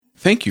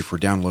Thank you for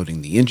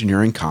downloading the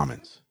Engineering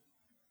Commons.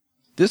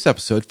 This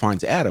episode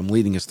finds Adam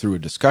leading us through a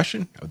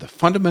discussion of the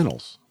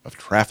fundamentals of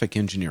traffic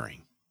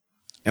engineering.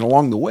 And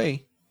along the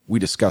way, we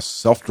discuss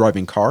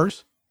self-driving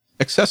cars,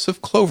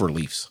 excessive clover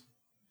leafs,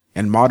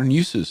 and modern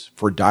uses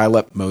for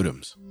dial-up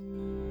modems.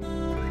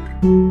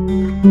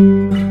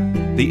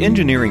 The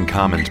Engineering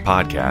Commons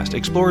podcast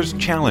explores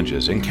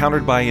challenges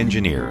encountered by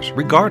engineers,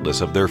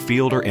 regardless of their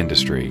field or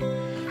industry.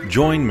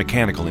 Join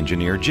mechanical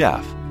engineer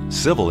Jeff,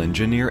 civil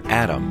engineer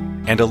Adam,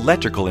 and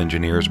electrical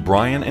engineers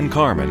Brian and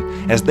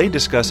Carmen as they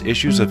discuss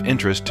issues of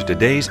interest to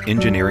today's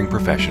engineering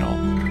professional.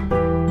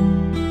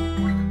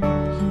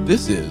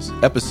 This is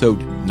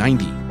episode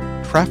 90,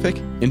 Traffic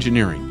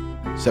Engineering,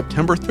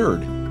 September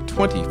 3rd,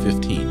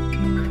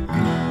 2015.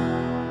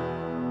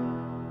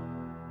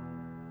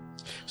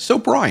 So,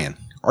 Brian,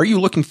 are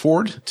you looking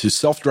forward to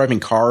self-driving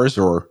cars,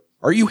 or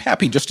are you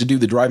happy just to do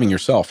the driving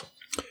yourself?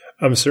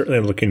 I'm certainly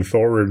looking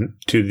forward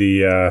to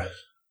the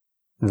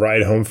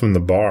ride home from the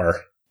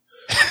bar.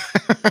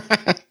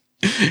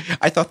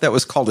 I thought that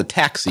was called a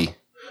taxi.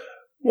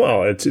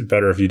 Well, it's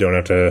better if you don't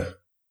have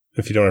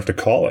to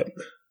call it.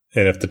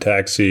 And if the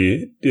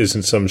taxi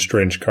isn't some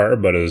strange car,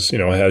 but has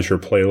your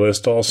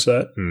playlist all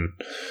set and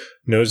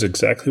knows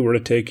exactly where to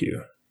take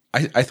you.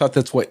 I thought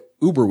that's what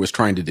Uber was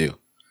trying to do.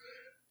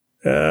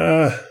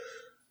 I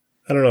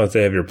don't know if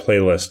they have your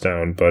playlist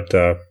down, but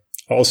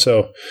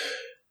also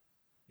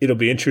it'll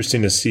be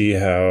interesting to see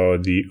how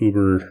the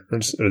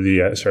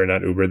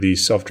the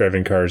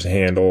self-driving cars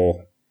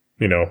handle,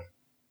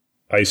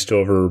 iced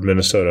over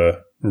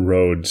Minnesota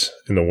roads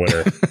in the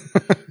winter.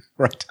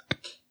 Right.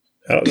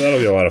 That'll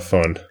be a lot of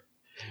fun.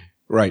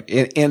 Right.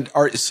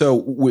 So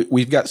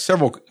we've got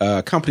several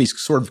companies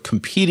sort of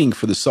competing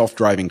for the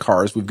self-driving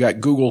cars. We've got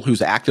Google,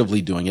 who's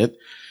actively doing it.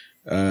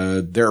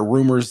 There are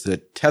rumors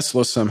that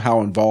Tesla's somehow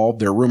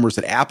involved. There are rumors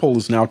that Apple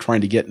is now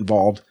trying to get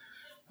involved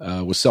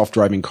with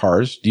self-driving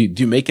cars. Do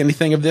you make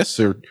anything of this,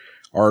 or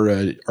are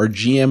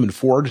GM and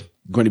Ford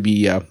going to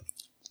be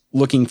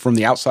looking from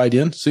the outside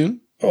in soon?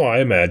 Oh, I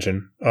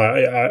imagine.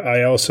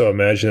 I also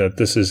imagine that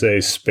this is a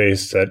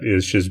space that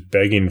is just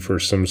begging for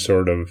some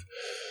sort of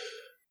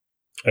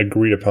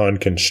agreed upon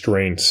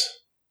constraints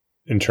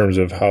in terms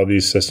of how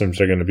these systems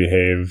are going to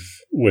behave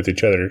with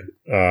each other.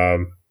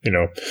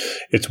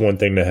 It's one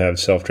thing to have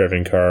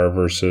self-driving car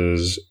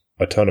versus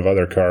a ton of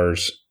other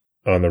cars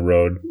on the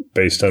road.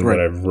 Based on what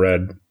I've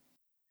read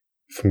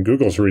from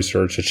Google's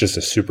research, it's just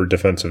a super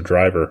defensive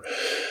driver.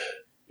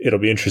 It'll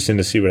be interesting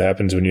to see what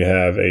happens when you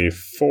have a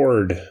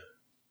Ford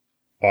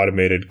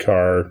automated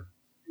car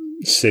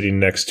sitting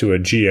next to a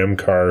GM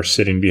car,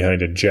 sitting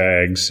behind a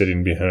Jag,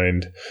 sitting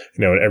behind,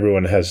 and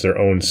everyone has their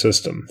own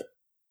system.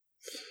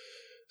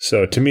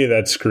 So to me,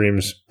 that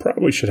screams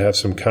probably should have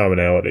some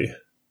commonality,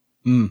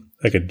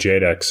 like a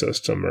JADEC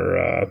system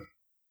or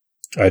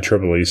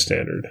IEEE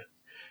standard.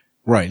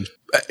 Right.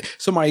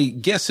 So my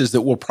guess is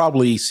that we'll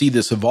probably see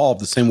this evolve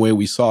the same way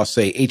we saw,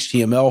 say,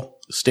 HTML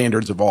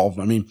standards evolve.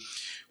 I mean,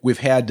 we've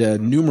had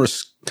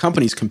numerous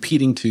companies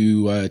competing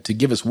to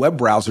give us web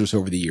browsers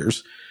over the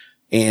years,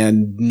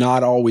 and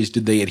not always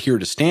did they adhere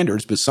to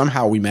standards, but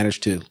somehow we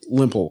managed to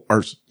limp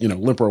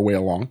our way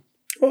along.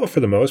 Well,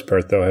 for the most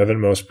part, though, haven't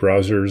most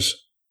browsers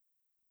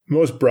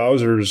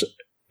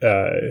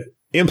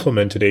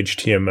implemented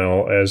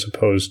HTML as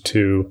opposed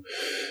to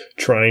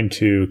trying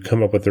to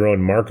come up with their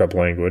own markup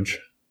language?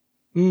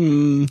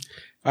 I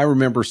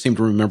seem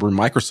to remember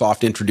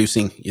Microsoft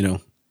introducing,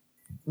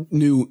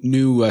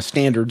 new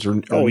standards or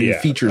new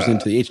features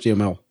into the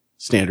HTML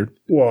standard.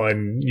 Well,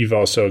 and you've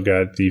also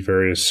got the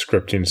various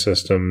scripting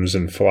systems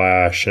and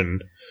Flash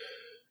and,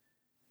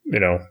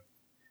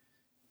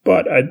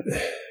 but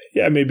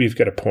maybe you've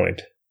got a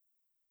point.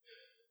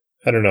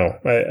 I don't know.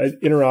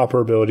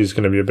 Interoperability is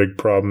going to be a big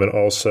problem, and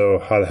also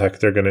how the heck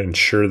they're going to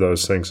ensure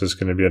those things is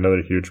going to be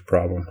another huge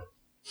problem.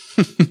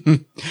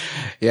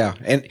 Yeah.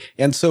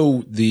 And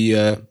so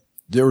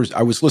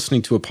I was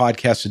listening to a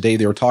podcast today.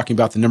 They were talking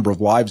about the number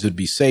of lives that would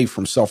be saved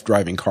from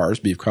self-driving cars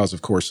because,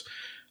 of course,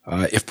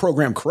 if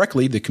programmed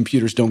correctly, the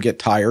computers don't get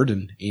tired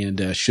and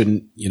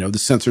shouldn't, the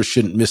sensors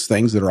shouldn't miss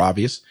things that are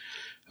obvious.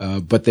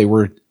 But they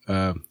were,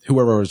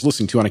 whoever I was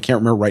listening to, and I can't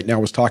remember right now,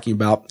 was talking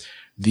about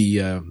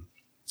the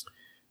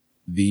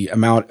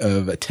amount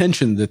of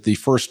attention that the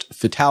first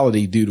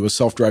fatality due to a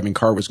self-driving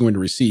car was going to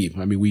receive.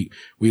 I mean, we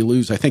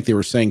lose, I think they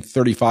were saying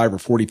 35 or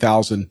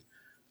 40,000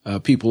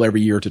 people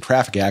every year to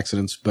traffic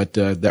accidents, but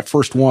that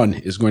first one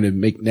is going to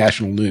make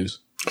national news.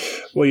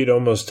 Well, you'd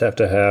almost have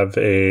to have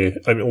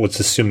let's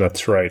assume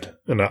that's right,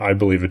 and I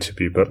believe it to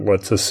be, but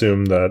let's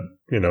assume that,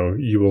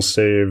 you will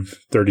save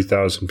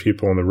 30,000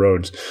 people on the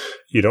roads.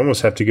 You'd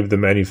almost have to give the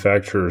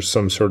manufacturer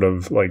some sort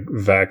of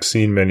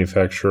vaccine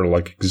manufacturer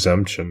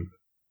exemption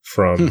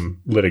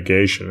from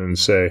litigation and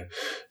say,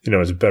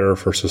 it's better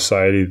for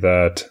society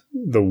that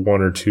the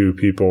one or two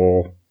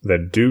people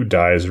that do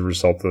die as a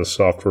result of the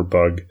software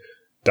bug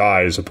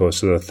die as opposed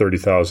to the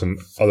 30,000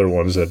 other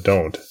ones that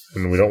don't.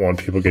 And we don't want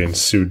people getting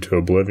sued to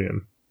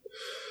oblivion.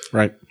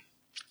 Right.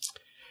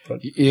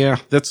 But, yeah,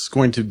 that's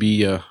going to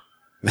be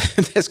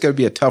That's going to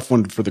be a tough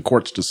one for the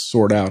courts to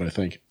sort out, I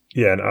think.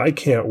 Yeah, and I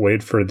can't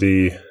wait for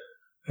the,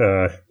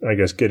 I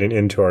guess getting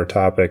into our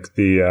topic,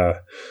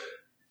 the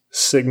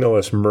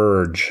signalless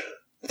merge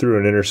through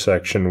an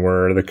intersection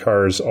where the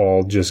cars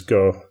all just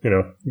go,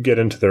 get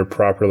into their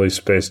properly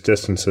spaced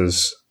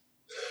distances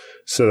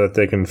so that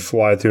they can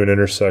fly through an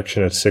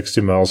intersection at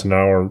 60 miles an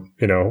hour,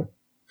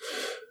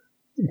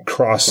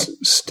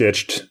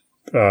 cross-stitched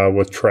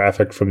with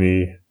traffic from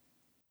the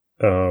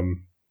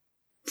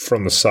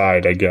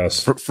side, I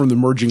guess. From the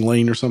merging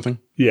lane or something?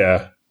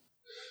 Yeah.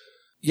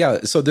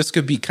 Yeah, so this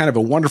could be kind of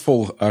a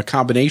wonderful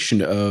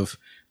combination of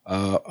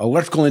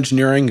electrical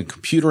engineering and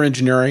computer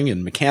engineering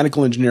and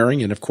mechanical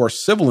engineering and, of course,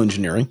 civil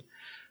engineering,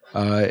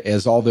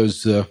 as all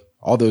those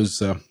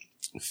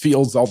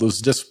fields, all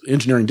those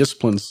engineering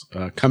disciplines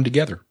come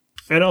together.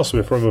 And also,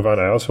 before we move on,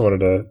 I also wanted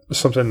to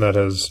something that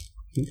has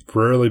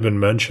rarely been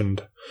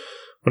mentioned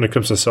when it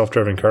comes to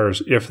self-driving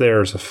cars. If they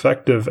are as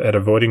effective at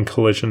avoiding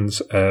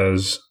collisions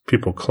as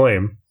people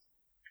claim,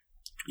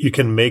 you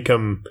can make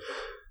them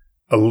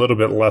a little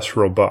bit less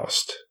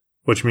robust,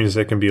 which means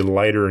they can be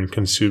lighter and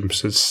consume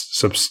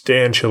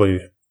substantially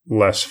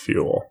less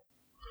fuel.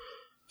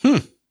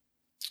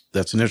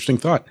 That's an interesting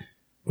thought.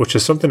 Which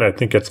is something I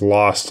think gets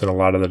lost in a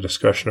lot of the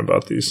discussion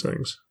about these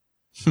things.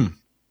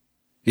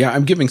 Yeah,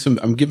 I'm giving some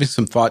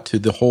thought to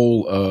the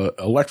whole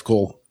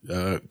electrical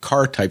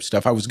car type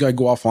stuff. I was going to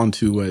go off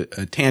onto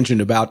a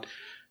tangent about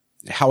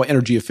how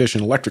energy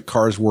efficient electric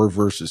cars were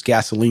versus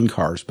gasoline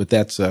cars, but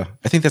I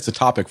think that's a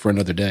topic for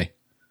another day.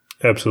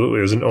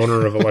 Absolutely. As an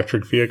owner of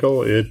electric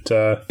vehicle,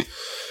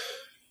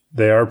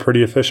 they are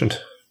pretty efficient.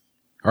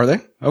 Are they?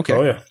 Okay.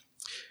 Oh, yeah.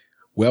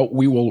 Well,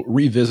 we will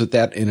revisit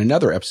that in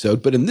another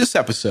episode, but in this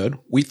episode,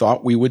 we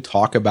thought we would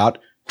talk about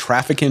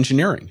traffic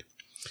engineering.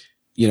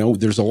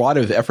 There's a lot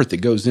of effort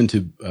that goes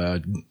into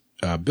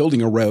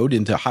building a road,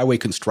 into highway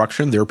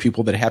construction. There are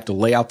people that have to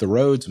lay out the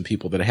roads and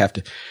people that have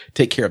to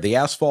take care of the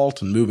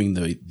asphalt and moving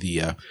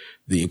the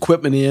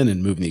equipment in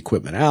and moving the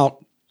equipment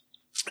out.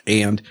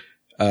 And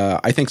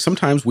I think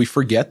sometimes we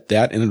forget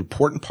that an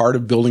important part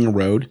of building a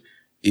road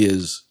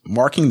is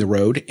marking the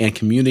road and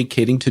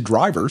communicating to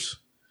drivers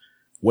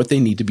what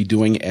they need to be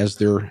doing as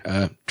they're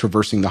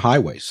traversing the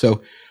highway.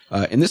 So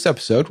in this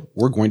episode,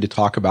 we're going to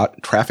talk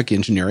about traffic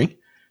engineering.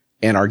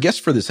 And our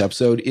guest for this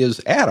episode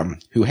is Adam,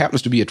 who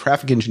happens to be a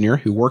traffic engineer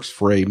who works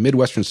for a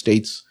Midwestern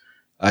States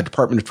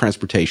Department of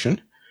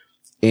Transportation.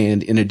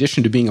 And in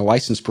addition to being a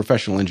licensed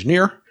professional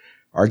engineer,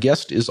 our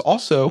guest is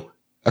also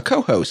a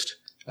co-host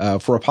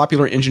for a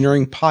popular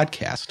engineering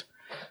podcast.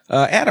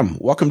 Adam,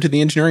 welcome to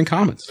the Engineering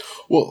Commons.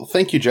 Well,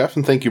 thank you, Jeff,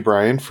 and thank you,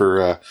 Brian,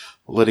 for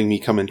letting me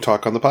come and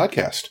talk on the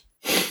podcast.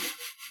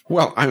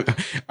 Well,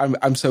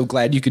 I'm so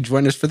glad you could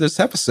join us for this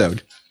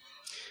episode.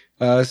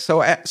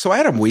 So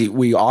Adam,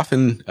 we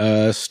often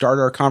start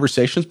our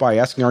conversations by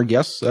asking our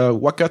guests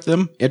what got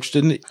them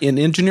interested in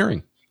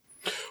engineering.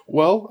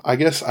 Well, I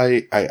guess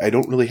I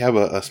don't really have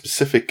a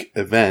specific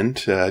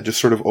event. Just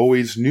sort of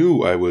always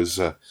knew I was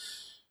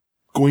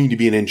going to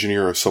be an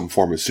engineer of some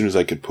form as soon as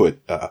I could put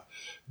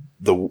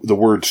the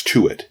words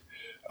to it.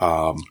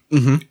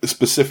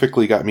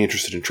 Specifically got me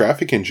interested in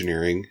traffic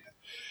engineering.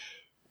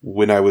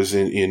 When I was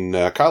in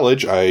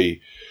college, I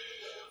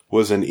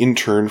was an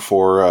intern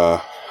for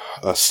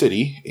a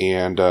city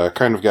and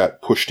kind of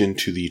got pushed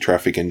into the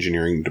traffic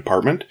engineering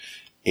department,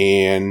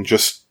 and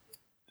just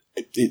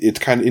it's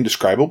kind of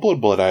indescribable,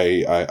 but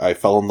I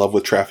fell in love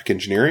with traffic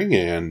engineering,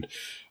 and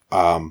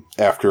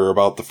after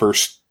about the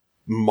first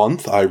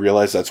month, I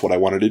realized that's what I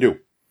wanted to do.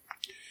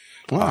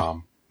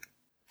 Wow.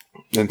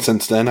 And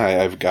since then,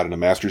 I've gotten a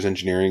master's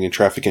engineering in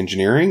traffic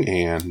engineering,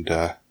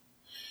 and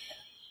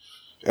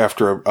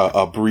after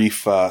a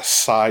brief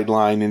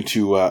sideline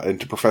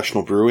into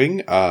professional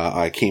brewing,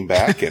 I came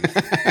back and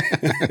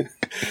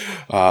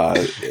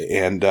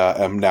and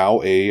am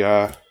now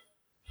a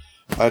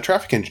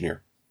traffic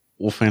engineer.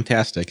 Well,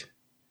 fantastic.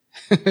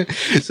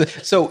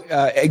 So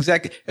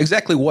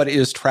exactly what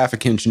is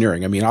traffic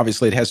engineering? I mean,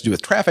 obviously it has to do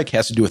with traffic,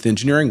 has to do with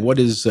engineering. What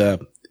is,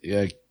 can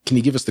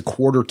you give us the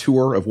quarter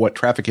tour of what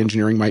traffic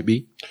engineering might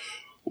be?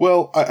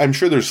 Well, I'm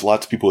sure there's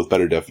lots of people with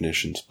better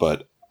definitions,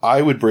 but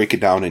I would break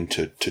it down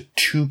into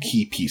two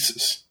key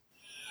pieces.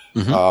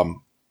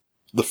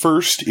 The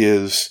first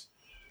is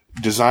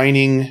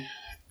designing,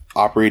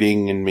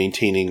 operating, and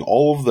maintaining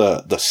all of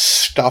the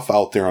stuff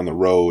out there on the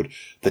road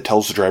that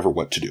tells the driver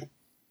what to do.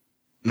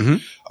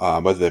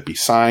 Whether that be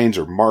signs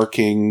or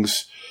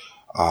markings,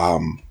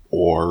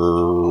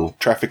 or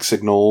traffic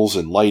signals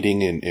and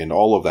lighting and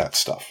all of that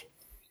stuff.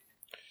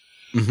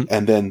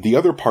 And then the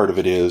other part of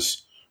it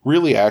is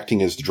really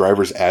acting as the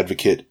driver's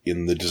advocate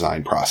in the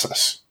design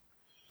process.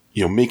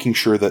 Making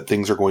sure that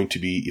things are going to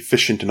be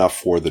efficient enough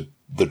for the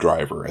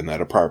driver and that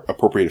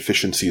appropriate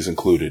efficiency is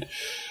included.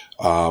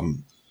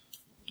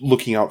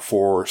 Looking out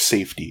for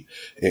safety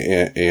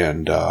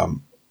and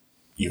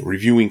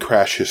reviewing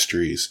crash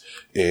histories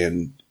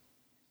and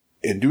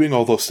doing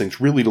all those things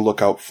really to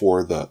look out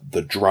for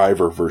the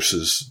driver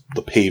versus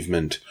the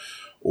pavement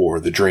or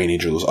the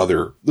drainage or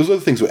those other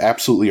things that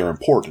absolutely are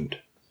important.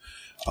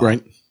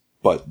 Right.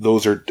 but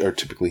those are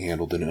typically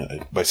handled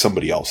by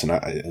somebody else. And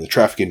the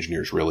traffic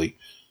engineer is really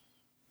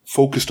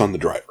focused on the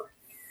driver.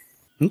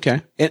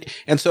 Okay.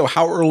 And so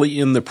how early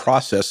in the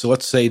process, so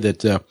let's say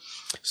that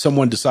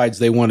someone decides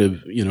they want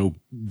to,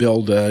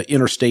 build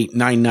Interstate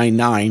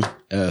 999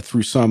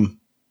 through some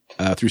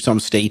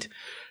state.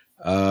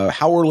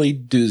 How early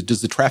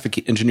does the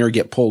traffic engineer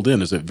get pulled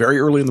in? Is it very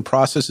early in the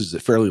process? Is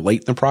it fairly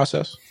late in the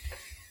process?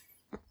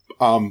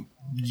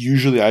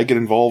 Usually I get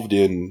involved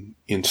in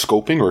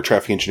scoping, or a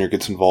traffic engineer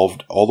gets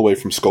involved all the way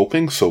from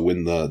scoping. So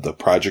when the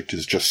project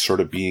is just sort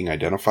of being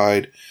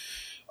identified,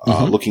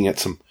 looking at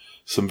some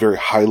very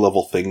high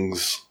level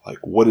things, like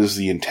what is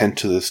the intent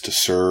to this to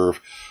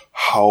serve?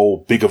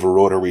 How big of a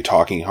road are we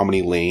talking? How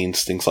many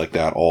lanes? Things like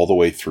that, all the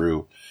way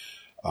through.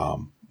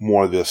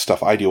 More of the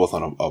stuff I deal with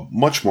on a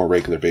much more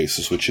regular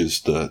basis, which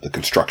is the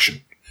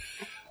construction.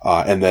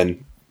 And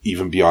then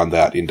even beyond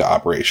that into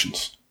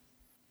operations.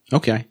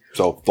 Okay.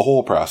 So the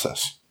whole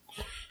process.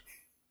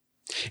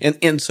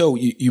 And so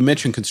you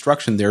mentioned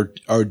construction there.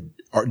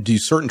 Do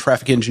certain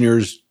traffic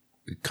engineers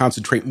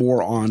concentrate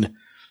more on,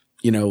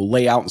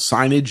 layout and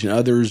signage, and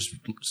others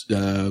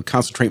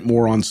concentrate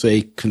more on,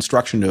 say,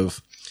 construction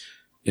of,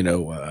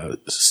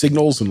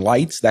 signals and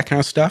lights, that kind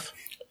of stuff?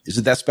 Is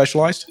it that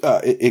specialized?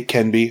 It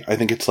can be. I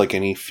think it's like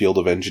any field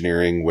of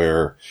engineering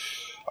where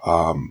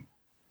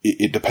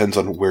it depends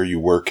on where you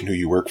work and who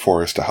you work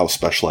for as to how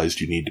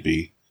specialized you need to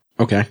be.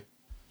 Okay.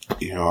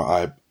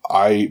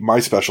 My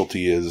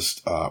specialty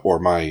is, or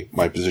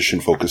my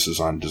position focuses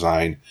on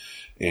design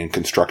and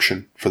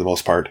construction for the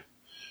most part.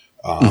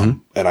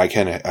 And I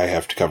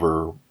have to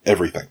cover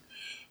everything.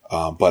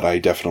 But I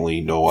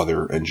definitely know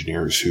other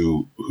engineers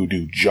who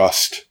do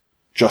just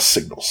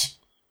signals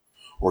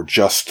or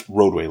just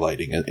roadway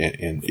lighting.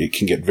 And it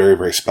can get very,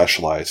 very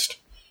specialized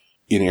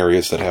in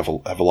areas that have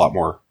a lot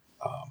more,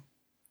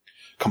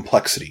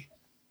 complexity.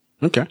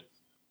 Okay.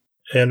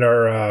 And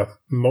are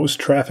most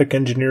traffic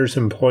engineers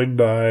employed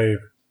by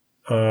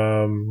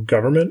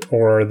government,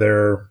 or are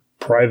there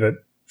private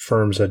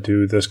firms that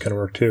do this kind of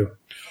work too?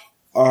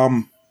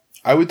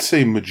 I would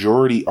say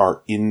majority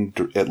are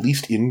at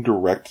least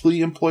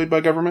indirectly employed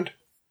by government.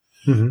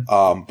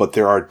 But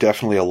there are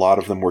definitely a lot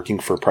of them working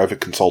for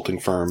private consulting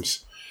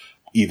firms,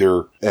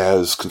 either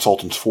as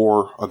consultants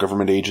for a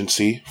government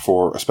agency,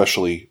 for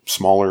especially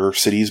smaller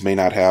cities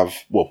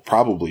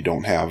probably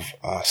don't have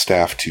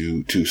staff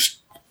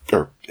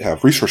or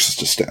have resources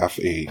to staff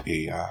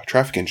a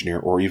traffic engineer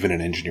or even an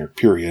engineer,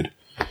 period.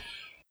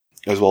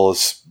 As well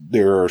as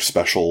there are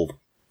special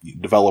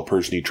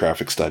developers need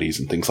traffic studies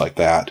and things like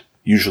that,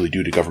 usually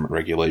due to government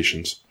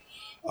regulations.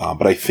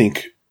 But I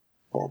think,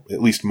 or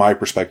at least my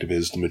perspective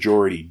is, the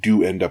majority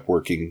do end up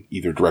working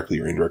either directly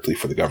or indirectly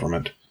for the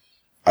government.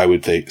 I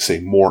would say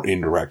more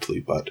indirectly,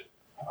 but,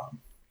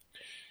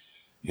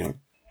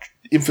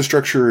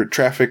 infrastructure,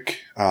 traffic,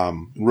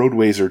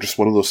 roadways are just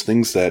one of those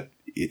things that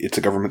it's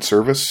a government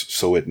service,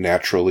 so it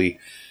naturally,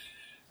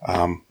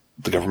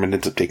 the government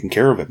ends up taking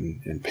care of it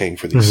and paying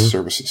for these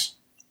services.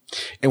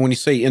 And when you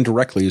say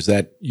indirectly, is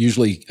that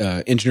usually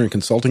engineering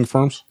consulting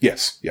firms?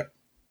 Yes. Yeah.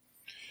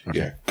 Okay.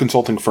 Yeah.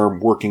 Consulting firm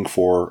working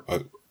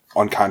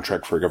on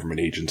contract for a government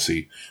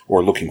agency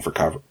or looking for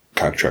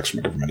contracts from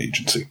a government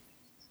agency.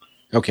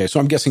 Okay. So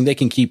I'm guessing they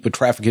can keep a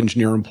traffic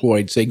engineer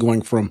employed, say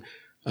going from,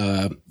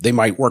 they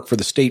might work for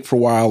the state for a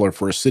while or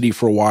for a city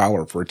for a while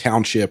or for a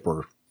township,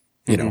 or,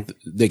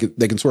 they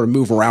can sort of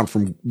move around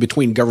from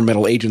between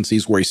governmental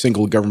agencies where a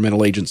single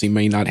governmental agency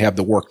may not have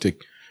the work to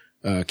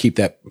keep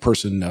that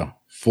person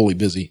fully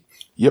busy.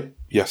 Yep.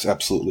 Yes,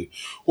 absolutely.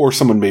 Or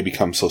someone may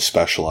become so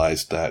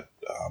specialized that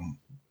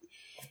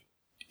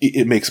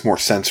it makes more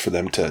sense for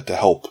them to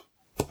help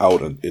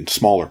out in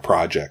smaller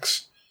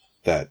projects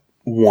that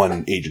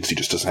one agency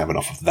just doesn't have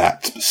enough of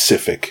that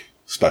specific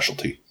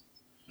specialty.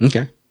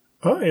 Okay.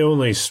 I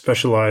only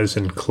specialize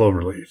in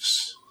clover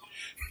leaves.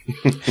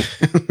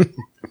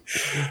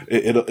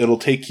 It'll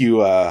take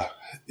you,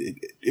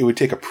 it would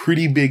take a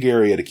pretty big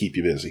area to keep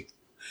you busy.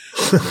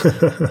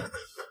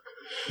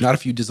 Not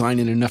if you design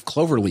in enough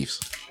clover leaves.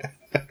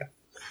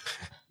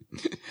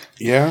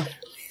 Yeah.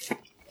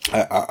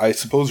 I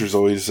suppose there's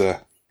always, you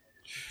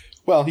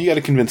got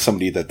to convince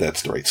somebody that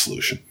that's the right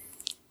solution.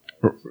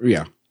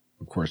 Yeah,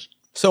 of course.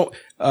 So,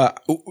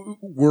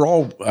 we're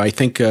all, I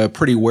think,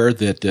 pretty aware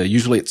that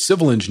usually it's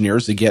civil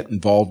engineers that get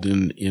involved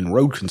in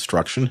road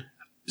construction.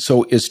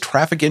 So is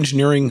traffic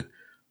engineering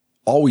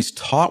always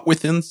taught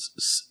within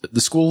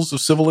the schools of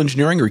civil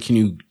engineering, or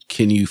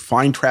can you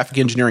find traffic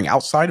engineering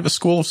outside of a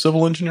school of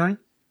civil engineering?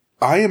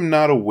 I am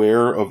not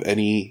aware of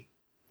any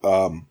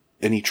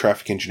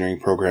traffic engineering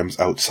programs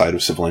outside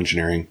of civil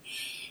engineering.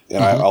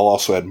 And I'll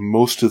also add,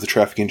 most of the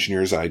traffic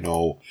engineers I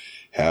know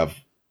have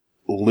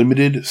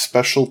limited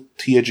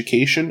specialty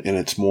education, and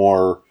it's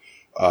more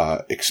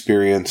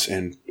experience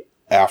and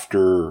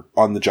after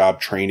on-the-job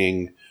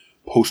training,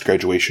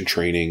 post-graduation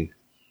training,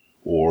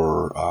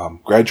 or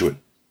graduate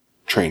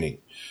training,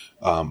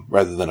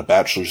 rather than a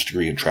bachelor's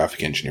degree in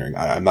traffic engineering.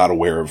 I'm not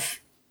aware of,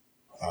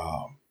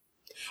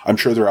 I'm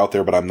sure they're out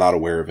there, but I'm not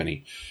aware of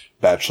any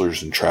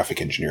bachelor's in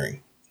traffic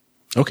engineering.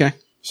 Okay.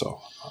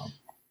 So,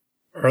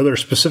 are there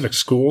specific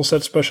schools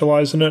that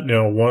specialize in it?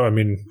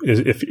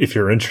 If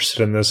you're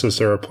interested in this, is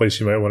there a place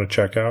you might want to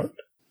check out?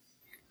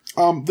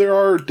 There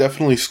are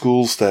definitely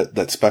schools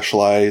that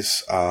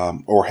specialize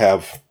or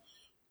have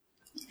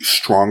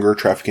stronger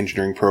traffic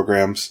engineering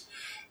programs.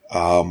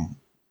 I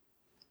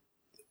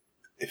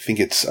think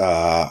it's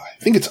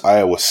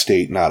Iowa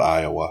State, not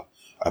Iowa.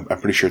 I'm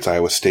pretty sure it's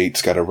Iowa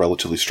State's got a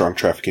relatively strong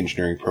traffic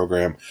engineering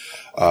program.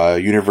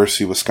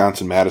 University of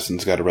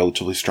Wisconsin-Madison's got a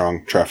relatively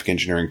strong traffic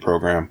engineering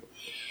program.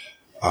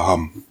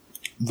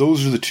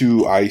 Those are the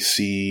two I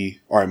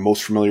see, or I'm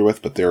most familiar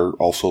with, but they're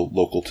also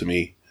local to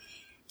me.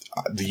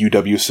 The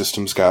UW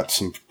system's got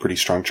some pretty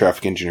strong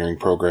traffic engineering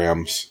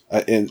programs,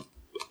 and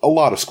a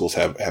lot of schools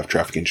have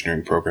traffic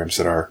engineering programs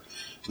that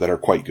are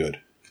quite good.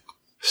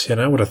 See,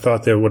 and I would have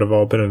thought they would have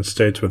all been in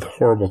states with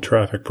horrible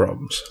traffic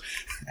problems.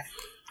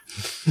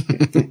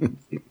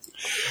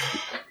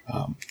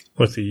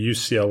 With the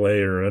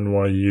UCLA or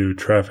NYU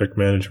traffic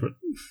management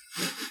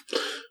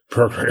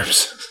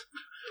programs.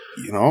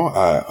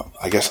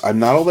 I guess I'm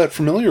not all that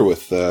familiar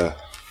with. I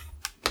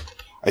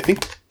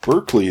think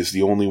Berkeley is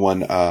the only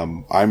one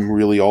I'm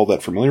really all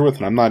that familiar with,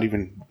 and I'm not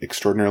even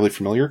extraordinarily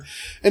familiar.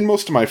 And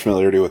most of my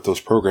familiarity with those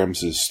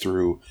programs is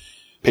through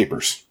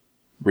papers,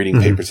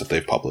 reading papers that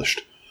they've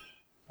published.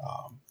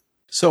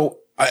 So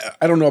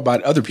I don't know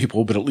about other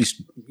people, but at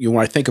least when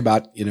I think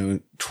about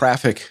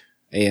traffic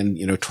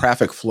and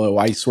traffic flow,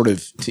 I sort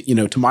of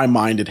to my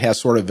mind it has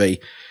sort of a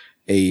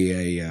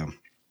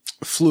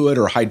fluid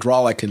or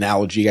hydraulic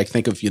analogy. I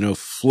think of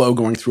flow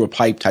going through a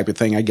pipe type of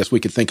thing. I guess we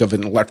could think of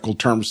it in electrical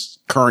terms,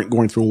 current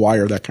going through a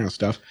wire, that kind of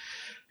stuff.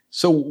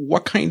 So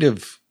what kind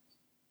of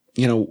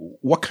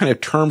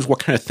terms, what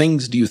kind of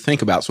things do you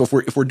think about? So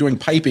if we're doing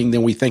piping,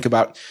 then we think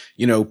about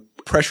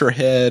pressure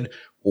head.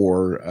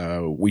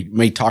 Or we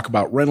may talk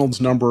about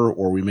Reynolds number,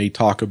 or we may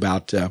talk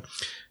about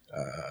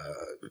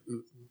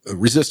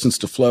resistance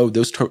to flow.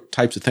 Those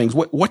types of things.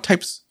 What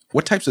types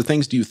of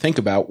things do you think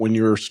about when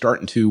you're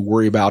starting to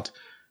worry about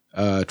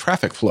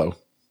traffic flow?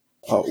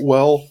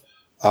 Flow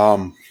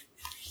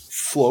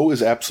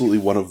is absolutely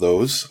one of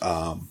those.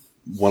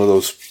 One of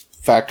those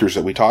factors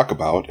that we talk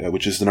about,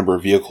 which is the number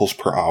of vehicles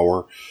per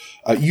hour.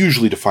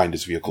 Usually defined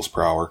as vehicles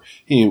per hour.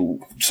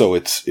 So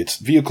it's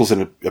vehicles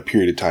in a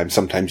period of time.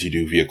 Sometimes you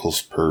do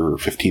vehicles per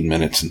 15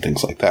 minutes and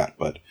things like that,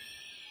 but.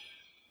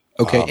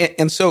 Okay.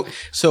 And so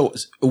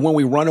when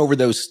we run over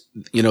those,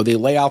 they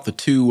lay out the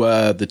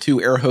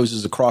two air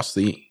hoses across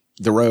the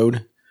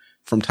road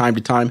from time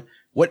to time.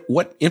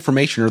 What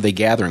information are they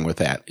gathering with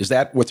that? Is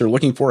that what they're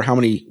looking for?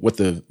 What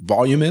the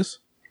volume is?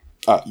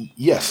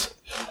 Yes.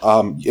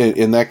 And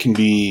that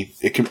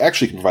it can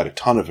actually provide a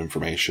ton of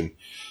information.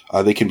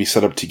 They can be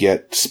set up to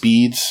get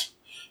speeds.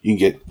 You can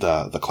get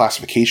the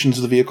classifications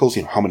of the vehicles,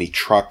 how many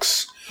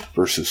trucks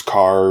versus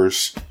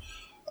cars.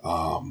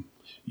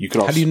 You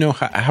can also, how do you know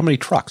how many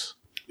trucks?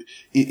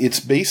 It's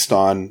based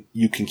on,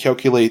 you can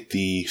calculate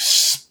the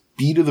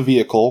speed of the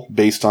vehicle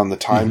based on the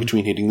time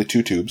between hitting the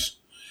two tubes.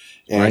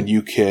 And right.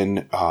 You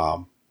can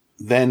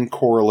then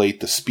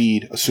correlate the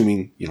speed,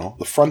 assuming,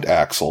 the front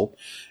axle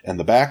and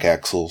the back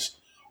axles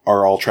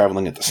are all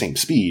traveling at the same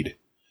speed.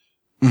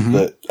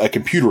 A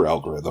computer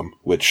algorithm,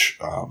 which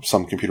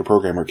some computer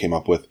programmer came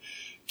up with,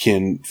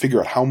 can figure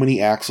out how many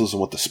axles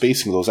and what the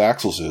spacing of those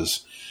axles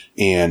is,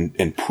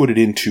 and put it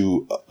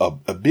into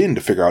a bin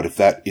to figure out if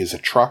that is a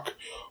truck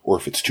or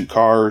if it's 2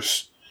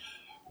 cars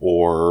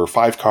or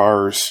 5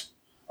 cars,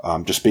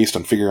 just based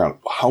on figuring out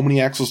how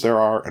many axles there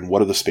are and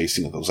what are the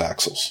spacing of those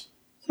axles.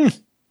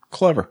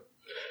 Clever.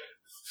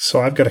 So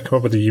I've got to come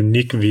up with a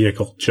unique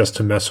vehicle just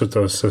to mess with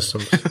those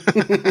systems.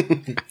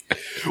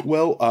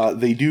 Well,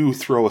 they do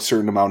throw a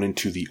certain amount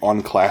into the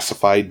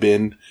unclassified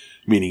bin,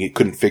 meaning it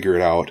couldn't figure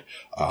it out.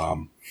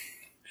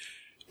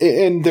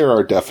 And there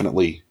are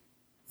definitely,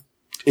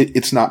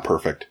 it's not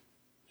perfect.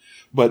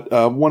 But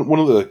one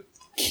of the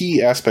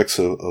key aspects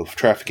of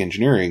traffic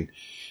engineering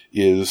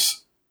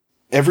is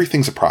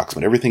everything's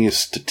approximate. Everything is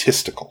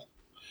statistical.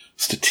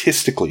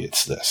 Statistically,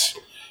 it's this.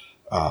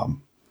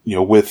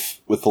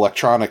 With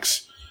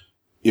electronics,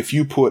 if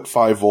you put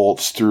 5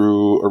 volts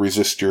through a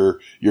resistor,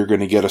 you're going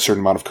to get a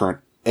certain amount of current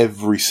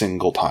every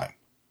single time.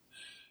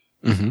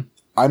 I'm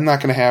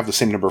not going to have the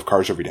same number of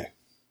cars every day.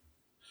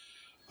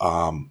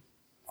 And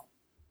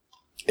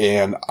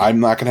I'm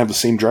not going to have the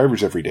same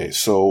drivers every day.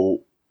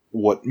 So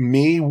what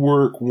may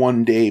work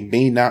one day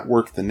may not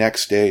work the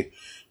next day,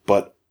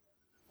 but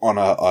on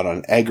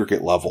an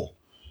aggregate level,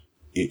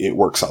 it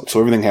works out. So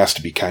everything has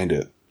to be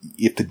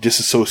you have to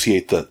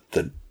disassociate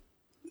the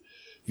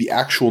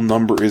actual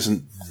number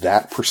isn't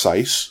that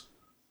precise.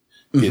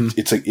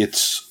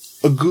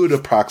 It's a good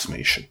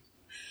approximation.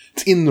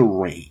 It's in the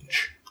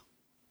range.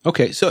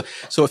 Okay. So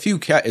if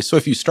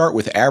you start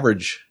with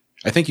average,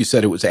 I think you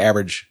said it was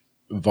average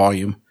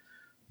volume,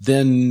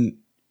 then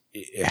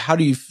how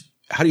do you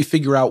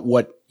figure out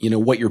what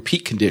your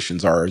peak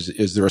conditions are?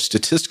 Is there a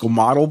statistical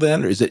model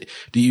then? Or do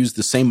you use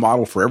the same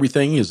model for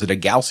everything? Is it a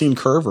Gaussian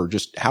curve, or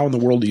just how in the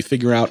world do you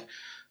figure out,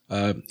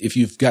 if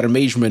you've got a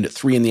measurement at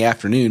 3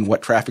 p.m,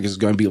 what traffic is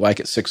going to be like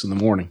at 6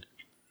 a.m?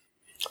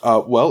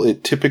 Well,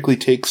 it typically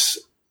takes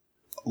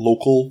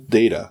local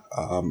data.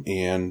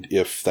 And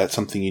if that's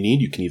something you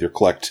need, you can either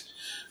collect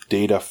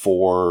data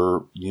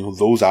for,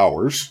 those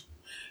hours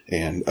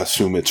and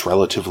assume it's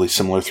relatively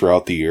similar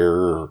throughout the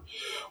year,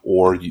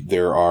 or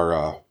there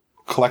are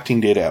collecting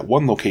data at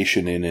one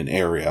location in an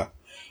area,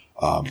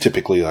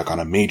 typically like on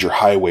a major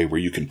highway where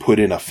you can put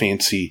in a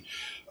fancy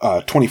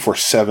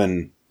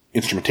 24/7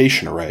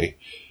 instrumentation array.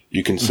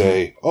 You can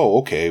say, oh,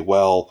 okay,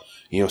 well,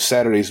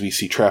 Saturdays we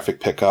see traffic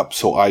pick up,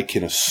 so I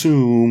can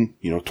assume,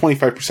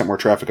 25% more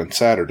traffic on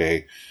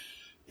Saturday.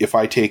 If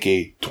I take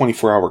a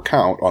 24-hour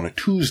count on a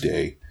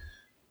Tuesday,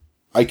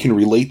 I can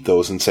relate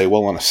those and say,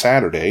 well, on a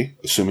Saturday,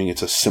 assuming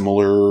it's a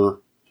similar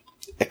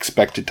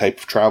expected type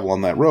of travel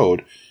on that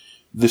road,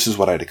 this is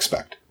what I'd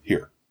expect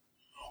here.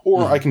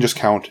 Or I can just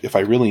count, if I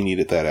really need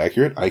it that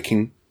accurate, I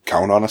can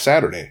count on a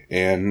Saturday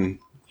and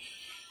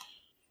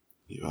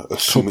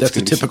assume hope that's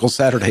a typical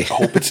Saturday. I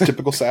hope it's a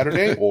typical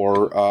Saturday,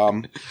 or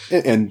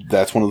and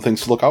that's one of the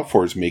things to look out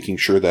for, is making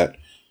sure that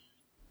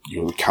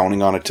you're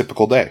counting on a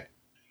typical day,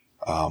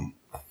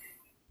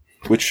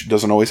 which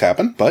doesn't always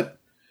happen, but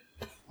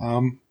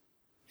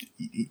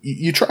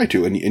you try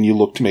to, and you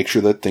look to make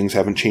sure that things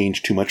haven't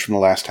changed too much from the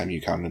last time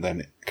you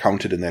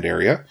counted in that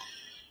area,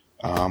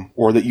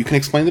 or that you can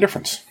explain the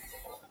difference.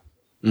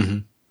 Mm-hmm.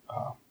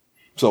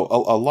 So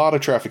a lot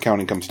of traffic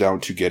counting comes down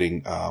to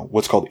getting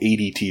what's called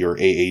ADT or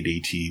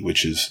AADT,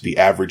 which is the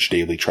average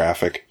daily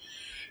traffic.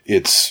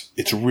 It's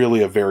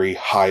really a very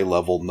high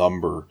level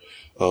number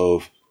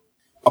of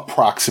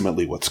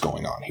approximately what's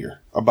going on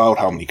here, about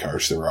how many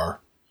cars there are,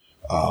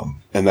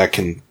 and that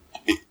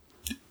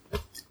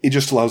it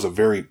just allows a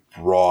very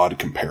broad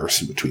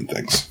comparison between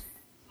things.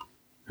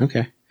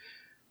 Okay,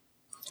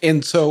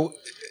 and so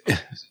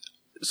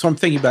I'm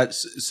thinking about,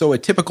 so a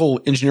typical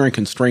engineering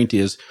constraint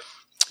is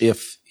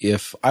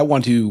if I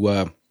want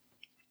to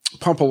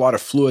pump a lot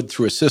of fluid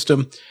through a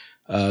system,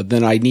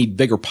 then I need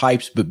bigger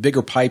pipes, but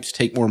bigger pipes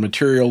take more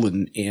material,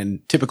 and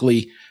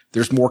typically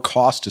there's more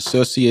cost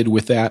associated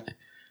with that.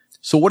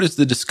 So what does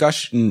the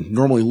discussion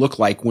normally look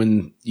like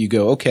when you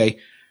go, okay,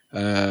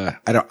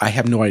 I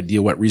have no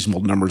idea what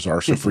reasonable numbers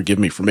are, so forgive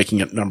me for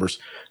making up numbers.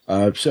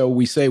 So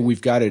we say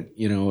we've got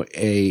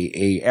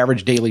a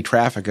average daily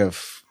traffic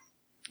of,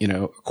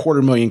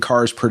 250,000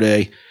 cars per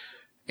day.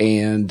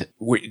 And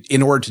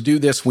in order to do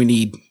this, we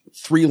need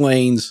 3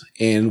 lanes,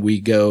 and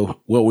we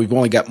go, well, we've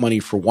only got money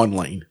for 1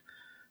 lane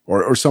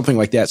or something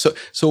like that.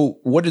 So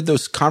what did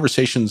those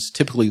conversations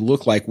typically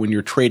look like when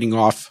you're trading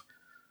off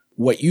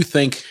what you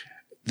think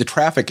the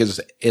traffic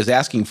is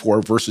asking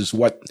for versus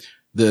what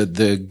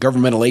the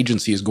governmental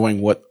agency is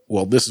going,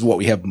 well, this is what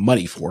we have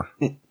money for?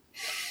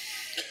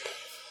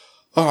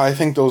 Oh, I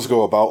think those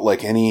go about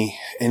like any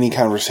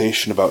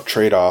conversation about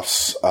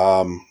trade-offs.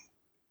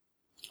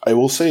 I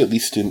will say, at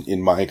least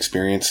in my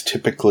experience,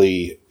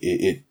 typically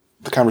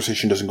the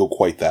conversation doesn't go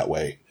quite that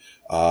way.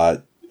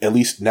 At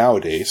least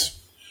nowadays,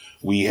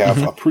 we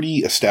have a pretty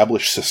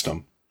established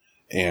system,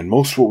 and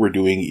most of what we're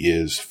doing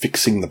is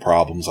fixing the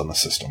problems on the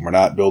system. We're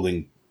not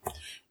building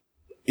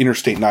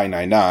Interstate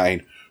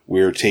 999.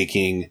 We're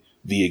taking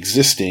the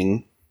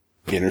existing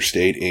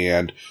interstate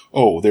and,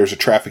 oh, there's a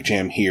traffic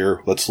jam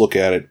here. Let's look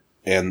at it.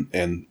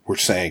 And we're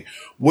saying,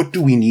 what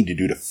do we need to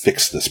do to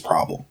fix this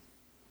problem?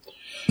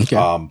 Okay.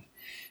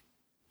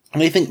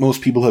 And I think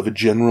most people have a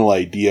general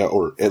idea,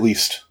 or at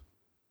least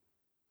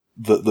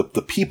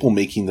the people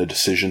making the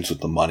decisions with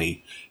the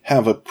money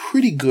have a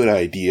pretty good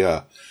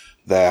idea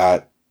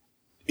that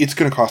it's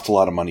going to cost a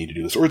lot of money to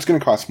do this, or it's going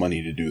to cost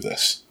money to do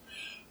this.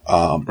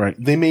 Right.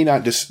 They may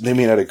not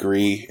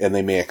agree, and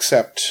they may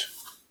accept,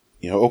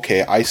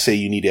 okay, I say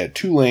you need to add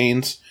 2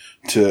 lanes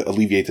to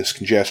alleviate this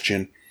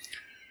congestion.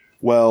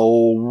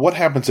 Well, what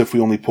happens if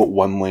we only put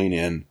 1 lane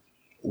in?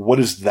 What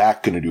is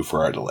that going to do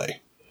for our delay?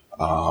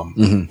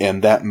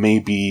 And that may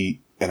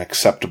be an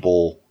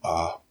acceptable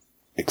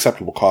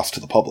cost to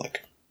the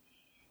public.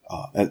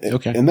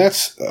 And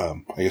that's,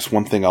 I guess,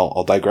 one thing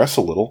I'll digress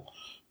a little.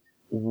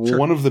 Sure.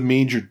 One of the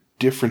major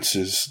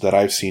differences that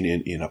I've seen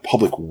in a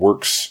public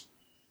works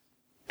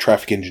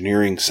traffic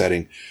engineering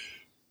setting,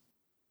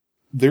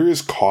 there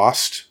is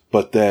cost,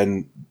 but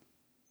then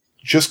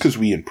just because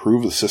we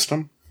improve the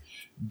system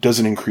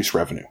doesn't increase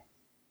revenue.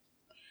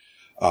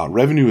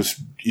 Revenue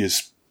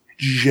is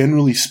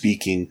generally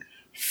speaking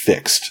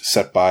fixed,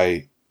 set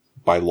by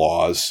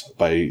laws,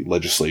 by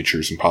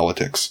legislatures and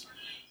politics.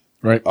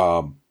 Right.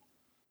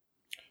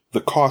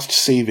 The cost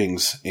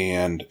savings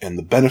and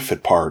the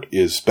benefit part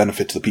is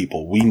benefit to the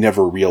people. We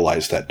never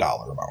realize that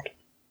dollar amount.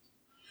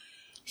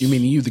 You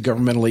mean the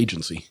governmental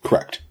agency?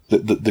 Correct.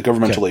 The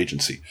governmental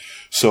agency.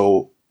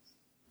 So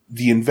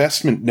the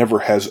investment never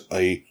has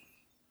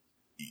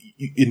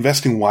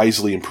investing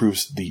wisely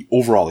improves the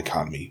overall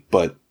economy,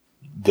 but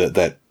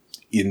that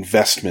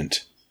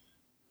investment,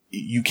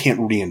 you can't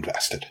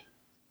reinvest it.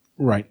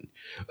 Right.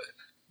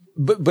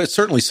 But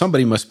certainly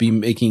somebody must be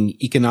making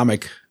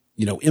economic,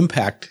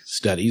 impact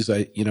studies.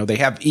 They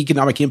have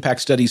economic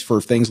impact studies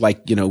for things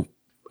like,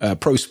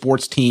 pro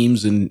sports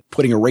teams and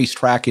putting a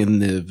racetrack in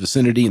the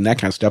vicinity and that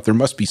kind of stuff. There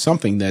must be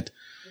something that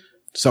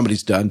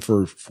somebody's done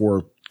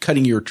for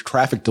cutting your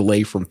traffic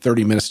delay from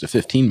 30 minutes to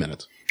 15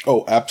 minutes.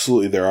 Oh,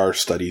 absolutely. There are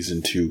studies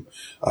into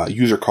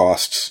user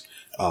costs,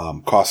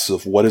 costs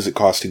of what is it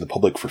costing the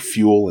public for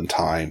fuel and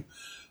time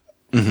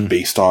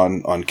based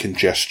on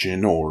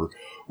congestion or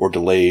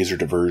delays or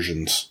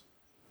diversions.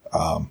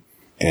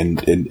 And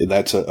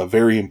that's a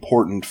very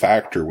important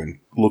factor when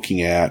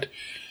looking at,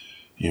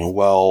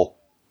 well,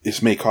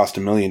 this may cost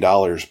 $1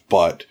 million,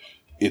 but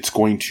it's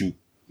going to,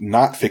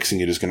 not fixing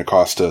it is going to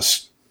cost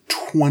us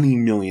 $20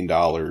 million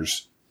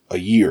a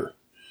year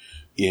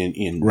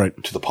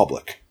to the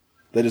public.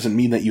 That doesn't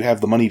mean that you have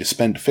the money to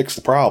spend to fix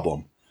the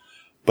problem,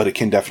 but it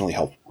can definitely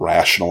help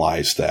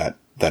rationalize that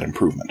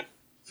improvement.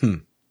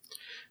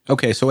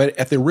 Okay, so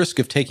at the risk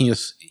of taking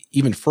us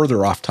even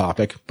further off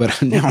topic,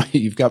 but now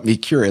you've got me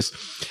curious.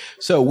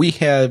 So we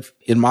have,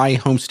 in my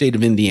home state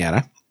of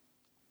Indiana,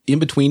 in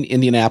between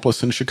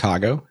Indianapolis and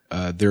Chicago,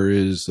 there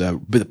is,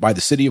 by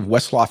the city of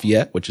West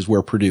Lafayette, which is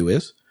where Purdue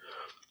is,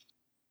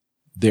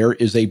 there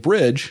is a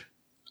bridge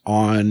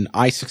on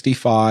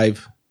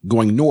I-65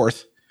 going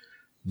north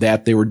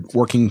that they were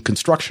working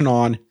construction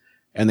on,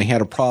 and they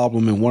had a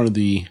problem, and one of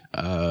the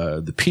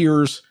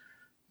piers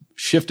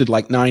shifted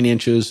like 9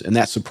 inches, and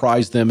that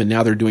surprised them, and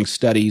now they're doing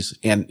studies.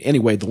 And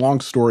anyway, the long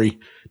story,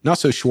 not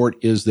so short,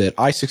 is that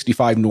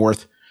I-65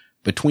 north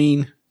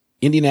between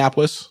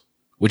Indianapolis,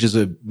 which is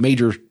a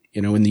major,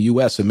 in the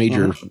U.S., a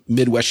major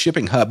Midwest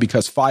shipping hub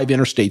because 5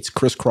 interstates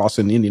crisscross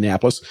in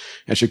Indianapolis,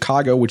 and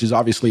Chicago, which is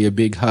obviously a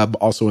big hub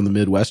also in the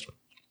Midwest.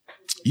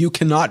 You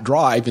cannot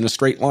drive in a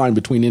straight line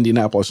between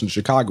Indianapolis and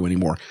Chicago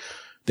anymore.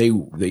 They,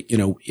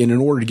 in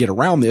order to get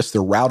around this,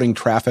 they're routing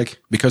traffic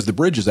because the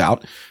bridge is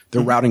out.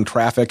 They're routing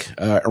traffic,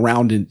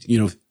 around and,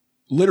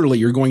 literally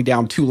you're going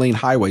down 2-lane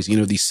highways.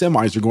 These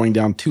semis are going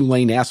down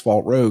 2-lane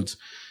asphalt roads,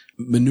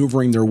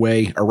 maneuvering their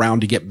way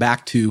around to get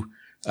back to,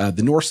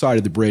 the north side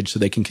of the bridge so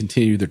they can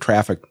continue their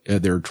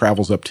their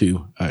travels up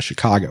to,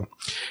 Chicago.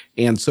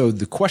 And so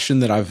the question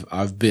that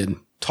I've been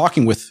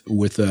talking with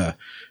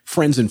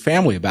friends and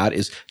family about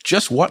is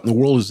just what in the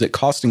world is it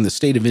costing the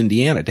state of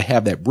Indiana to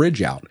have that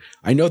bridge out?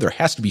 I know there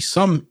has to be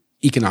some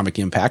economic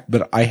impact,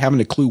 but I haven't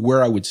a clue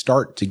where I would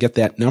start to get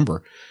that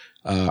number.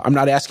 I'm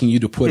not asking you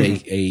to put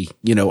a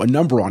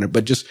number on it,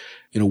 but just,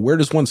 where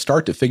does one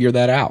start to figure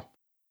that out?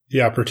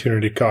 The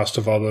opportunity cost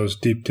of all those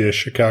deep dish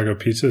Chicago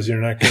pizzas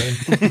you're not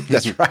getting.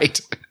 That's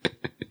right.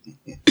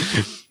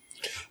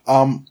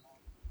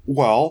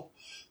 Well,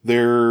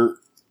 there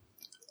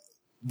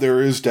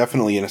is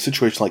definitely, in a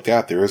situation like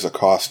that, there is a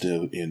cost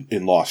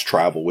in lost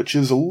travel, which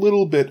is a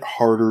little bit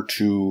harder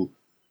to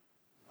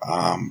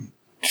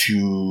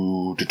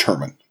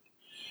determine.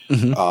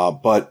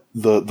 But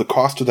the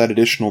cost of that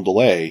additional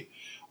delay,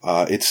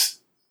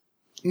 it's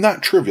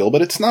not trivial,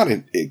 but it's not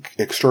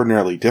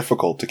extraordinarily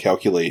difficult to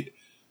calculate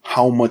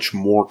how much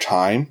more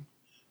time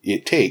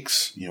it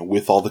takes,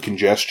 with all the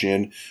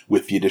congestion,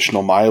 with the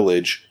additional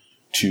mileage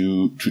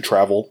to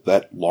travel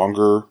that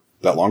longer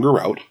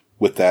route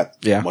with that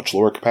much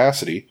lower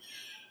capacity.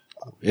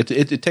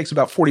 It takes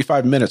about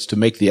 45 minutes to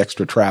make the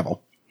extra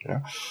travel. Yeah.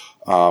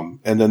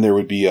 And then there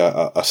would be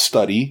a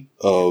study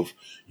of,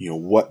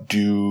 what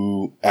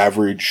do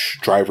average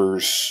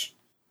drivers,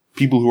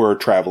 people who are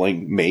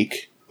traveling,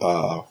 make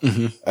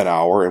an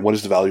hour, and what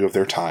is the value of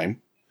their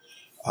time?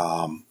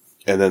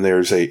 And then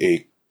there's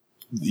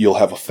you'll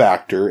have a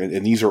factor,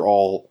 and these are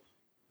all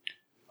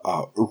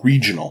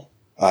regional,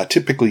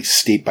 typically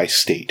state by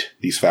state.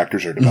 These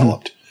factors are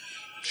developed.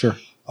 Sure.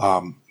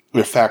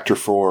 A factor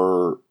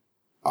for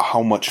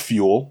how much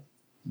fuel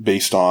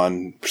based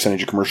on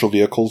percentage of commercial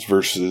vehicles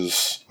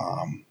versus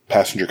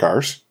passenger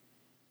cars,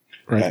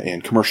 right.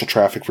 And commercial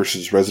traffic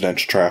versus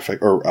residential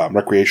traffic or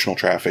recreational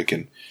traffic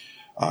and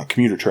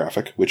commuter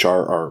traffic, which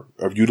are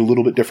viewed a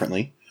little bit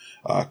differently.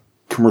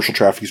 Commercial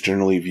traffic is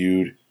generally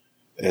viewed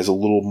as a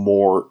little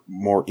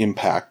more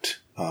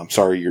impact.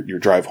 Your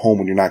drive home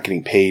when you're not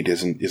getting paid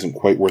isn't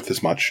quite worth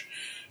as much,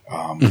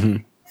 at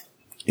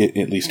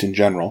least in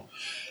general.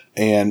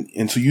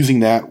 And so using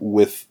that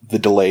with the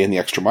delay and the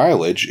extra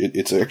mileage,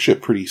 it's actually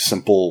a pretty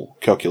simple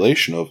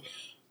calculation of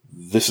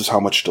this is how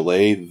much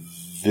delay,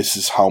 this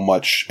is how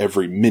much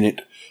every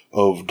minute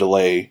of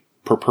delay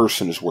per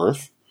person is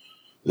worth.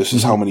 This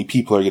is how many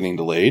people are getting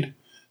delayed.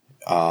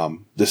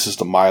 This is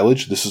the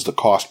mileage. This is the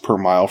cost per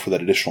mile for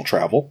that additional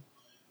travel.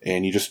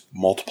 And you just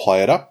multiply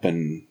it up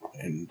and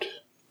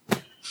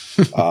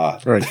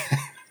right.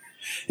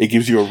 It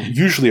gives you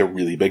usually a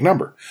really big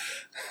number.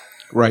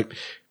 Right.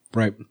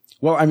 Right.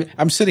 Well,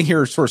 I'm sitting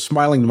here sort of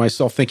smiling to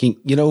myself thinking,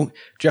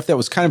 Jeff, that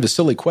was kind of a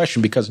silly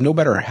question because no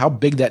matter how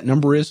big that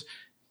number is,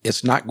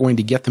 it's not going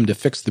to get them to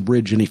fix the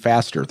bridge any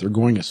faster. They're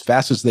going as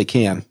fast as they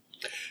can.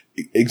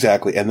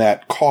 Exactly. And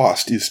that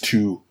cost is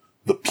to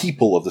the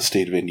people of the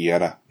state of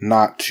Indiana,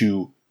 not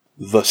to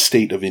the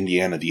state of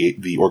Indiana,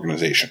 the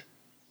organization.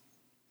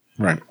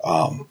 Right.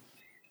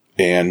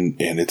 And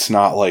it's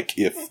not like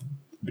if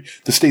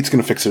the state's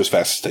going to fix it as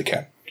fast as they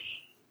can.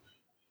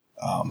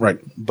 Right.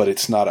 But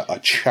it's not a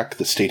check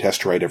the state has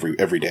to write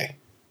every day.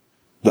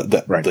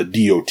 The right. the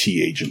DOT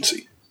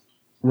agency.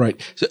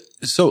 Right.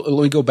 So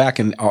let me go back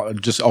and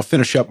I'll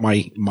finish up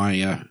my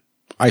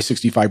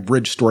I-65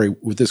 bridge story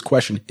with this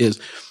question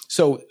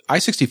so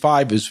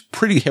I-65 is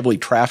pretty heavily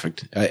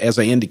trafficked. As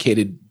I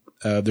indicated,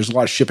 there's a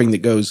lot of shipping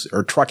that goes,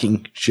 or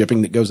trucking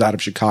shipping that goes out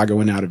of Chicago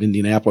and out of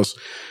Indianapolis.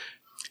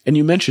 And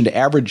you mentioned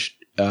average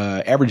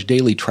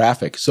daily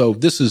traffic. So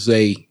this is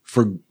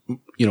for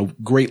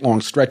great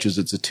long stretches,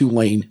 it's a two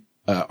lanes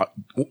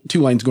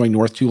going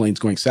north, 2 lanes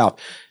going south.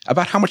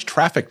 About how much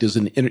traffic does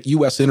an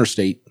U.S.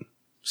 interstate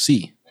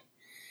see?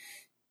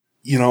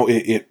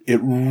 It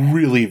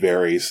really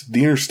varies.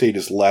 The interstate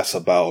is less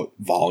about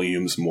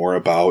volumes, more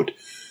about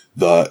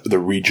the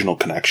regional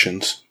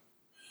connections.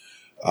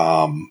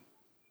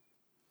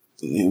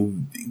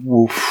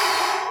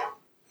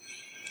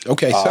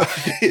 Okay. So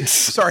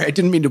sorry, I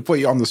didn't mean to put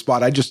you on the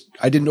spot. I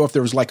didn't know if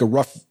there was like a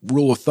rough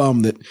rule of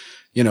thumb that,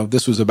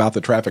 this was about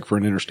the traffic for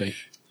an interstate.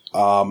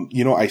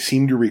 I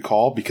seem to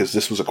recall, because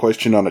this was a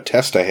question on a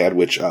test I had,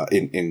 which,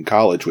 in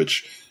college,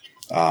 which,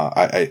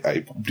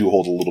 I do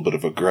hold a little bit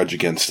of a grudge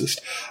against this.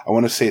 I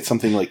want to say it's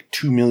something like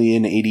 2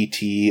 million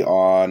ADT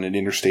on an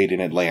interstate in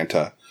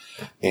Atlanta.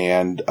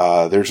 And,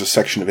 there's a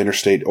section of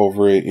interstate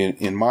over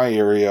in my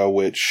area,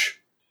 which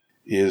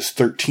is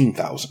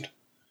 13,000.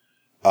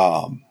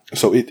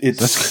 So it's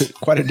that's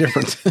quite a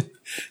difference.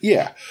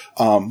 Yeah.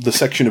 The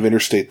section of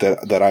interstate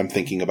that I'm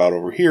thinking about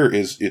over here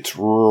it's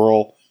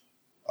rural.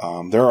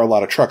 There are a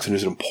lot of trucks, and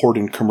it's an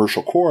important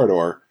commercial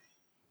corridor,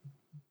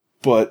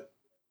 but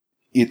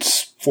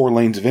it's 4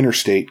 lanes of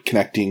interstate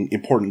connecting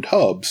important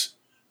hubs,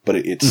 but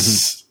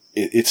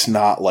it's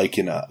not like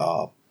in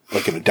a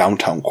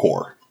downtown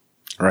core.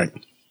 Right.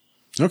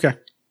 Okay.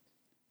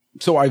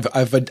 So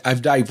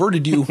I've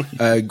diverted you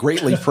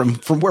greatly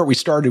from where we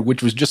started,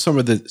 which was just some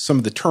of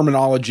the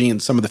terminology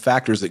and some of the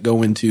factors that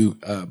go into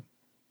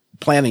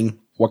planning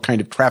what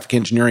kind of traffic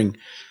engineering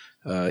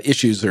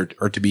issues are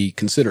to be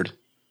considered.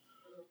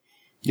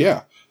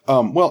 Yeah.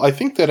 Well, I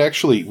think that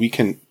actually we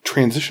can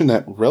transition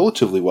that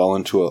relatively well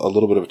into a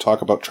little bit of a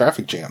talk about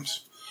traffic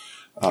jams.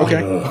 Okay.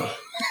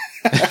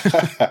 I just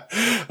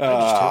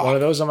took one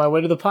of those on my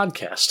way to the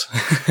podcast.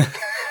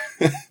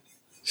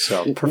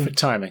 So perfect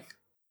timing.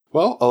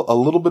 Well, a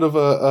little bit of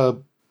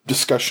a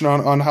discussion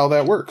on how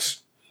that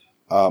works.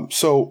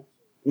 So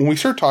when we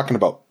start talking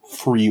about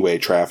freeway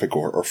traffic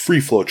or free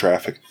flow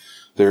traffic,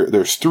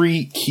 there's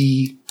 3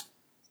 key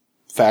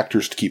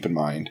factors to keep in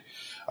mind,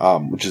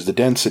 which is the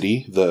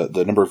density,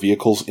 the number of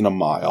vehicles in a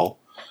mile,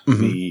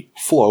 the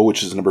flow,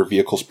 which is the number of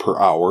vehicles per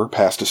hour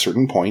past a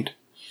certain point,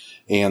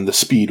 and the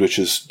speed, which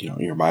is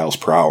your miles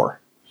per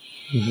hour.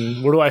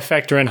 Mm-hmm. Where do I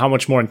factor in how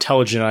much more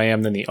intelligent I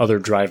am than the other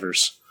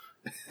drivers?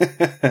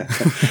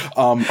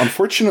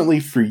 Unfortunately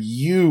for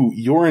you,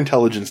 your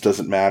intelligence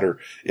doesn't matter.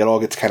 It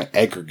all gets kind of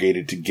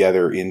aggregated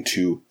together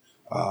into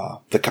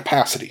the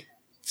capacity.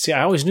 See,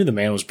 I always knew the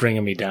man was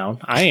bringing me down.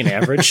 I ain't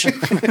average.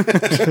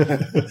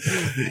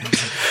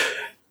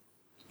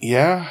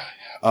 Yeah.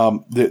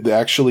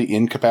 Actually,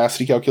 in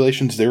capacity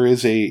calculations, there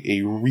is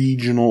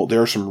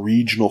there are some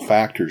regional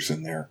factors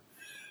in there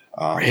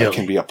that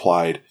can be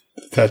applied.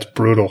 That's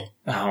brutal.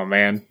 Oh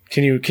man,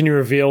 can you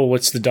reveal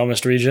what's the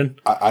dumbest region?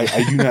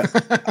 I do not.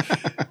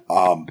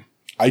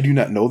 I do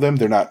not know them.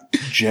 They're not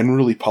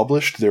generally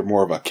published. They're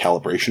more of a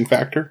calibration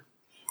factor.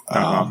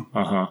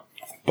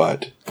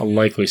 But a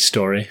likely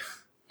story.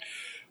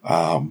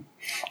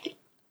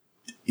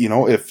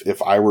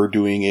 If I were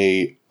doing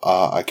a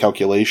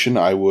calculation,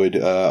 I would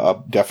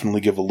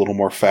definitely give a little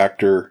more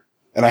factor,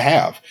 and I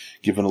have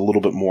given a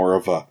little bit more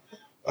of a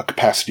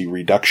capacity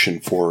reduction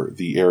for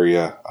the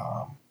area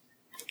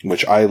in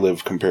which I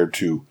live compared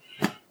to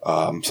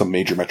some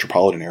major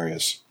metropolitan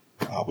areas,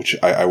 which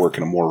I work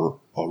in a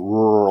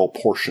rural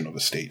portion of a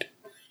state.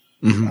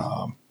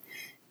 Mm-hmm.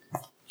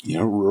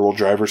 Rural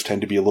drivers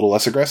tend to be a little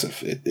less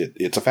aggressive.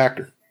 It's a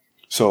factor.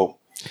 So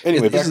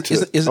anyway,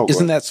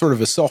 isn't that sort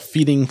of a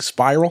self-feeding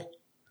spiral?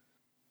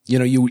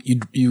 You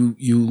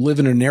live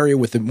in an area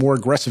with a more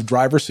aggressive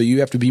driver, so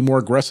you have to be more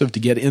aggressive to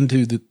get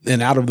into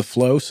and out of the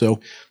flow. So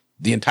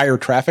the entire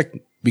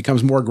traffic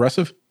becomes more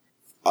aggressive.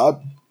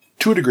 To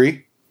a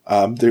degree.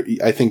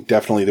 I think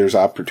definitely there's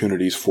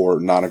opportunities for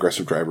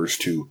non-aggressive drivers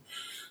to,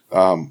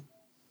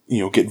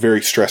 get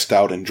very stressed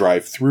out and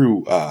drive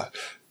through,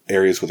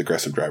 areas with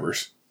aggressive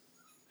drivers.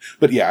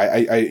 But yeah,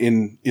 I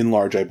in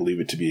large, I believe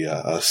it to be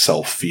a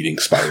self-feeding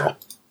spiral.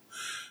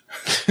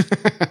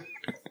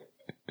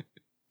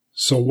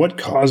 So what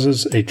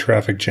causes a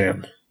traffic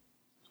jam?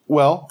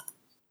 Well,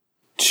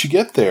 to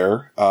get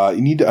there,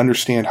 you need to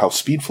understand how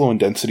speed, flow, and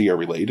density are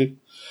related,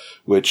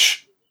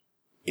 which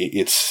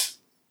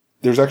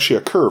there's actually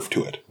a curve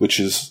to it,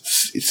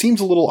 it seems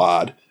a little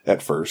odd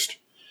at first.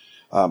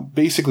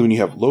 Basically, when you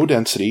have low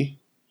density,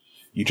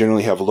 you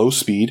generally have low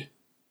speed,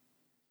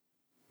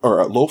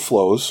 or low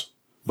flows,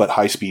 but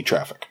high speed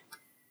traffic.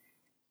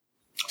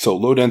 So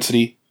low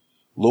density,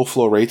 low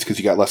flow rates, because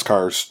you got less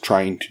cars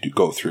trying to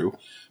go through,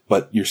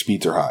 but your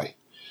speeds are high.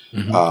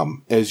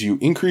 Mm-hmm. As you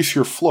increase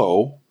your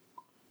flow,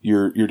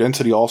 your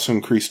density also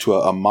increases to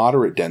a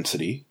moderate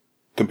density,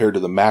 compared to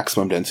the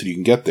maximum density you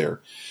can get there.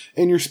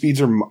 And your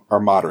speeds are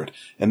moderate.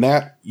 And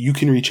that you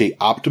can reach a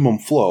optimum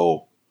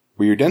flow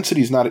where your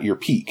density is not at your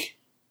peak,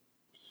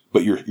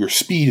 but your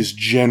speed is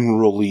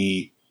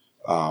generally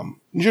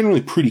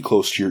pretty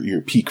close to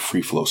your peak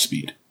free flow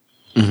speed.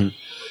 Mm-hmm.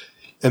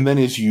 And then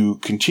as you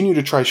continue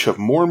to try to shove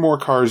more and more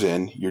cars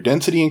in, your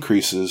density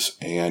increases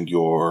and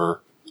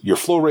your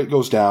flow rate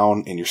goes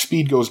down and your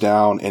speed goes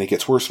down, and it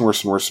gets worse and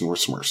worse and worse and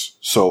worse and worse.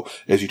 So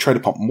as you try to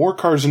pump more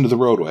cars into the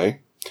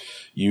roadway,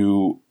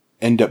 you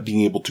end up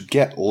being able to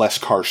get less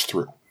cars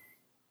through.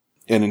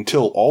 And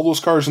until all those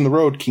cars in the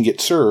road can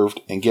get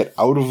served and get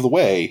out of the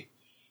way,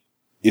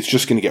 it's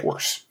just going to get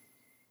worse.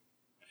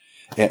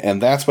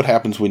 And that's what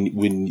happens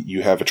when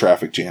you have a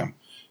traffic jam.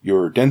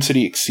 Your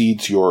density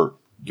exceeds your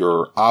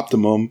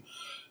optimum,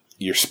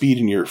 your speed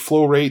and your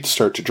flow rates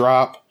start to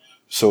drop.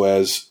 So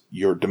as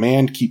your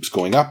demand keeps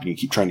going up and you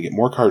keep trying to get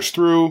more cars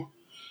through,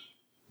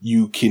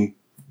 you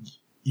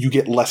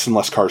get less and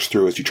less cars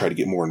through as you try to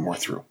get more and more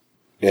through.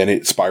 And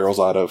it spirals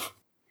out of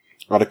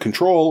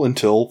control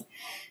until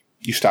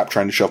you stop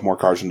trying to shove more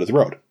cars into the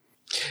road.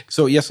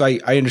 So yes, I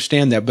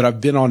understand that, but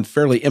I've been on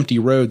fairly empty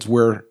roads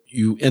where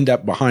you end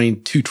up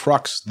behind two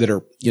trucks that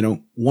are,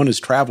 one is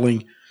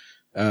traveling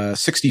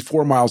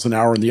 64 miles an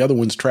hour and the other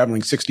one's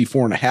traveling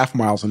 64 and a half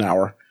miles an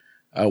hour,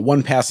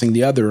 one passing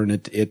the other. And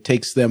it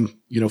takes them,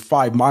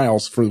 5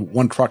 miles for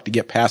one truck to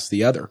get past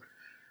the other.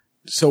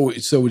 So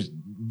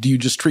do you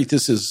just treat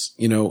this as,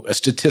 a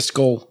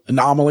statistical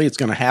anomaly? It's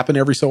going to happen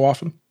every so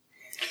often?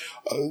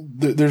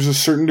 There's a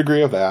certain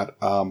degree of that.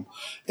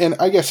 And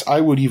I guess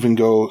I would even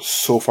go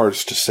so far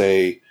as to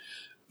say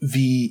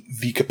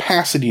the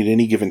capacity at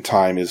any given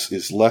time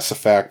is less a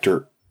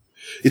factor.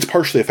 It's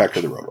partially a factor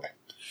of the roadway,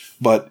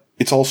 but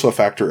it's also a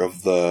factor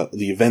of the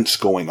events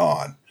going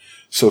on.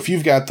 So if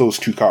you've got those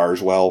two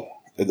cars,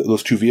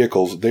 those two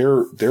vehicles,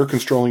 they're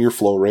controlling your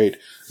flow rate,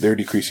 they're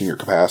decreasing your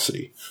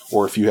capacity.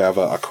 Or if you have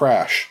a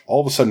crash, all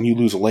of a sudden you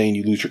lose a lane,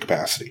 you lose your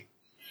capacity.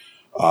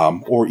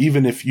 Or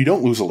even if you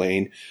don't lose a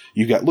lane,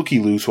 you've got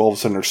looky-loos who all of a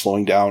sudden are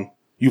slowing down,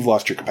 you've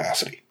lost your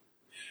capacity.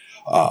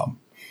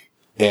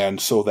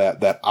 And so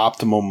that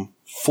optimum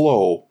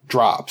flow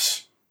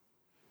drops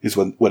is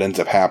what ends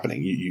up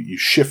happening. You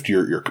shift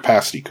your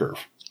capacity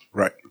curve.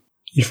 Right.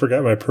 You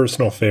forgot my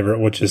personal favorite,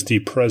 which is the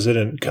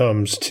president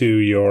comes to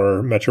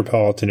your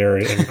metropolitan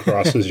area and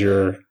crosses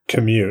your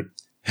commute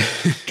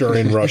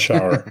during rush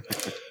hour.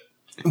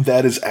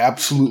 That is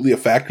absolutely a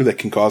factor that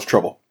can cause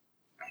trouble.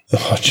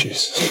 Oh,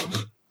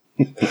 jeez.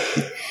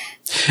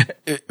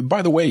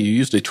 By the way, you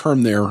used a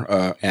term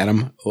there,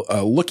 Adam.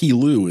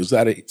 Looky-loo.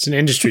 It's an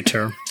industry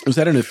term. Is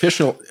that an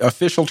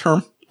official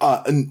term?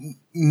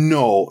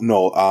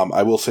 No.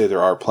 I will say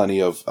there are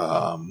plenty of.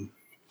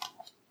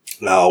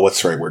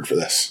 What's the right word for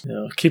this?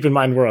 Keep in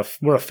mind we're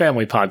a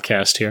family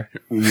podcast here.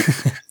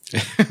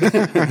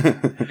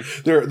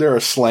 There are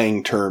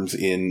slang terms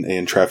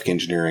in traffic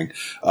engineering.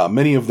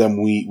 Many of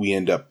them we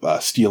end up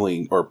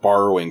stealing or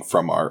borrowing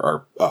from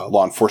our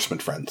law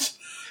enforcement friends.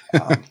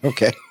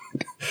 Okay.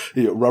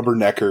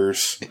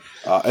 Rubberneckers.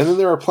 And then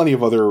there are plenty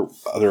of other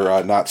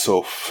not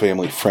so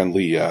family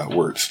friendly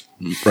words.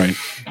 Right.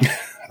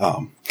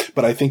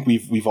 But I think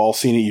we've all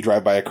seen it. You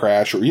drive by a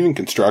crash or even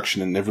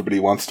construction and everybody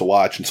wants to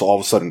watch. And so all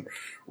of a sudden,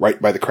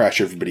 right by the crash,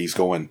 everybody's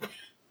going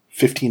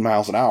 15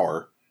 miles an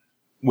hour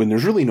when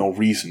there's really no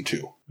reason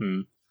to.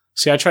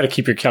 See, I try to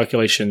keep your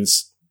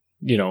calculations,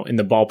 in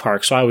the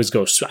ballpark. So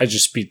I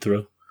just speed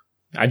through.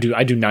 I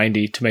do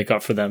 90 to make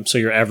up for them. So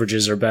your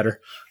averages are better.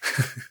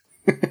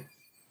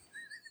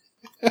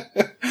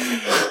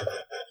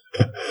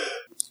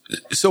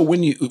 So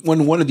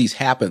when one of these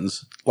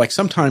happens, like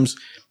sometimes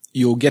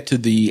you'll get to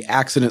the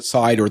accident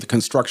site or the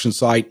construction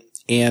site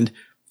and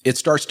it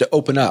starts to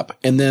open up,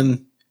 and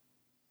then,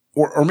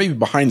 or maybe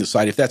behind the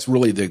site, if that's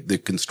really the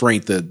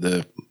constraint,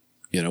 the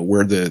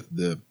where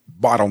the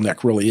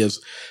bottleneck really is.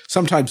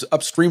 Sometimes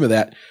upstream of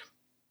that,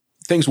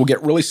 things will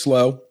get really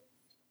slow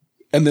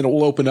and then it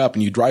will open up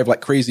and you drive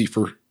like crazy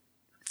for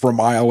a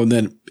mile and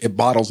then it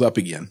bottles up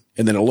again,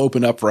 and then it'll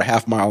open up for a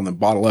half mile and then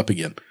bottle up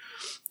again.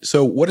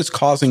 So what is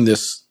causing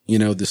this,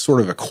 this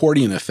sort of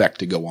accordion effect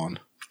to go on?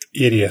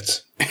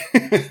 Idiots.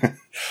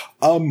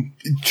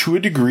 To a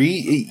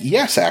degree,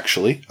 yes,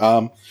 actually.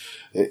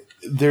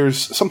 There's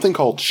something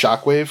called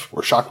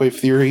shockwave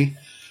theory.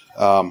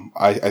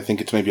 I think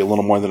it's maybe a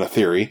little more than a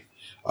theory.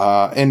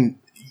 And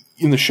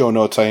in the show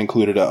notes, I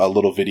included a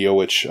little video,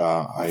 which,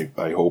 I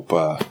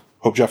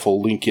hope Jeff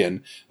will link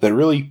in, that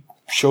really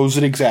shows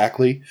it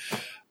exactly.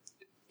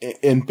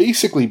 And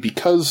basically,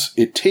 because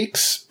it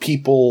takes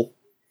people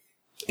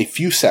a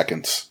few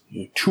seconds,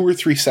 2 or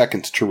 3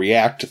 seconds to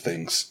react to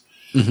things,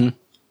 mm-hmm.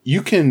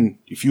 You can,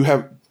 if you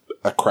have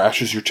a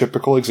crash is your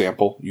typical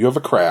example, you have a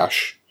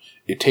crash,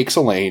 it takes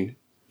a lane,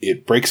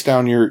 it breaks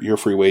down your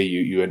freeway,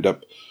 you end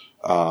up,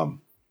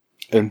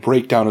 and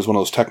breakdown is one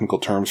of those technical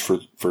terms for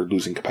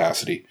losing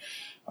capacity.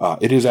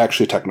 It is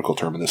actually a technical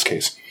term in this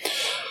case.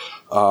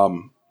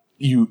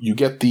 You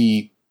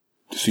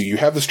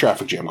have this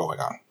traffic jam going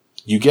on.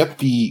 You get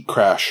the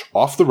crash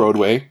off the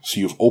roadway, so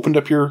you've opened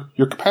up your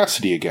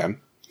capacity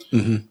again.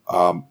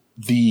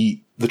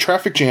 The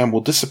traffic jam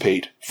will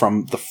dissipate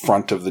from the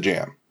front of the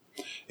jam.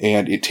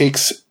 And it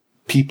takes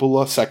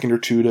people a second or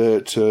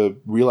two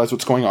to realize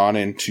what's going on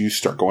and to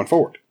start going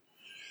forward.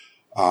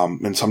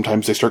 And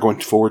sometimes they start going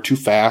forward too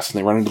fast and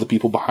they run into the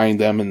people behind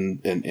them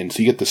and so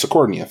you get this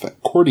accordion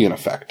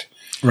effect.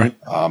 Right.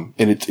 And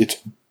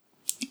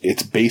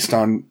it's based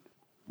on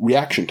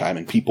reaction time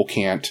and people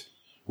can't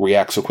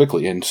react so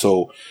quickly. And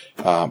so,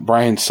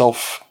 Brian's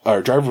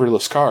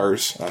driverless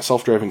cars,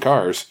 self-driving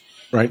cars,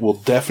 right, will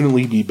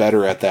definitely be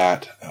better at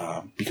that,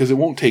 because it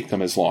won't take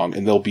them as long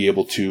and they'll be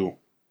able to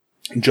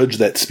judge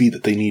that speed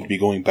that they need to be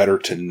going better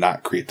to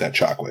not create that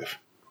shockwave.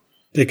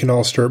 They can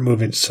all start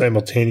moving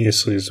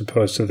simultaneously as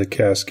opposed to the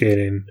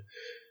cascading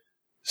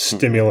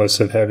stimulus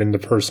of having the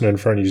person in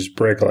front of you's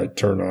brake light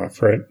turn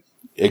off, right?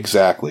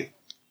 Exactly.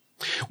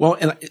 Well,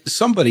 and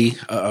somebody,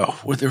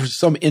 there was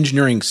some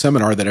engineering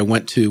seminar that I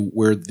went to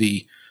where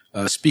the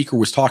speaker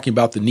was talking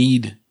about the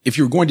need, if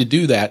you're going to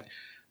do that,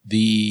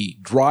 the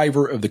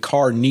driver of the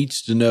car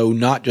needs to know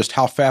not just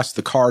how fast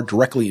the car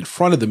directly in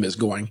front of them is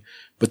going,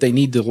 but they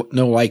need to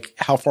know like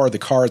how far the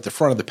car at the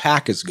front of the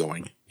pack is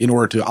going in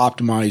order to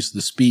optimize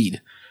the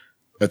speed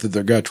that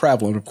they're going to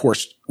travel. And of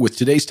course, with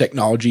today's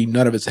technology,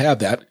 none of us have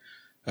that.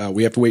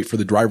 We have to wait for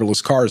the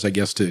driverless cars, I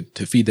guess, to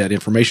feed that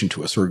information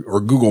to us, or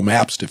Google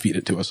Maps to feed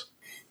it to us.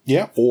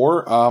 Yeah,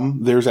 or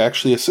there's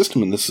actually a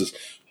system, and this is,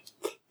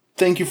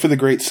 thank you for the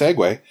great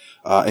segue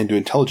into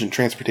intelligent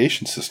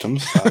transportation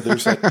systems.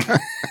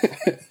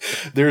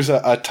 There's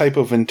a type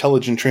of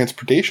intelligent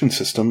transportation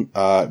system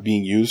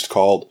being used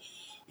called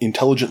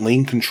Intelligent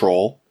Lane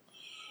Control,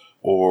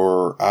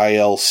 or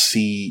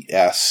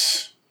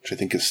ILCS, which I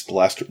think is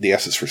the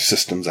S is for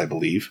systems, I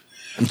believe.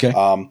 Okay.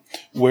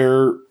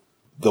 Where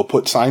they'll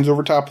put signs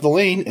over top of the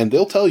lane and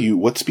they'll tell you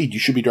what speed you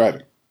should be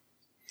driving.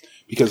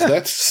 Because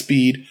that's the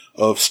speed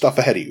of stuff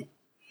ahead of you.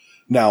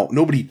 Now,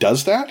 nobody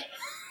does that.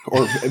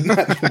 Or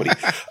not nobody.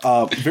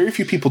 Very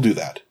few people do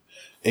that.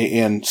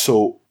 And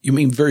so... You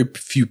mean very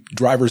few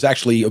drivers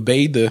actually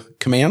obey the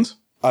commands?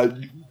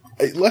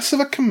 Less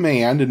of a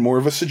command and more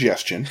of a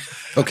suggestion.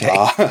 Okay.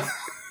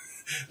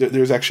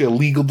 There's actually a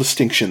legal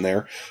distinction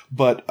there.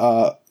 But,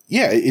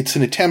 yeah, it's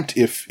an attempt.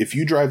 If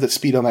you drive that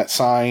speed on that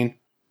sign,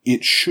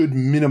 it should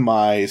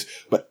minimize,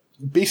 but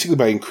basically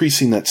by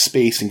increasing that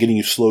space and getting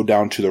you slowed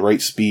down to the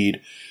right speed,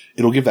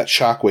 it'll give that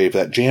shockwave,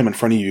 that jam in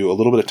front of you, a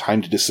little bit of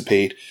time to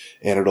dissipate,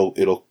 and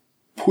it'll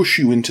push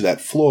you into that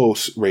flow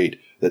rate,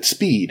 that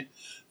speed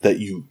that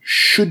you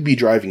should be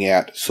driving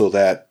at, so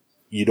that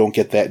you don't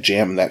get that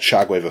jam and that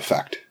shockwave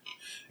effect.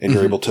 And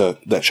you're able to,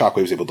 that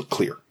shockwave is able to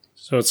clear.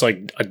 So it's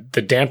like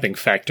the damping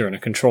factor in a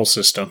control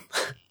system.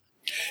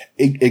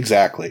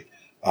 Exactly.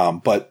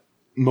 But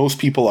most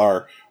people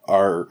are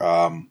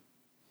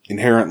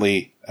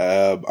inherently,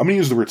 I'm going to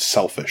use the word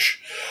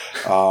selfish.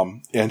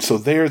 And so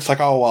there it's like,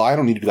 oh, well, I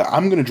don't need to do that.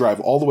 I'm going to drive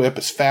all the way up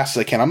as fast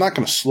as I can. I'm not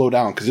going to slow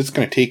down because it's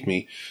going to take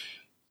me.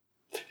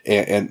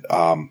 And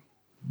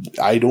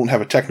I don't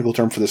have a technical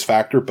term for this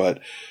factor, but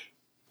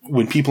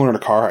when people are in a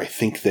car, I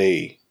think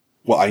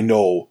I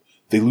know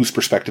they lose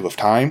perspective of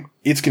time.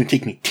 It's going to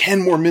take me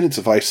 10 more minutes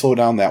if I slow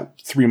down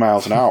that 3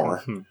 miles an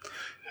hour.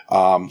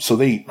 So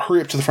they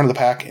hurry up to the front of the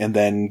pack and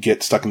then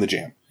get stuck in the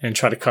jam. And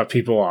try to cut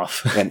people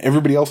off. And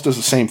everybody else does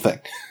the same thing.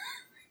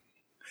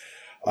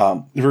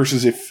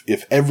 Versus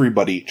if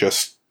everybody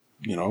just,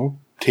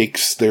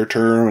 takes their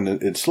turn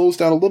and it slows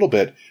down a little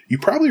bit, you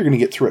probably are going to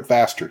get through it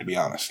faster, to be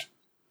honest,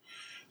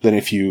 than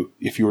if you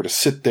were to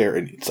sit there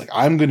and it's like,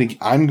 I'm going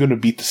to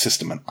beat the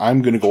system and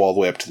I'm going to go all the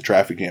way up to the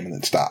traffic jam and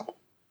then stop.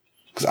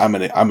 Because I'm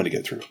going to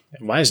get through.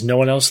 Why has no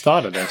one else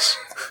thought of this?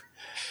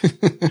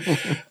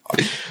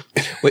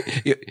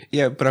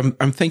 Yeah, but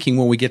I'm thinking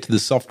when we get to the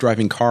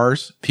self-driving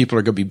cars, people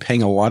are going to be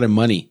paying a lot of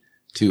money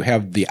to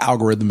have the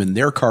algorithm in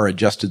their car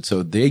adjusted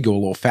so they go a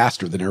little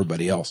faster than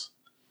everybody else.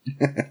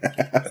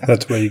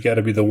 That's why you got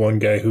to be the one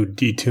guy who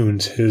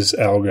detunes his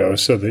algo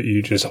so that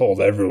you just hold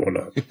everyone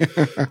up.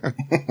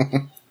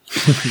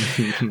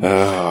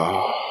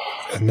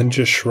 And then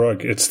just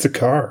shrug. It's the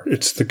car.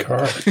 It's the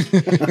car.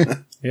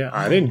 Yeah,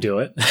 I didn't do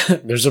it.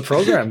 There's a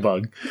program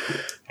bug.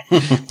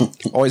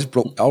 Always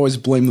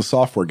blame the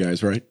software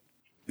guys, right?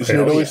 Isn't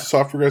it always the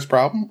software guy's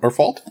problem or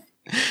fault?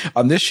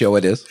 On this show,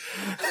 it is.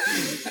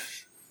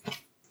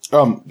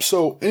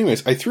 So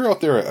anyways, I threw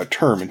out there a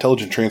term,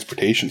 intelligent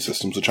transportation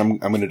systems, which I'm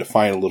going to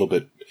define a little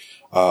bit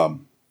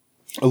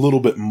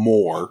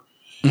more.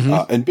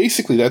 And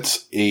basically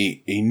that's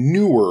a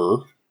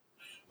newer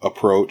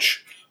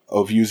approach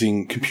of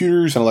using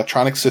computers and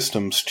electronic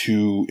systems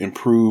to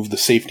improve the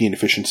safety and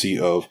efficiency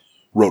of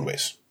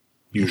roadways,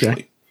 usually.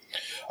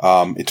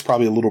 Okay. It's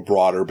probably a little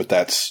broader, but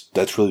that's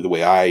really the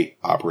way I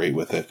operate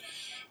with it.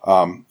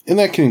 And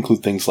that can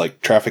include things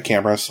like traffic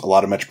cameras. A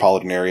lot of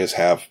metropolitan areas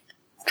have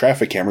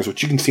traffic cameras,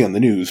 which you can see on the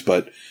news,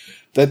 but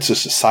that's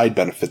just a side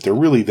benefit. They're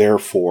really there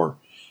for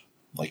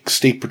like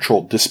state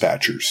patrol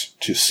dispatchers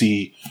to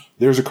see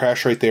there's a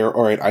crash right there.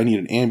 All right, I need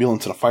an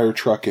ambulance and a fire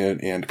truck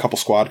and a couple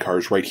squad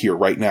cars right here,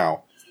 right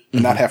now,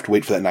 and not have to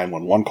wait for that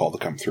 911 call to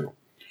come through.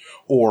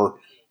 Or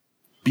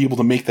be able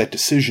to make that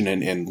decision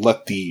and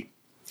let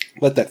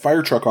that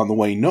fire truck on the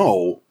way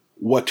know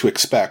what to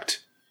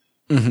expect,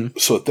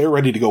 so that they're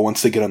ready to go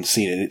once they get on the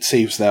scene, and it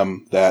saves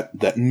them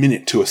that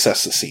minute to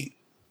assess the scene.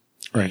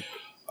 Right.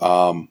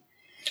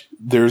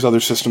 There's other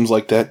systems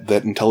like that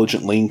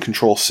intelligent lane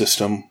control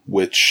system,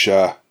 which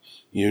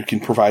you can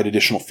provide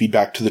additional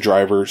feedback to the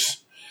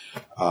drivers.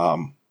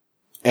 And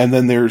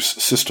then there's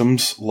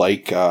systems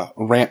like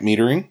ramp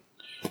metering,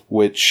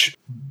 which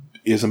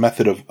is a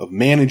method of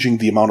managing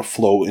the amount of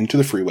flow into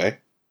the freeway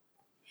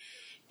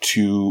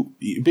to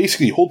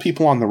basically hold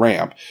people on the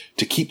ramp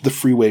to keep the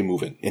freeway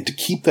moving and to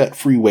keep that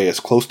freeway as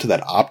close to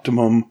that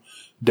optimum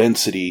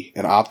density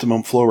and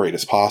optimum flow rate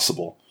as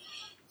possible.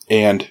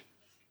 And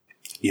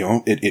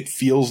it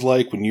feels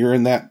like when you're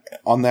on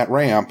that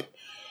ramp,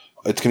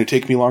 it's going to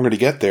take me longer to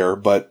get there,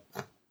 but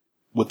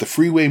with the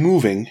freeway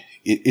moving,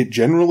 it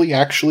generally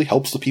actually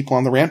helps the people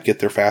on the ramp get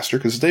there faster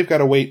because they've got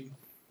to wait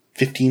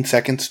 15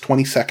 seconds,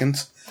 20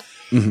 seconds.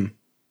 Mm-hmm.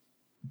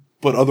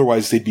 But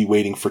otherwise they'd be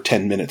waiting for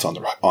 10 minutes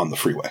on the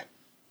freeway.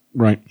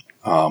 Right.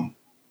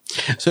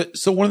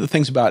 So one of the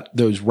things about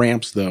those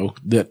ramps though,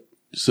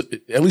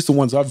 at least the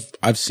ones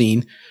I've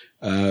seen,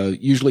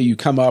 usually you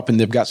come up and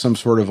they've got some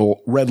sort of a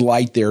red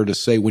light there to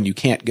say when you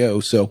can't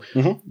go. So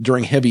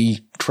during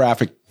heavy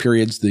traffic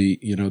periods,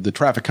 the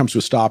traffic comes to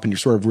a stop and you're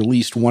sort of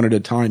released one at a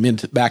time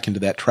back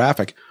into that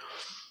traffic.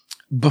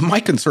 But my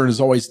concern is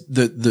always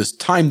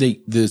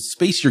the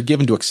space you're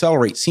given to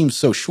accelerate seems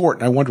so short.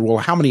 And I wonder, well,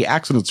 how many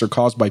accidents are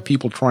caused by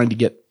people trying to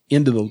get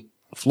into the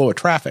flow of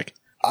traffic?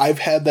 I've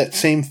had that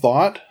same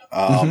thought.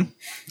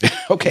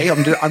 Okay.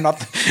 I'm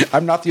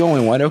not the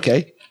only one.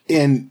 Okay.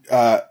 And,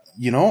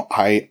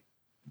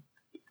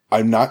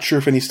 I'm not sure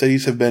if any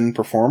studies have been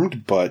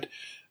performed, but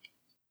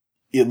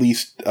at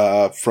least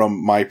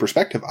from my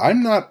perspective, I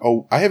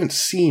haven't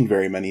seen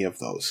very many of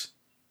those.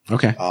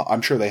 Okay.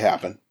 I'm sure they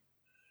happen.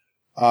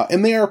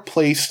 And they are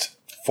placed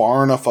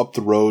far enough up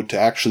the road to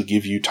actually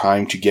give you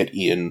time to get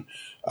in.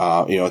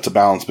 It's a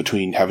balance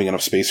between having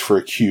enough space for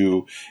a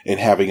queue and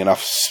having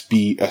enough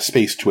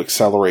space to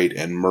accelerate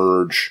and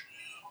merge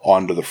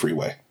onto the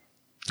freeway.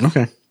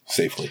 Okay.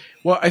 Safely.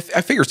 Well, I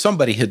figured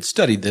somebody had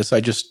studied this.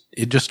 It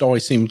just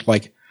always seemed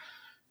like,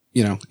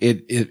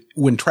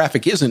 when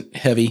traffic isn't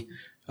heavy,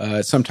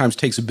 it sometimes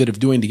takes a bit of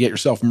doing to get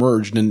yourself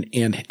merged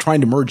and trying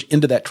to merge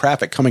into that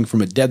traffic coming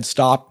from a dead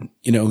stop,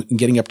 and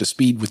getting up to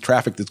speed with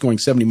traffic that's going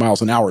 70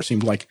 miles an hour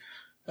seemed like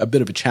a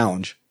bit of a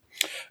challenge.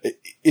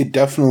 It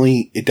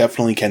definitely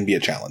can be a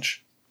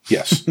challenge.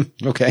 Yes.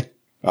 Okay.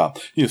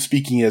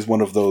 Speaking as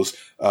one of those,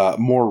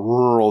 more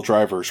rural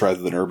drivers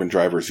rather than urban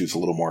drivers who's a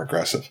little more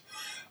aggressive.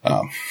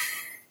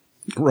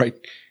 Right.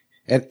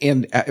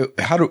 And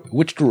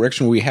which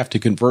direction we have to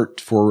convert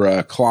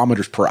for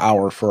kilometers per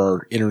hour for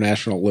our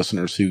international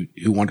listeners who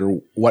wonder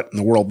what in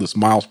the world this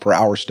miles per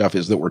hour stuff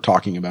is that we're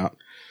talking about?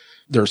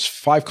 There's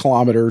 5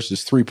 kilometers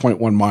is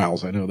 3.1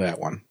 miles. I know that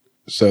one.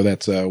 So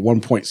that's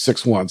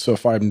 1.61. So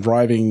if I'm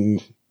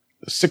driving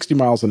 60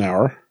 miles an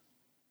hour,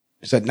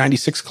 is that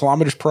 96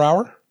 kilometers per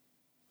hour?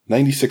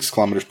 96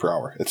 kilometers per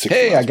hour. It's 60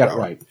 hey, I got it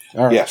right.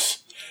 All right.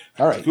 Yes.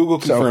 All right. Google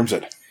confirms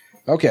it.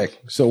 Okay.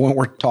 So when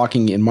we're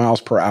talking in miles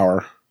per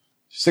hour,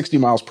 60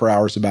 miles per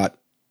hour is about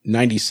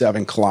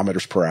 97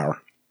 kilometers per hour.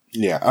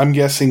 Yeah, I'm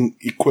guessing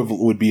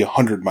equivalent would be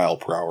 100 mile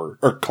per hour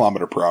or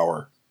kilometer per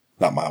hour,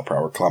 not mile per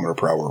hour, kilometer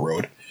per hour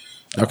road.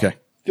 Okay.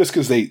 Just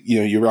because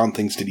you round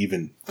things to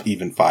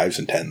even fives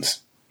and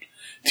tens.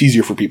 It's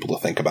easier for people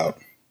to think about.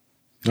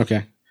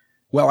 Okay.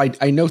 Well,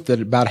 I note that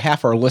about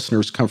half our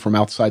listeners come from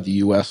outside the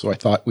U.S., so I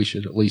thought we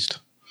should at least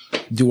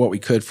do what we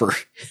could for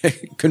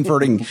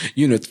converting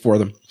units for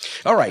them.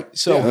 All right.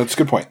 So yeah, that's a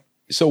good point.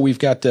 So we've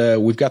got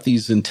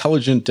these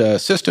intelligent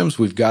systems.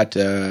 We've got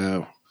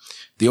the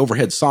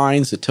overhead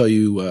signs that tell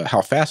you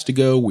how fast to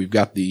go. We've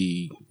got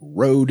the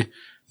road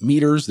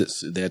meters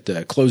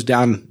that close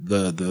down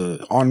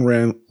the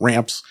on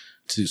ramps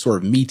to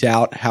sort of mete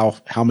out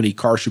how many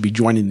cars should be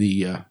joining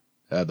the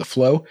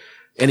flow.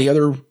 Any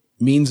other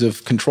means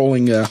of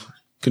controlling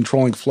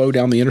flow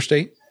down the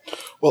interstate?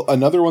 Well,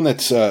 another one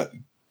that's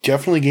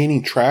definitely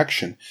gaining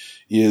traction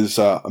is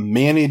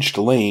managed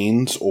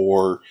lanes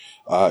or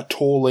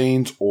toll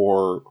lanes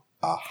or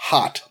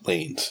HOT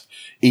lanes,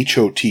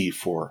 HOT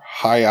for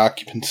high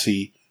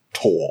occupancy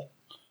toll,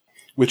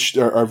 which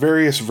there are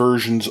various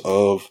versions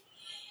of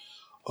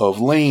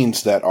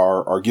lanes that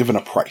are given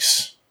a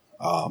price,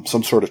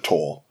 some sort of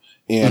toll.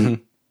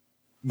 And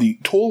the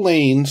toll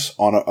lanes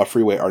on a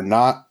freeway are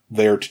not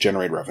there to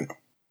generate revenue.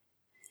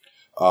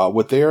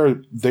 What they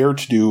are there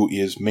to do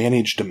is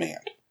manage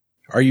demand.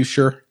 Are you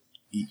sure?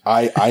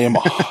 I am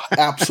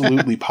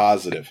absolutely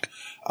positive.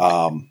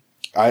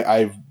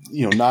 I've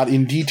not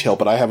in detail,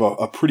 but I have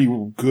a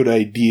pretty good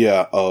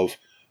idea of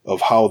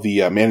how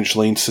the managed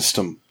lane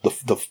system,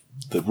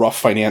 the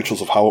rough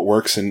financials of how it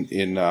works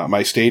in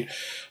my state.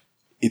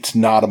 It's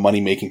not a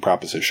money making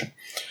proposition.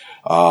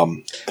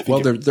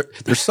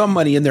 There's some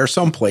money in there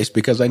someplace,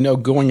 because I know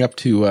going up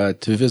to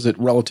visit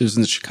relatives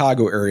in the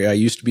Chicago area, I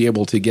used to be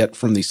able to get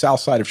from the south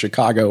side of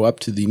Chicago up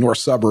to the north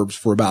suburbs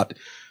for about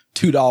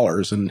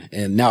 $2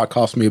 and now it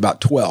costs me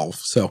about 12.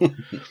 So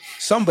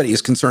somebody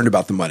is concerned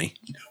about the money.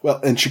 Well,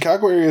 and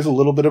Chicago area is a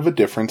little bit of a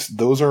difference.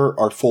 Those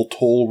are full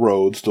toll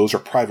roads. Those are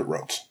private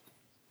roads,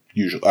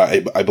 usually,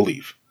 I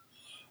believe.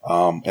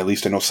 At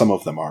least I know some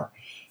of them are.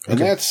 And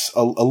that's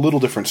a little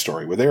different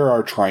story where they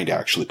are trying to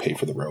actually pay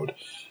for the road.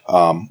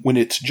 When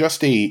it's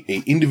just a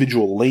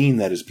individual lane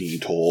that is being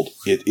tolled,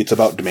 it's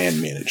about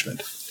demand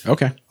management.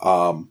 Okay.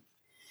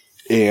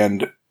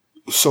 And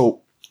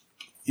so,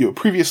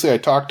 previously I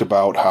talked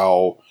about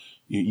how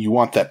you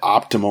want that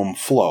optimum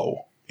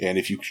flow. And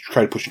if you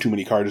try to push too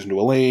many cars into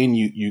a lane,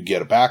 you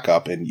get a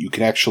backup, and you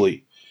can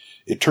actually,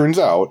 it turns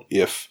out,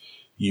 if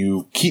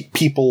you keep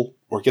people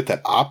or get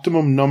that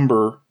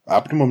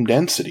optimum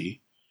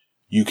density,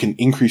 you can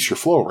increase your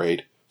flow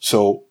rate.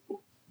 So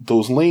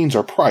those lanes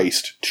are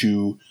priced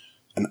to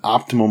an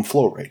optimum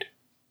flow rate.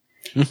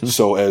 Mm-hmm.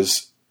 So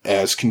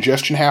as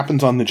congestion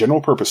happens on the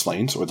general purpose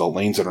lanes, or the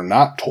lanes that are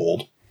not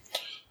tolled,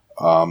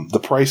 the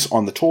price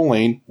on the toll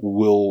lane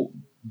will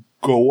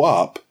go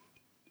up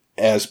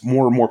as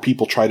more and more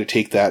people try to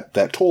take that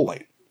toll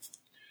lane.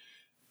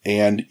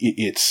 And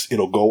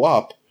it'll go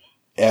up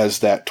as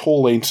that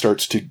toll lane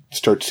starts to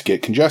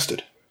get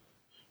congested,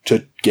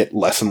 to get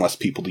less and less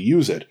people to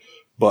use it,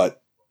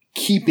 but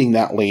keeping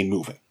that lane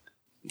moving.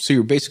 So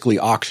you're basically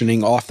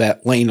auctioning off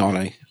that lane on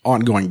an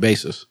ongoing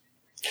basis.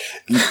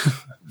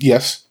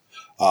 Yes.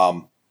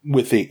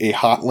 With a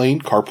hot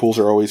lane, carpools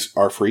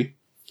are free.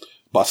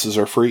 Buses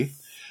are free.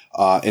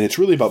 And it's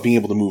really about being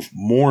able to move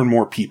more and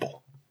more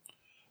people.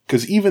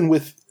 Because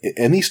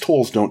and these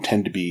tolls don't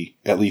tend to be,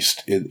 at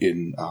least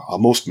in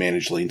most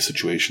managed lane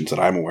situations that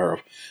I'm aware of,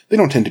 they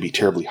don't tend to be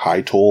terribly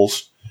high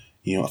tolls,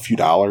 a few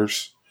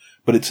dollars.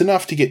 But it's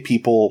enough to get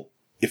people,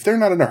 if they're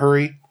not in a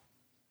hurry,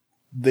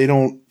 they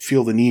don't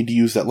feel the need to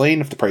use that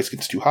lane if the price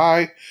gets too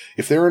high.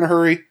 If they're in a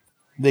hurry,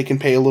 they can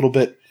pay a little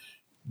bit,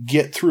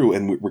 get through,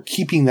 and we're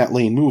keeping that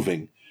lane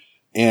moving.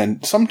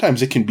 And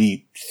sometimes it can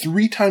be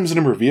 3 times the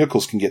number of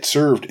vehicles can get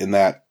served in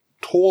that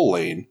toll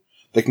lane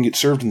that can get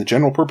served in the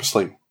general purpose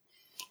lane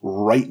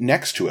right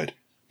next to it,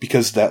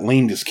 because that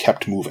lane is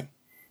kept moving.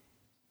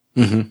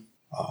 Mm-hmm.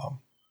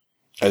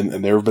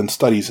 And there have been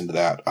studies into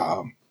that.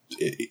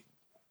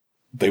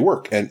 They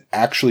work. And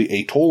actually,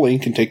 a toll lane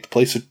can take the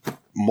place of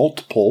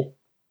multiple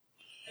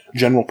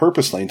general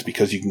purpose lanes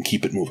because you can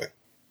keep it moving.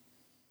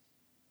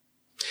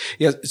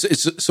 Yeah.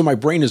 So my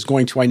brain is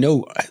going to, I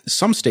know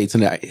some states,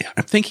 and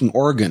I'm thinking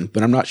Oregon,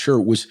 but I'm not sure,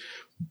 it was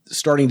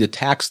starting to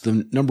tax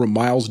the number of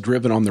miles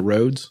driven on the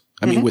roads.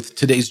 I mean, with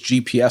today's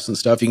GPS and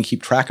stuff, you can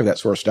keep track of that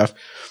sort of stuff.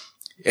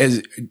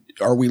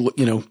 Are we,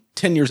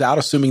 10 years out,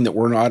 assuming that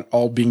we're not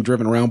all being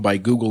driven around by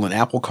Google and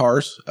Apple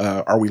cars?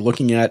 Are we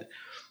looking at,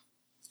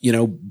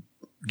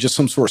 just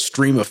some sort of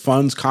stream of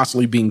funds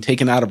constantly being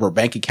taken out of our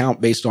bank account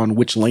based on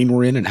which lane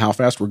we're in and how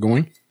fast we're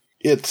going?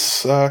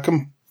 It's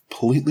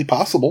completely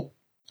possible.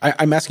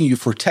 I'm asking you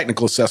for a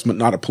technical assessment,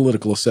 not a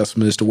political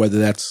assessment as to whether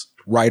that's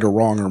right or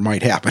wrong or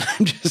might happen.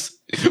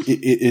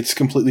 It's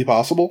completely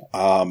possible.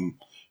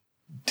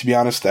 To be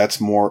honest, that's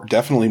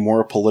definitely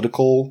more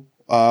politically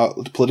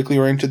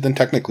oriented than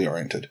technically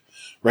oriented.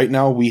 Right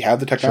now, we have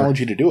the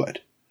technology to do it.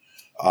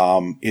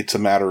 It's a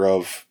matter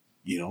of,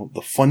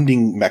 the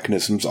funding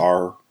mechanisms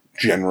are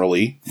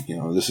generally,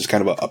 this is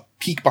kind of a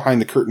peek behind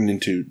the curtain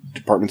into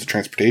departments of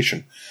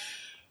transportation.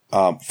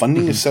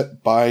 Funding is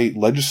set by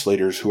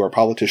legislators who are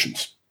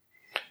politicians.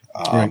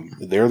 Right.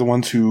 They're the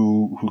ones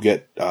who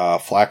get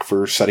flack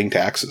for setting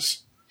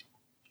taxes.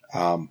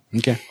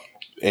 Okay.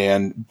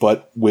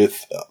 But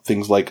with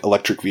things like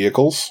electric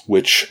vehicles,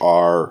 which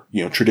are,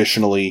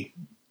 traditionally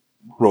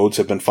roads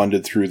have been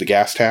funded through the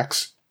gas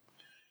tax,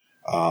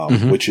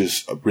 which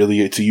is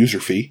really, it's a user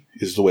fee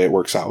is the way it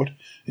works out.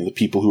 And the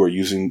people who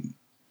use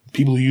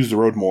the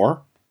road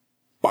more,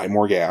 buy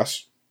more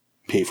gas,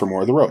 pay for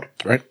more of the road.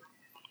 Right.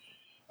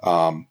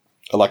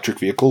 Electric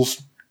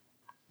vehicles,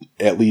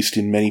 at least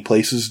in many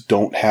places,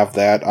 don't have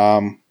that.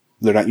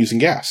 They're not using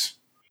gas.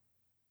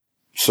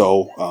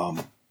 So,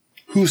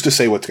 who's to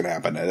say what's going to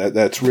happen?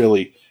 That's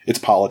really, it's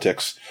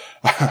politics.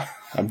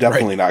 I'm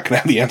definitely not going to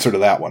have the answer to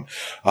that one.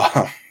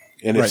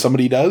 And if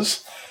somebody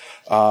does,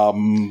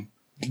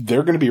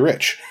 they're going to be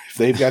rich if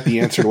they've got the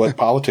answer to what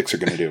politics are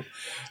going to do.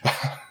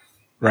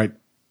 Right.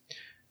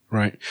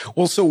 Right.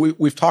 Well, so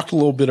we've talked a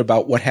little bit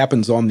about what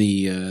happens on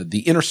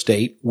the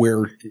interstate,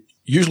 where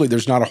usually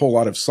there's not a whole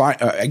lot of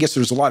I guess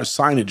there's a lot of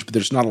signage, but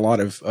there's not a lot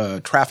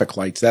of traffic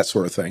lights, that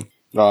sort of thing.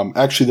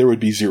 Actually, there would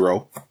be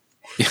 0.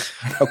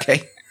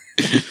 Okay.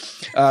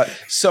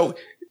 So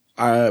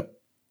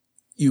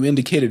you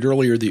indicated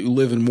earlier that you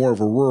live in more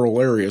of a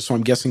rural area, so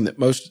I'm guessing that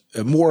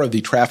more of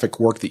the traffic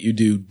work that you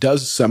do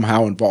does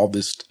somehow involve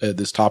this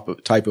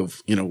type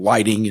of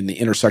lighting in the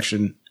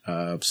intersection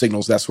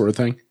signals, that sort of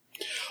thing.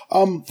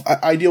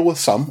 I deal with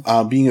some.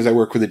 Being as I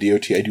work with the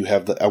DOT,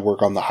 I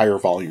work on the higher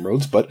volume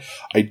roads, but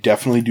I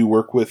definitely do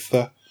work with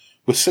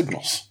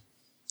signals.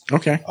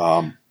 Okay.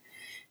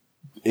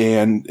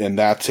 And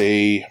that's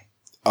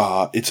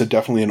it's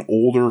definitely an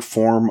older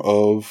form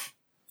of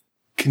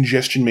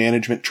congestion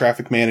management,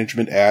 traffic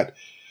management at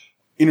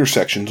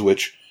intersections,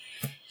 which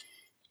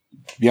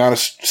be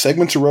honest,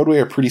 segments of roadway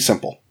are pretty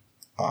simple.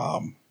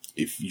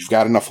 If you've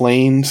got enough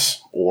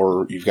lanes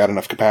or you've got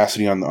enough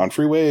capacity on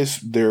freeways,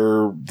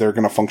 they're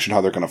going to function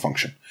how they're going to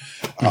function.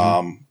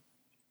 Mm-hmm.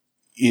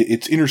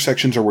 It's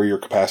intersections are where your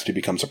capacity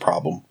becomes a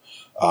problem.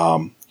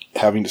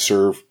 Having to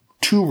serve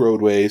 2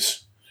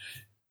 roadways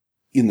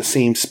in the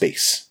same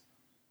space.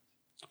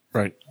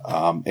 Right.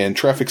 And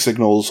traffic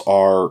signals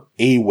are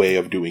a way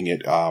of doing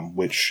it,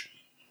 which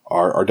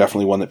are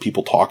definitely one that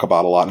people talk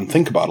about a lot and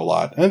think about a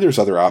lot. And there's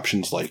other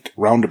options like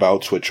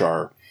roundabouts, which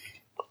are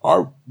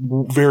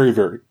very,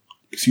 very,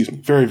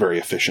 very, very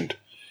efficient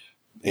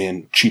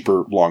and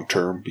cheaper long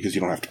term because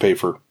you don't have to pay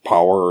for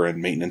power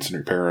and maintenance and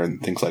repair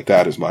and things like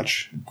that as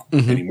much,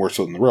 any more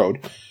so than the road.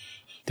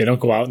 They don't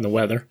go out in the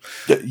weather.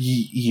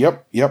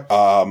 Yep.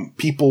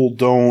 People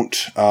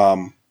don't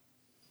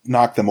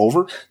knock them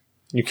over.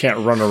 You can't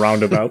run a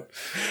roundabout.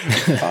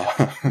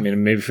 I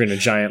mean, maybe if you're in a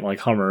giant like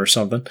Hummer or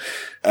something.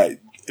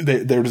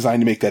 They're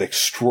designed to make that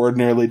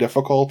extraordinarily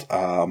difficult.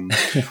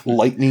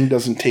 Lightning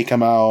doesn't take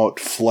them out.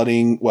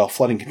 Flooding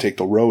can take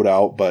the road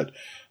out, but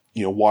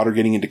water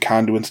getting into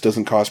conduits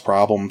doesn't cause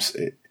problems.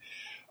 They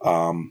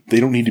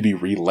don't need to be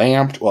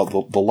relamped. Well,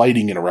 the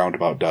lighting in a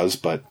roundabout does,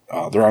 but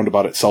the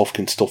roundabout itself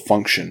can still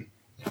function.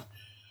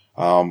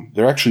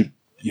 They're actually,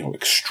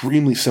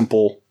 extremely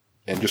simple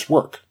and just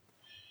work.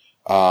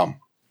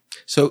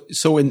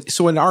 So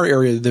in our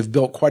area, they've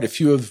built quite a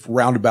few of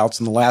roundabouts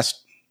in the last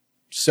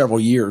several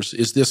years.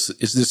 Is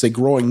this a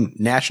growing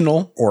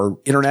national or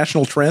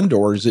international trend,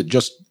 or is it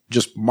just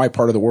my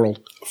part of the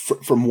world?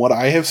 From what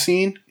I have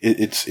seen,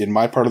 it's in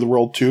my part of the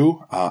world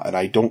too, and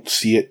I don't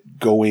see it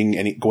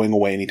going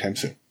away anytime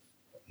soon.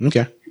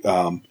 Okay.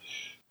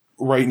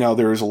 Right now,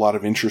 there is a lot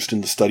of interest in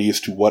the study as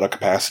to what a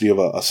capacity of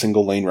a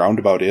single lane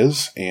roundabout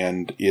is,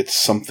 and it's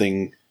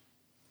something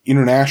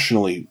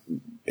internationally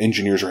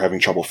engineers are having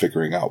trouble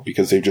figuring out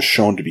because they've just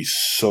shown to be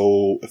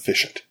so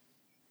efficient.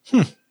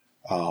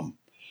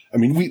 I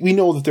mean, we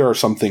know that there are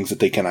some things that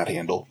they cannot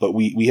handle, but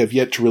we have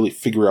yet to really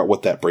figure out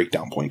what that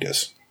breakdown point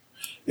is.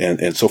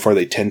 And so far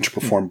they tend to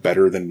perform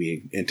better than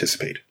we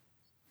anticipate.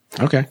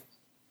 Okay.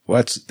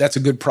 Well, that's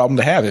a good problem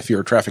to have if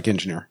you're a traffic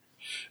engineer.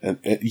 And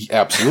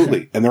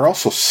absolutely. And they're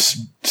also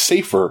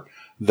safer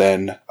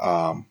than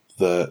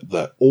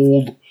the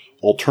old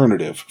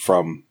alternative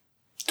from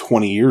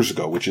 20 years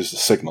ago, which is the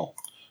signal.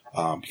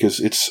 Because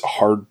it's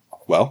hard,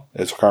 well,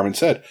 as Carmen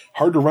said,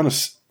 hard to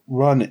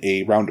run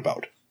a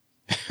roundabout.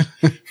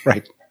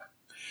 Right.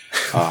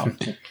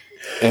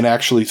 And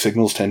actually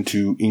signals tend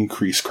to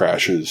increase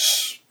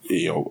crashes,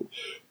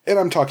 and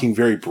I'm talking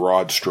very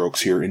broad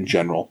strokes here in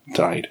general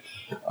tonight.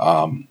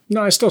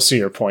 No, I still see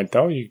your point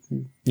though.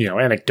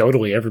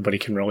 Anecdotally, everybody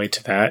can relate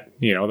to that.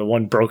 The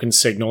one broken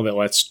signal that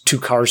lets 2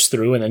 cars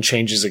through and then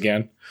changes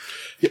again.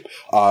 Yep.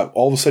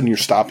 All of a sudden you're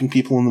stopping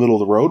people in the middle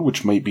of the road,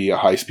 which might be a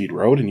high speed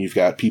road, and you've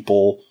got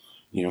people,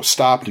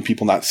 stopped and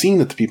people not seeing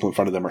that the people in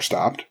front of them are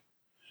stopped.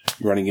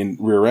 You're running in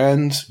rear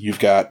ends. You've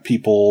got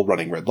people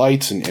running red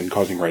lights and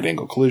causing right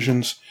angle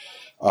collisions.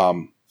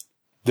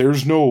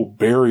 There's no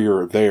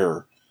barrier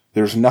there.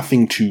 There's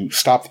nothing to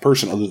stop the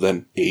person other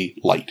than a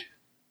light,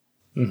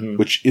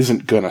 which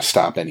isn't going to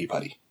stop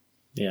anybody.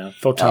 Yeah,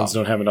 photons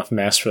don't have enough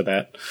mass for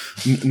that.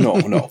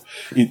 No.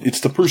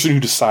 It's the person who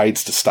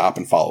decides to stop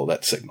and follow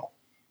that signal.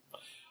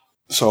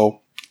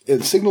 So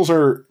signals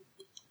are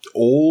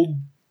old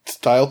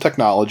style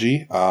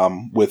technology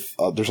with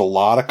there's a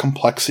lot of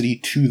complexity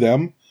to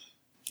them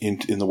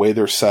in the way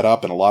they're set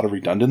up and a lot of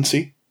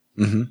redundancy.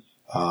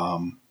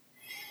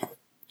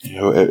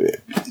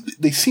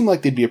 They seem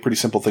like they'd be a pretty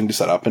simple thing to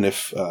set up. And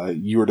if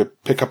you were to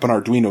pick up an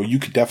Arduino, you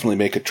could definitely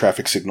make a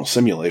traffic signal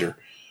simulator.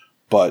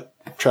 But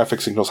traffic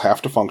signals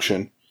have to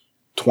function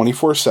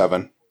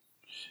 24/7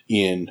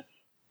 in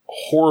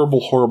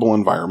horrible, horrible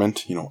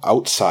environment.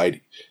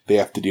 Outside, they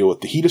have to deal with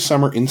the heat of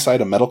summer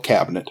inside a metal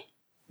cabinet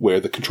where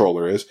the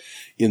controller is.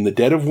 In the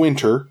dead of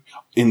winter,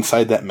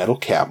 inside that metal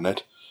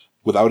cabinet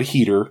without a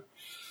heater.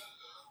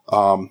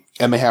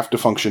 And they have to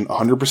function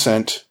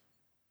 100%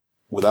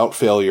 without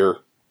failure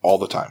all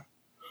the time.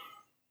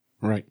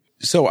 Right.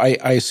 So I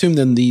assume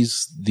then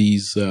these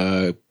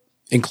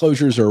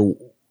enclosures are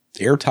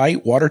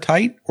airtight,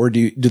 watertight, or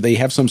do they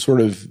have some sort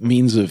of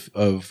means of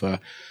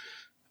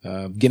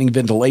getting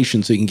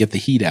ventilation so you can get the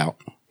heat out?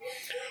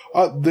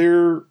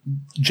 They're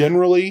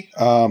generally,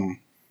 and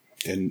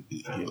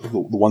the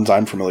ones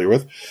I'm familiar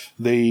with,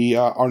 they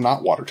are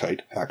not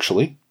watertight,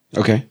 actually.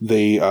 Okay.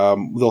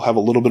 They'll have a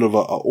little bit of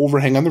a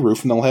overhang on the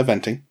roof, and they'll have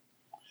venting,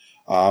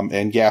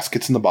 and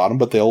gaskets in the bottom,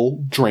 but they'll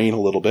drain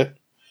a little bit.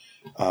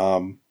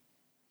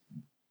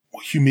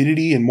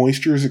 Humidity and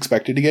moisture is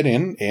expected to get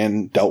in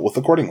and dealt with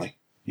accordingly.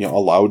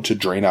 Allowed to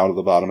drain out of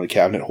the bottom of the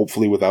cabinet,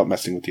 hopefully without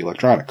messing with the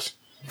electronics.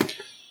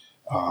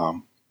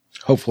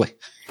 Hopefully.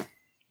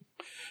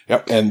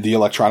 Yep. And the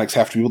electronics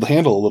have to be able to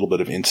handle a little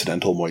bit of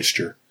incidental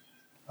moisture.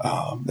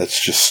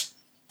 That's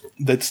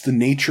the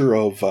nature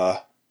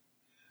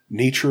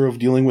of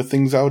dealing with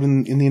things out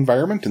in the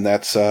environment. And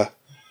that's,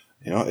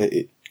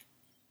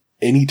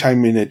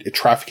 anytime in a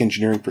traffic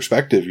engineering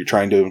perspective, you're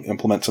trying to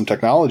implement some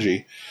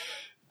technology,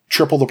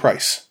 triple the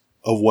price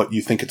of what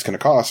you think it's going to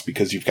cost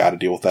because you've got to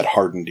deal with that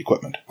hardened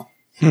equipment.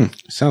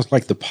 Sounds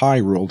like the Pi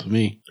rule to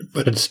me.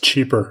 But it's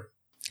cheaper.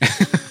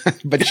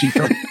 But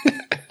cheaper.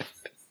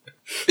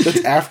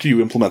 That's after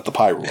you implement the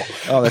Pi rule.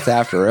 Oh, that's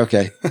after.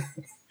 Okay.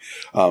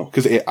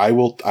 Because I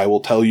will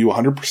tell you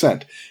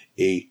 100%,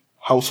 a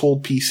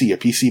household PC, a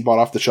PC bought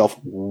off the shelf,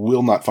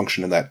 will not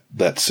function in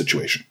that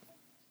situation.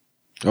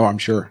 Oh, I'm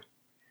sure.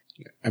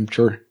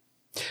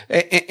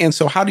 And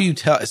so how do you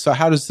tell, so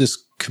how does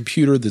this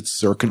computer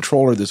or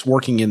controller that's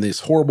working in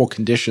these horrible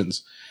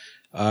conditions,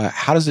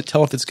 how does it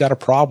tell if it's got a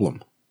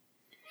problem?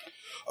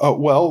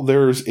 Well,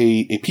 there's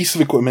a piece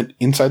of equipment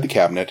inside the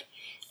cabinet,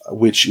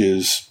 which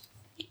is,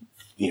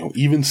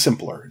 even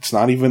simpler. It's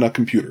not even a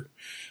computer.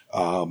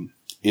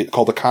 It's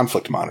called a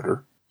conflict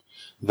monitor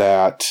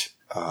that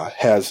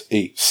has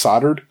a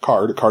soldered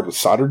card, a card with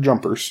soldered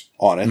jumpers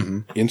on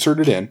it,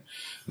 inserted in,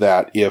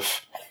 that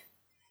if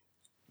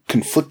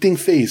conflicting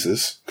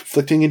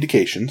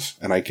indications,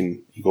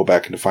 and you go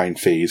back and define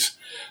phase,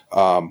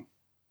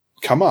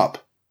 come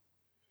up,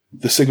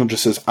 the signal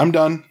just says, I'm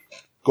done,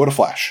 go to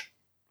flash.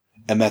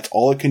 And that's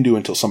all it can do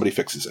until somebody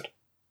fixes it.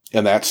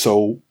 And that's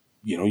so,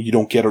 you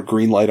don't get a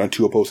green light on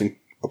two opposing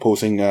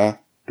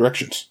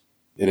directions.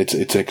 And it's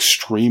an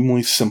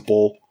extremely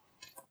simple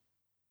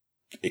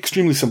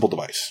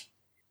device.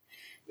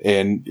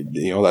 And,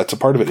 that's a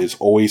part of it, is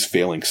always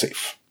failing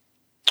safe.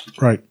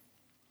 Right.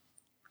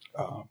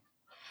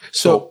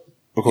 So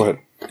go ahead.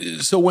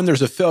 So when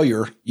there's a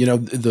failure,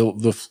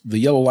 the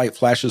yellow light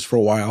flashes for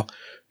a while,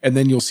 and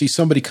then you'll see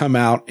somebody come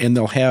out and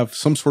they'll have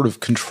some sort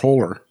of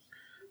controller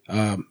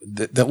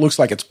that looks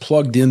like it's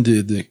plugged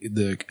into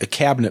the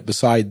cabinet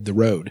beside the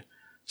road.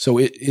 So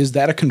is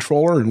that a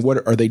controller, and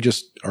what are they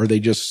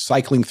just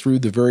cycling through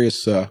the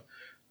various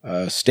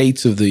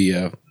states of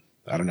the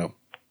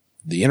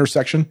the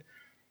intersection?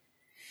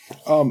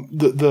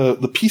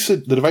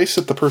 The device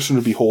that the person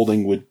would be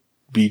holding would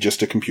be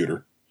just a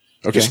computer.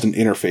 Okay. Just an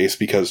interface,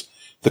 because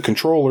the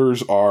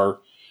controllers are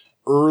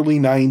early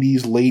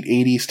 90s, late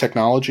 80s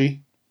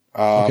technology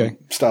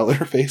style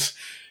interface.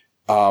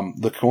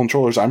 The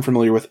controllers I'm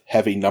familiar with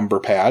have a number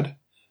pad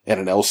and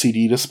an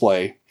LCD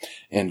display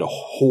and a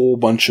whole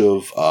bunch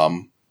of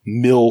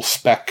mil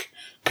spec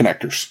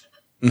connectors,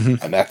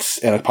 and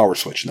a power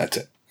switch, and that's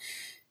it.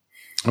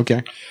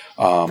 Okay.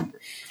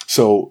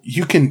 So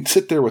you can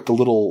sit there with the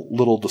little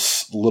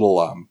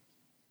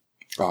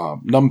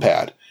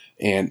numpad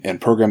and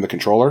program the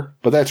controller,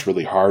 but that's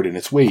really hard, and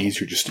it's way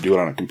easier just to do it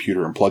on a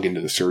computer and plug into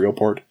the serial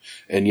port.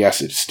 And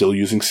yes, it's still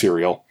using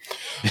serial.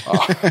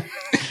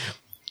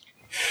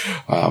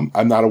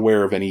 I'm not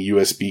aware of any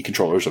USB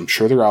controllers. I'm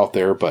sure they're out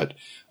there, but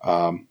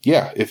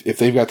if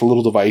they've got the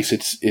little device,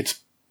 it's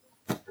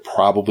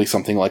probably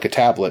something like a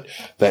tablet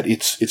that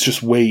it's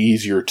just way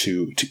easier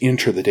to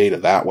enter the data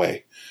that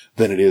way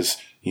than it is,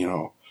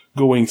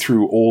 going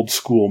through old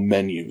school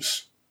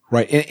menus.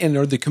 Right. And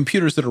are the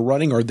computers that are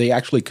running, are they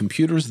actually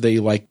computers? Are they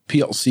like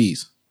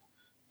PLCs,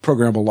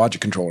 programmable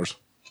logic controllers?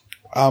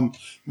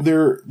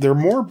 They're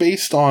more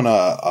based on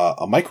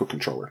a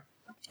microcontroller.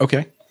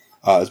 Okay.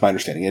 Is my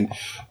understanding. And,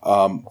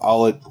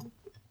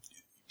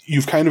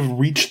 you've kind of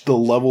reached the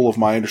level of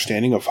my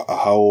understanding of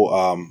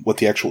how, what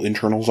the actual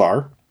internals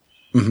are.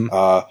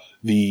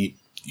 The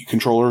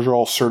controllers are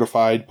all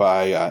certified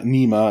by,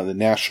 NEMA, the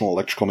National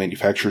Electrical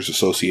Manufacturers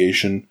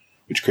Association,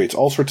 which creates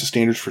all sorts of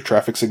standards for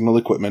traffic signal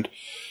equipment,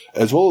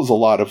 as well as a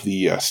lot of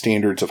the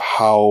standards of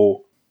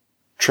how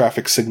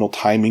traffic signal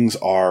timings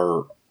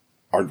are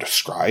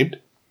described,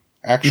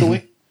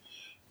 actually.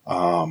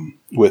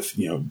 With,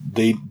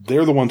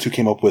 they're the ones who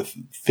came up with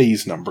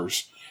phase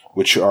numbers,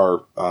 which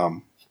are,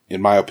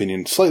 in my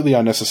opinion, slightly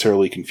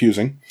unnecessarily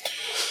confusing.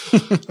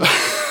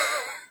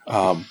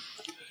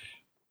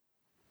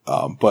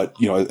 But,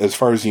 as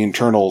far as the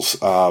internals,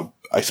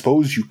 I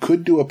suppose you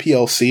could do a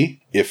PLC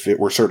if it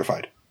were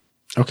certified.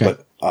 Okay.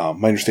 But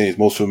my understanding is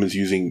most of them is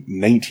using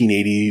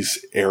 1980s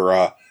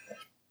era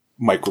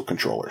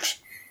microcontrollers.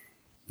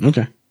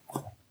 Okay.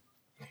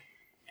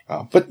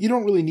 But you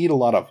don't really need a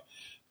lot of...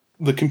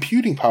 The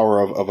computing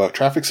power of a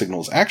traffic signal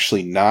is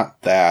actually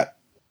not that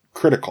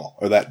critical,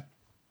 or that...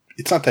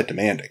 It's not that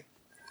demanding.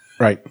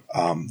 Right.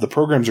 The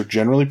programs are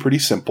generally pretty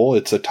simple.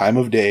 It's a time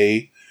of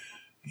day.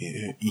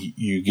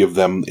 You give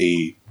them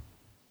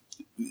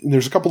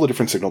There's a couple of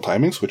different signal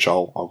timings, which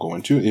I'll go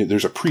into.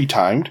 There's a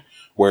pre-timed,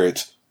 where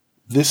it's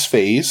this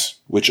phase,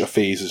 which a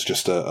phase is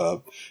just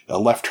a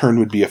left turn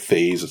would be a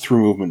phase, a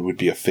through movement would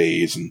be a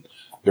phase, and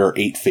there are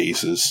 8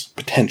 phases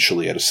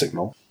potentially at a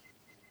signal.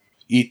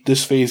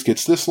 This phase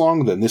gets this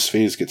long, then this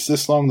phase gets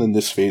this long, then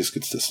this phase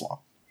gets this long.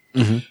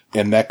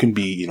 And that can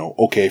be,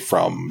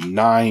 from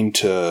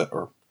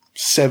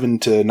 7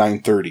 to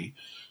 9:30,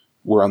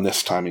 we're on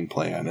this timing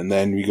plan. And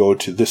then we go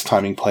to this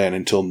timing plan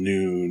until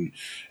noon,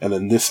 and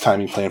then this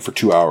timing plan for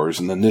 2 hours,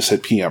 and then this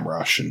at PM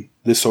rush, and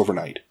this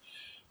overnight.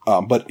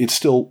 But it's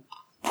still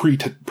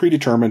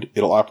predetermined.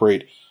 It'll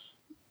operate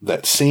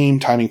that same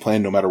timing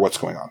plan no matter what's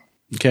going on.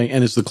 Okay.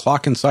 And is the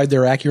clock inside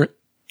there accurate?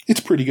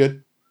 It's pretty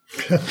good.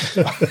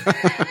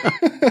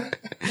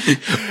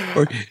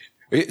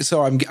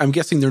 So I'm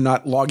guessing they're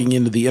not logging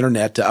into the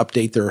internet to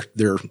update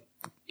their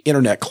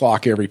internet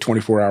clock every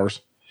 24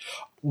 hours.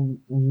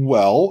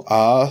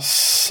 Well,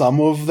 some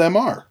of them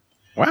are.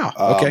 Wow.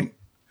 Okay.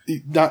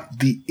 Not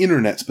the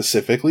internet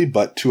specifically,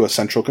 but to a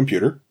central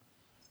computer,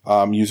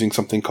 using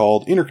something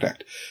called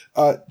interconnect.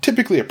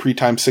 Typically a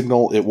pre-timed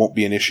signal, it won't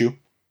be an issue.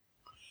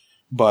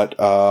 But,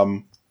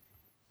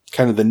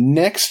 kind of the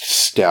next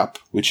step,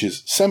 which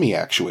is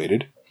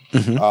semi-actuated,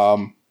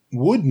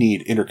 would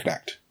need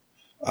interconnect,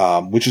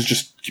 which is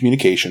just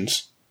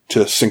communications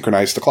to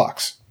synchronize the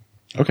clocks.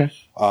 Okay.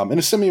 And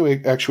a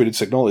semi-actuated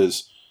signal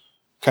is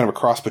kind of a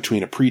cross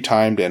between a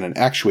pre-timed and an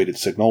actuated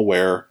signal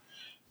where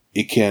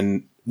it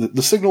can,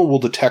 the signal will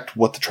detect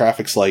what the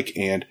traffic's like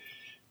and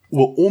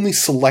will only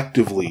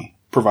selectively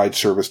provide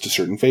service to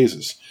certain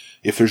phases.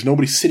 If there's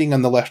nobody sitting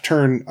on the left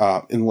turn,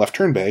 in the left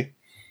turn bay,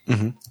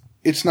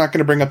 it's not going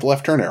to bring up the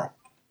left turn arrow.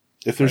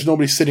 If there's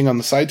nobody sitting on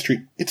the side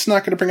street, it's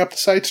not going to bring up the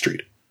side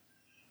street.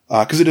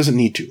 Because it doesn't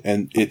need to,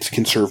 and it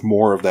can serve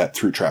more of that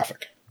through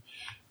traffic.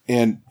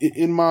 And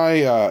in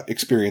my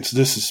experience,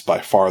 this is by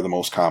far the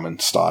most common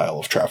style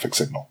of traffic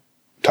signal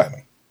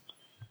timing.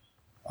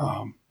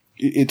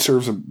 It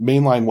serves a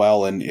main line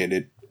well, and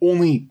it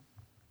only,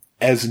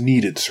 as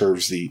needed,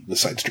 serves the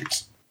side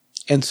streets.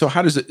 And so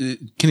how does it,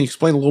 can you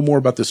explain a little more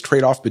about this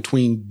trade-off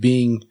between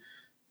being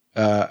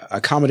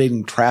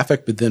accommodating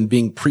traffic, but then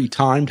being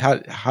pre-timed?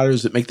 How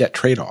does it make that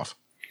trade-off?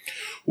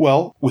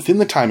 Well, within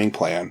the timing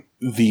plan,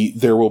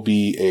 there will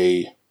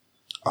be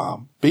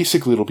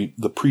basically it'll be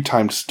the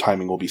pre-timed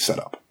timing will be set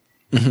up.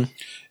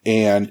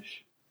 And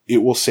it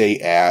will say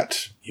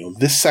at,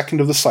 this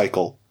second of the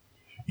cycle,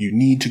 you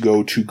need to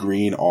go to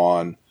green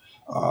on,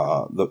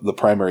 the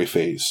primary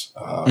phase,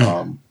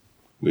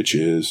 which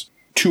is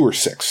 2 or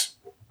 6,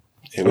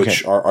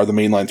 which are the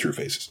mainline through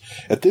phases.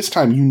 At this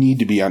time, you need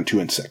to be on 2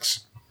 and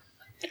 6.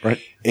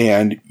 Right.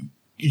 And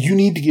you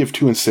need to give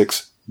 2 and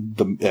 6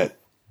 at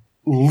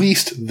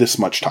least this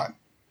much time.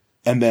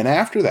 And then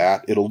after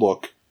that, it'll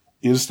look,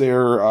 is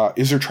there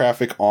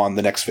traffic on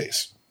the next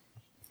phase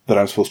that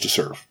I'm supposed to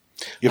serve?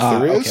 If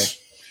there is,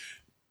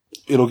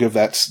 it'll give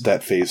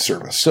that phase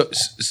service.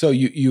 So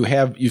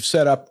you've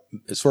set up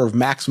sort of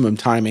maximum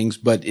timings,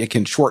 but it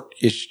can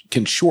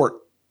short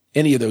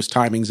any of those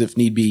timings if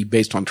need be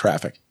based on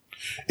traffic.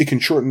 It can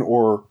shorten,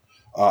 or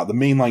the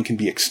main line can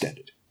be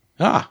extended.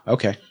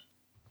 Okay.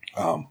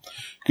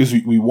 Because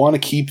we want to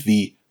keep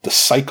the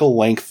cycle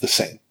length the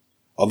same.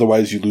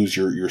 Otherwise, you lose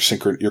your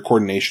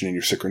coordination and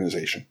your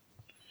synchronization.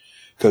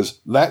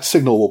 Because that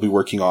signal will be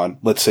working on,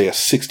 let's say, a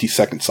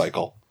 60-second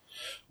cycle.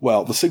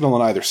 Well, the signal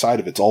on either side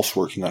of it's also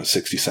working on a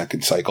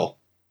 60-second cycle.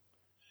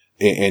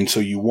 And so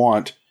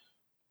you'll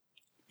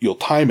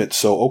time it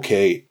so,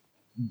 okay,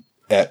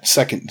 at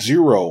second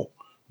 0,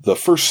 the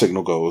first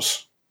signal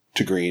goes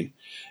to green.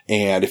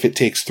 And if it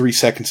takes 3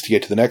 seconds to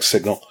get to the next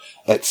signal,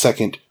 at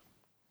second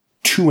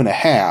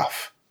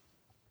 2.5,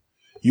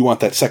 you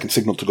want that second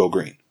signal to go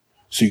green.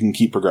 So you can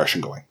keep progression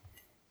going.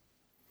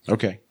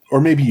 Okay. Or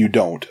maybe you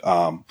don't,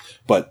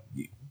 but,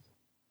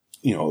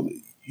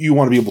 you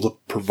want to be able to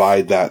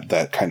provide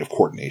that kind of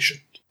coordination.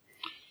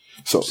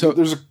 So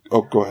there's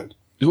go ahead.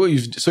 Well,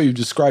 you've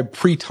described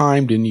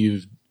pre-timed and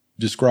you've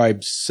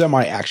described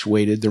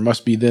semi-actuated. There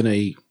must be then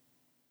a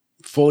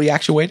fully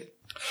actuated?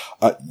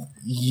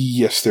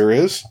 Yes, there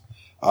is.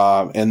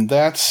 And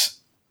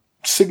that's,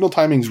 signal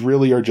timings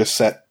really are just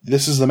set.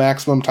 This is the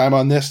maximum time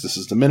on this. This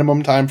is the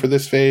minimum time for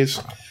this phase.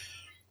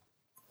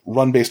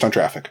 Run based on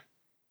traffic.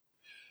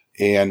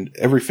 And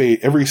every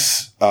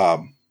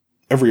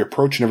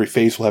approach and every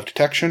phase will have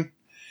detection.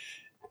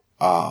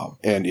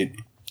 And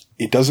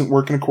it doesn't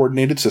work in a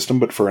coordinated system,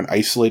 but for an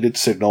isolated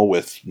signal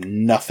with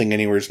nothing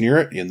anywhere near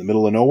it in the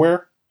middle of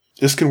nowhere,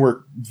 this can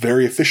work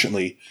very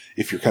efficiently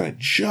if you're kind of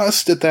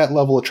just at that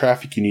level of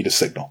traffic you need a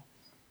signal.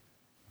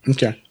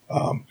 Okay.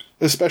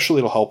 Especially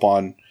it'll help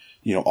on,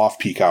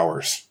 off-peak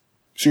hours.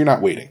 So you're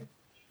not waiting.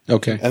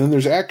 Okay. And then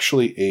there's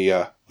actually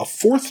a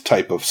fourth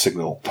type of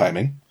signal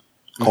timing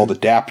called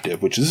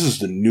adaptive, which this is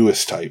the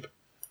newest type,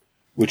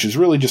 which is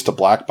really just a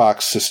black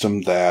box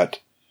system that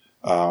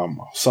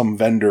some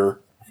vendor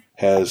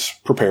has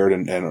prepared,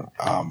 and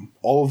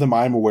all of them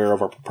I'm aware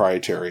of are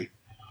proprietary,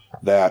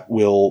 that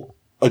will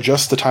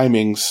adjust the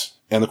timings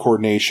and the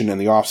coordination and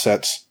the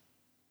offsets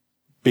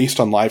based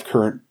on live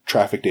current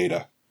traffic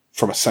data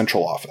from a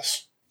central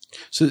office.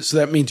 So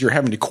that means you're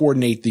having to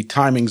coordinate the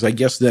timings, I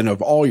guess, then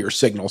of all your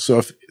signals.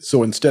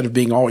 So instead of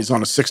being always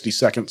on a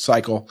 60-second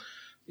cycle,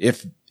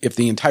 if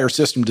the entire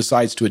system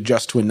decides to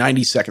adjust to a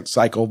 90-second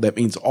cycle, that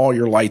means all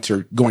your lights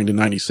are going to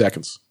 90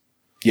 seconds.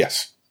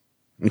 Yes.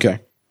 Okay.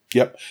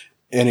 Yep.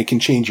 And it can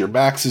change your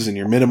maxes and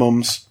your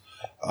minimums,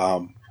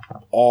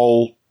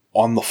 all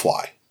on the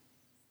fly.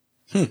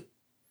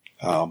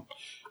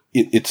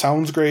 It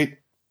sounds great.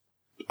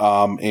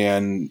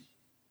 And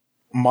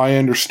my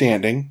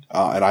understanding,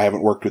 and I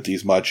haven't worked with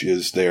these much,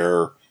 is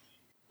they're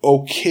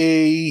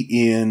okay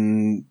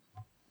in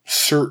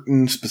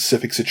certain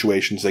specific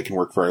situations. They can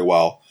work very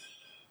well.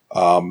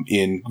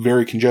 In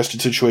very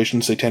congested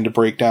situations, they tend to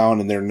break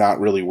down, and they're not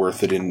really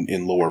worth it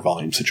in lower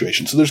volume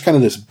situations. So there's kind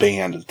of this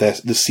band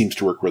that this seems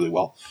to work really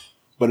well.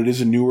 But it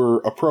is a newer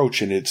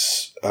approach, and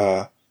it's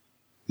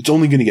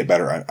only going to get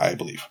better, I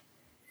believe.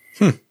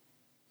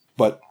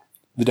 But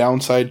the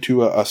downside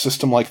to a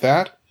system like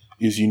that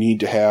is you need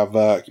to have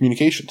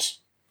communications.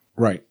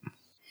 Right.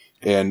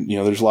 And,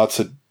 there's lots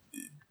of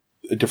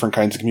different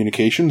kinds of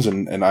communications,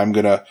 and I'm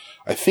going to,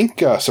 I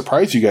think,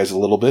 surprise you guys a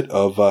little bit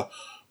of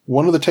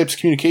one of the types of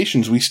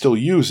communications we still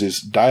use is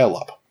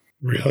dial-up.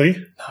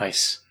 Really?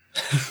 Nice.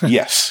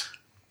 Yes.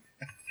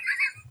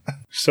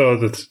 So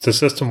the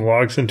system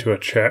logs into a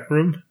chat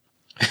room?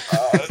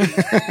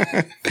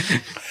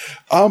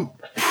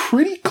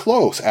 Pretty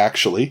close,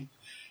 actually.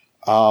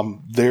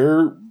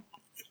 There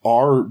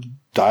are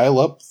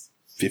dial-up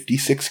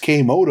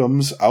 56K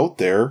modems out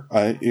there,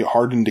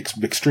 hardened,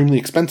 extremely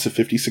expensive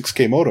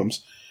 56K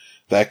modems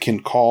that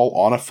can call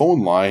on a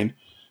phone line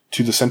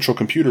to the central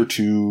computer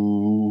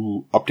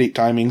to update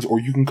timings, or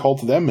you can call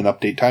to them and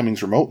update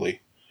timings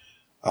remotely.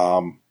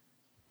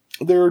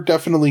 They're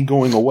definitely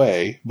going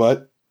away,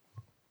 but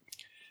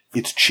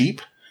it's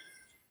cheap,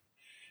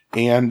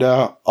 and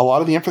a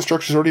lot of the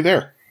infrastructure is already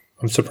there.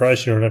 I'm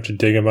surprised you don't have to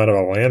dig them out of a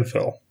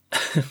landfill.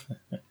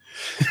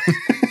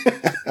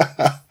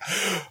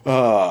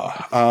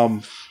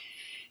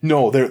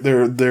 No,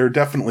 they're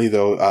definitely,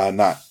 though,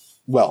 not,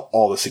 well,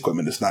 all this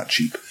equipment is not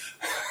cheap.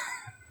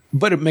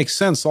 But it makes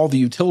sense. All the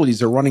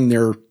utilities are running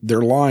their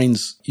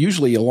lines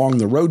usually along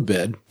the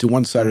roadbed to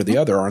one side or the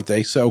other, aren't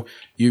they? So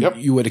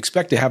you would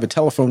expect to have a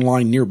telephone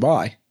line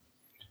nearby.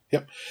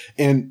 Yep.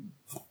 And,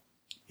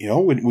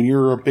 when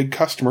you're a big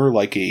customer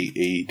like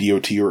a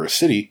DOT or a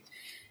city,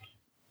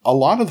 a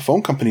lot of the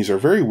phone companies are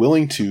very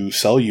willing to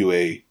sell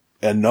you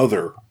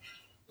another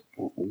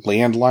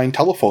landline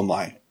telephone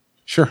line.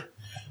 Sure.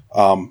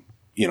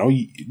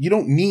 You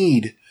don't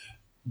need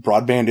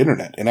broadband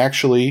internet. And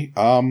actually,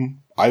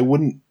 I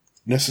wouldn't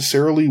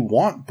necessarily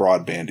want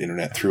broadband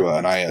internet through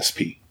an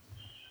ISP.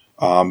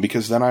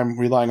 Because then I'm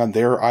relying on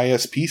their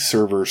ISP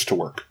servers to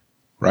work.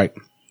 Right.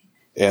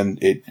 And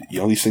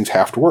these things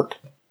have to work.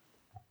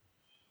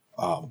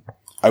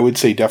 I would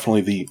say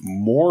definitely the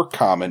more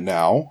common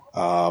now,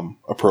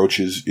 approach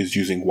is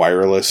using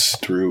wireless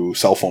through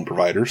cell phone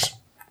providers.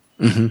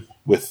 Mm-hmm.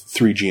 With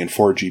 3G and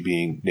 4G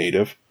being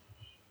native.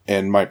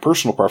 And my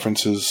personal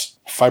preference is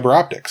fiber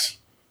optics.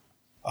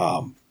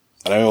 And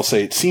I will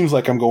say it seems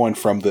like I'm going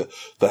from the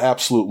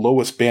absolute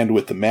lowest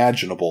bandwidth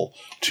imaginable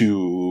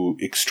to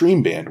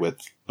extreme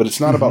bandwidth, but it's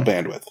not about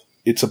bandwidth.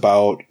 It's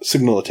about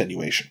signal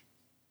attenuation.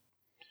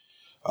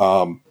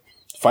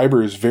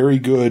 Fiber is very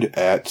good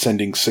at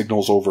sending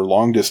signals over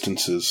long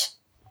distances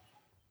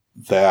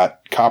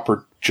that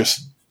copper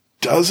just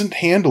doesn't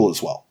handle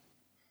as well.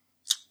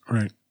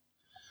 Right.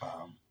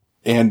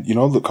 And,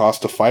 the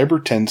cost of fiber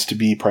tends to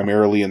be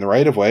primarily in the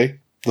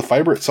right-of-way. The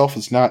fiber itself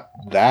is not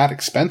that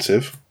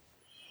expensive.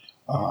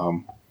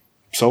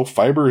 So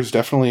fiber is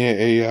definitely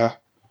it's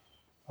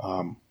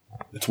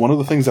one of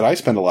the things that I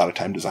spend a lot of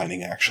time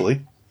designing,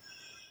 actually.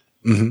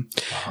 Mm-hmm.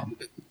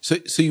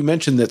 So you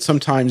mentioned that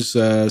sometimes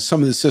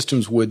some of the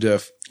systems would,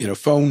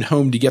 phone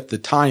home to get the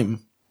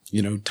time,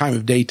 time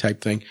of day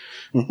type thing.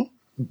 Mm-hmm.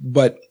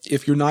 But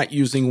if you're not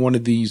using one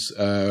of these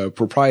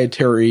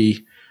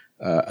proprietary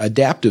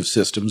adaptive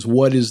systems,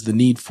 what is the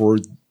need for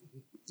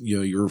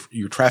your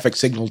traffic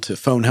signal to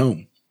phone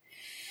home?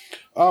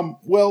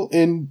 Well,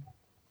 and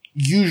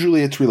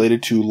usually it's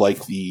related to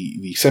like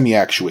the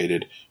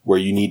semi-actuated, where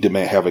you need to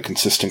have a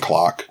consistent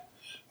clock.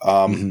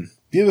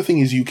 The other thing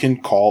is you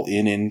can call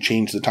in and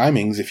change the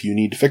timings if you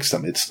need to fix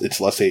them. It's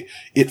less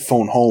it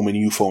phone home and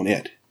you phone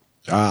it.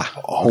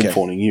 Home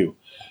phoning you.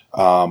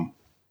 And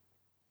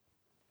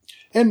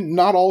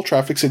not all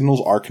traffic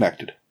signals are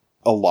connected.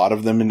 A lot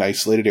of them in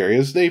isolated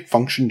areas, they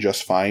function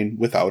just fine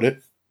without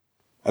it.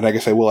 And I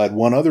guess I will add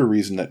one other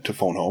reason to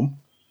phone home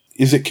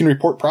is it can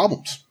report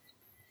problems.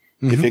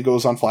 Mm-hmm. If it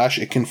goes on flash,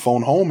 it can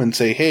phone home and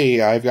say,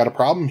 hey, I've got a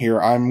problem here.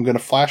 I'm going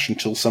to flash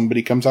until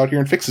somebody comes out here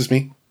and fixes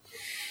me.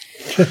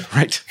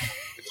 Right.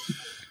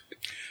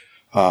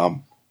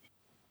 And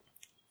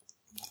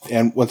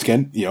once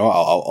again,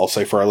 I'll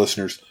say for our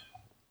listeners,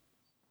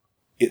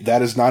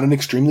 that is not an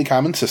extremely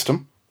common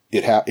system.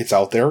 It's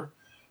out there.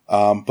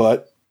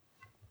 But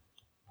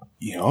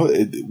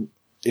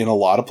in a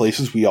lot of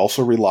places, we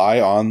also rely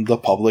on the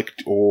public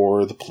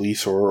or the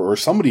police or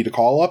somebody to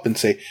call up and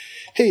say,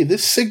 hey,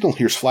 this signal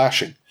here's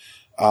flashing.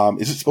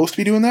 Is it supposed to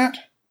be doing that?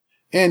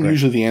 And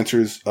usually the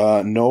answer is,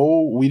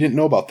 no, we didn't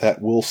know about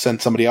that. We'll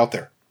send somebody out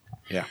there.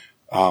 Yeah.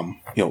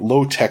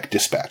 Low tech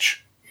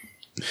dispatch.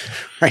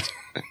 Right.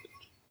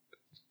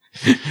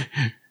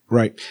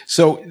 Right.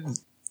 So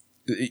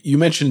you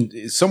mentioned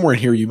somewhere in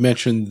here, you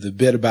mentioned the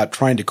bit about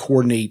trying to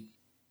coordinate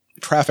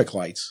traffic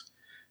lights.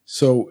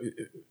 So,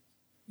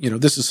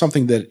 this is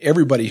something that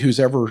everybody who's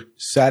ever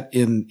sat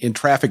in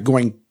traffic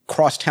going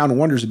cross town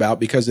wonders about,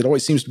 because it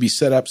always seems to be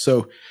set up.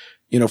 So,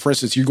 for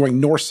instance, you're going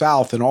north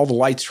south and all the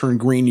lights turn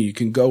green and you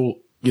can go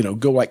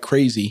like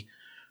crazy.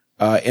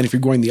 And if you're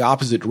going the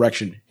opposite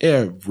direction,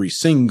 every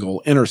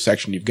single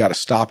intersection, you've got to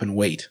stop and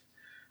wait.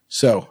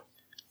 So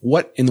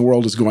what in the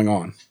world is going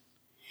on?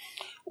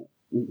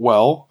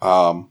 Well,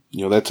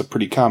 that's a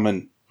pretty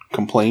common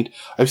complaint.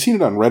 I've seen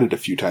it on Reddit a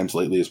few times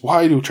lately is,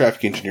 why do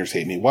traffic engineers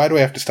hate me? Why do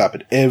I have to stop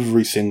at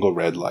every single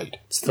red light?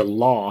 It's the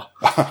law.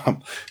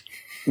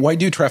 Why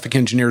do traffic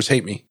engineers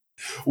hate me?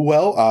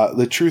 Well,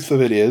 the truth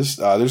of it is,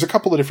 there's a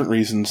couple of different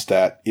reasons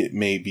that it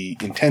may be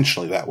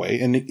intentionally that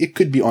way, and it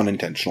could be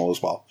unintentional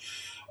as well.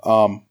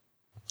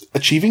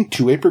 Achieving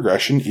two-way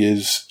progression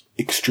is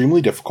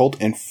extremely difficult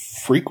and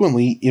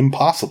frequently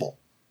impossible.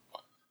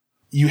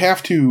 You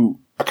have to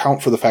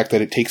account for the fact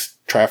that it takes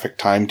traffic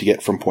time to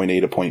get from point A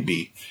to point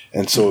B.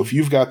 And so if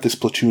you've got this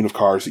platoon of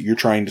cars that you're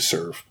trying to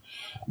serve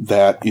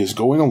that is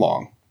going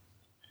along,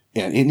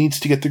 and it needs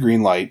to get the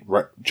green light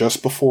right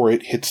just before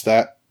it hits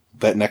that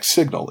next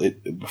signal.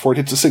 Before it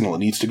hits the signal, it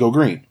needs to go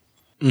green.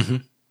 Mm-hmm.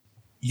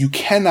 You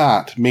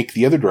cannot make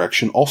the other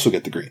direction also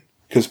get the green,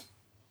 because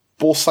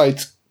both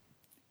sides,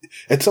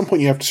 at some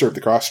point you have to serve the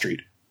cross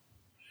street.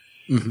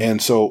 Mm-hmm.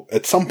 And so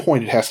at some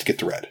point it has to get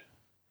to red.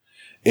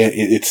 And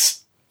it's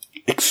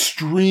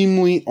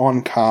extremely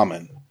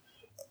uncommon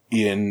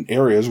in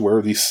areas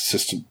where these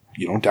systems,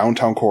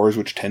 downtown cores,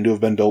 which tend to have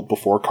been built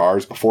before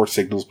cars, before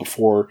signals,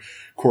 before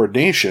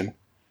coordination,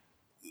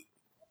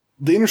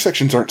 the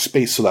intersections aren't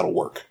spaced so that'll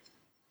work.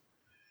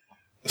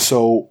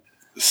 So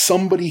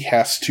somebody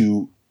has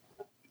to,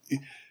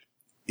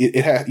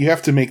 you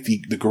have to make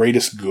the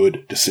greatest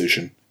good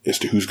decision as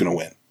to who's going to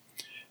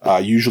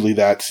win. Usually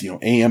that's,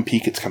 AM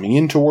peak, it's coming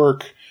into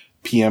work,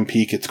 PM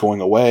peak, it's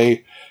going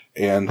away,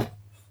 and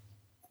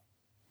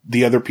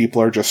the other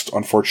people are just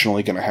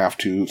unfortunately going to have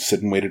to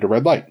sit and wait at a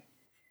red light.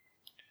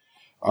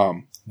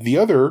 The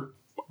other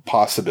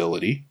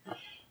possibility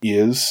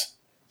is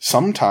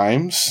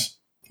sometimes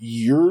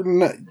you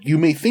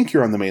may think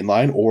you're on the main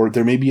line, or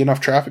there may be enough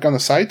traffic on the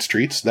side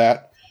streets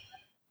that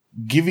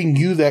giving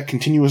you that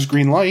continuous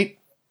green light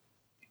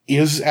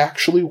is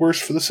actually worse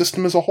for the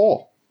system as a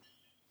whole.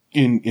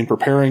 In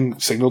preparing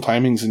signal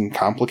timings in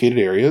complicated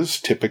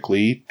areas,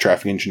 typically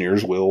traffic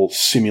engineers will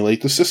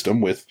simulate the system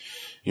with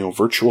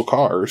virtual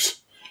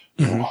cars,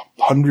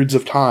 hundreds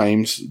of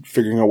times,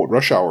 figuring out what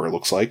rush hour it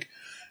looks like,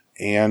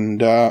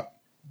 and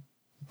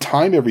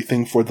time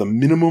everything for the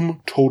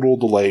minimum total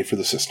delay for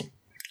the system.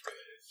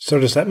 So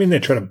does that mean they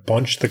try to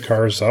bunch the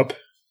cars up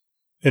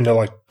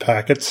into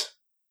packets?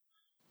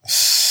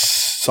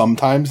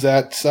 Sometimes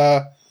that's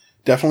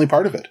definitely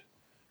part of it,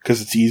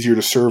 because it's easier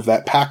to serve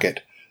that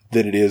packet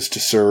than it is to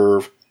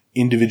serve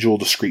individual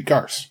discrete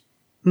cars.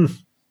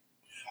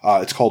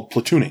 It's called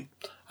platooning.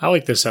 I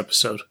like this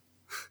episode.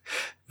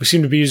 We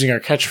seem to be using our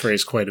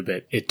catchphrase quite a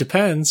bit. It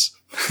depends.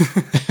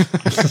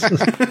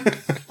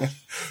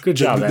 Good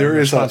job, Adam.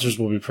 Our sponsors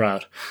will be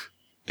proud.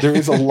 There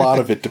is a lot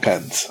of it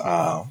depends.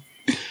 I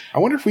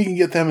wonder if we can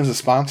get them as a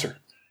sponsor.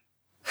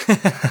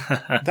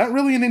 Not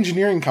really an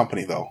engineering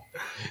company, though.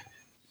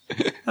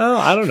 Oh,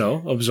 I don't know.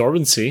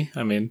 Absorbency.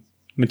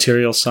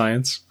 Material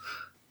science.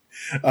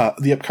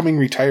 The upcoming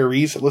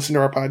retirees that listen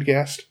to our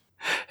podcast.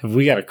 Have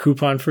we got a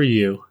coupon for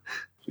you?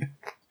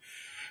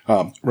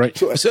 Right.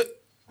 So,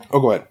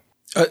 go ahead.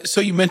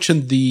 So you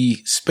mentioned the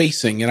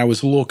spacing, and I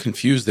was a little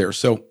confused there.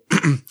 So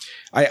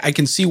I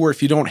can see where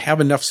if you don't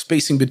have enough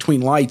spacing between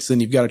lights, then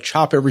you've got to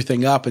chop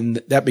everything up, and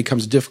that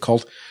becomes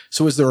difficult.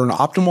 So is there an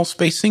optimal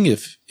spacing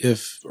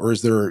or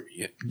is there,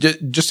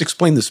 just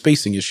explain the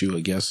spacing issue,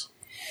 I guess.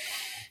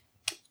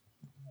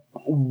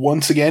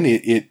 Once again,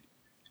 it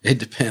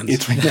depends.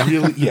 It's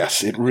really,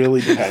 yes, it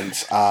really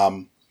depends.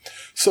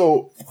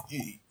 So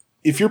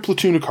if your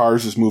platoon of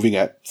cars is moving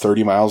at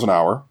 30 miles an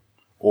hour,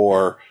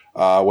 or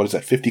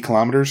 50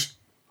 kilometers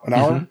an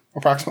hour,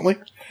 approximately?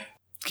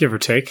 Give or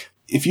take.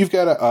 If you've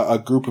got a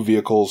group of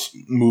vehicles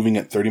moving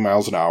at 30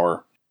 miles an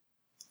hour,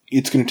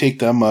 it's going to take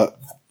them,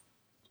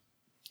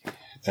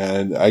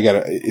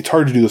 it's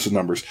hard to do this with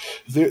numbers.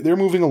 They're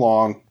moving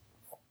along.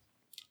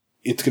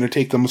 It's going to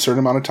take them a certain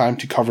amount of time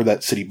to cover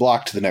that city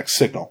block to the next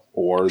signal,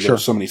 or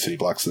there's so many city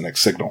blocks to the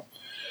next signal.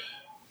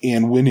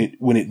 And when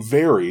it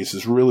varies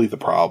is really the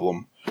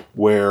problem,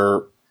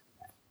 where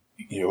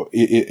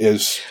it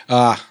is.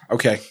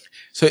 Okay.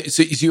 So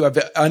you have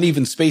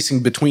uneven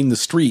spacing between the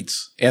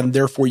streets, and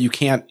therefore you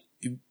can't,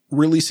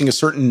 releasing a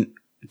certain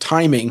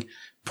timing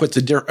puts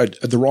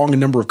the wrong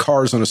number of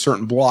cars on a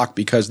certain block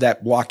because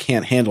that block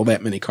can't handle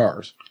that many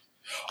cars.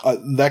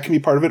 That can be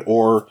part of it,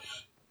 or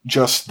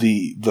just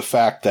the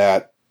fact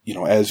that,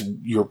 as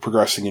you're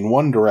progressing in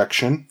one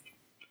direction,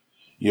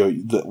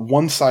 the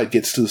one side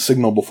gets to the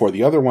signal before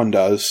the other one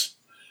does,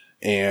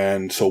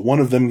 and so one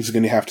of them is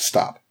going to have to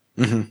stop.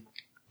 Mm-hmm.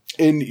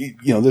 And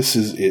this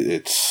is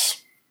it's.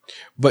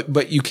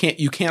 But you can't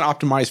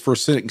optimize for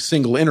a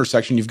single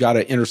intersection. You've got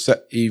to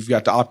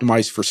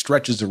optimize for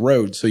stretches of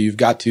road. So you've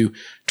got to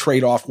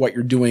trade off what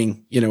you're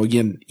doing.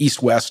 Again,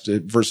 east-west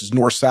versus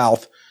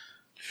north-south.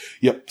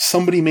 Yep.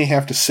 Somebody may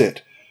have to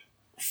sit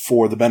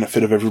for the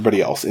benefit of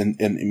everybody else, and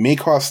it may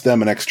cost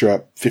them an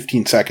extra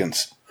 15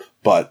 seconds,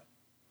 but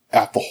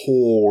at the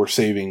whole, we're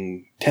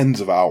saving tens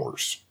of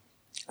hours.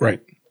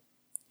 Right.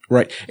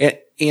 Right.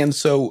 And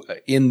so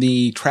in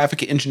the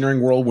traffic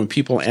engineering world, when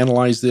people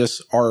analyze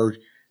this, are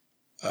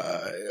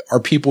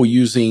people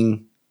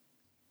using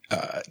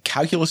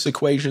calculus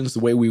equations the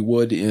way we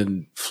would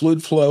in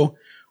fluid flow,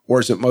 or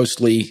is it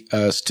mostly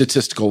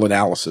statistical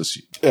analysis?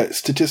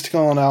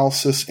 Statistical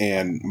analysis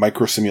and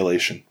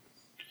microsimulation.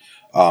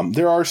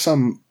 There are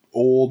some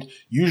old,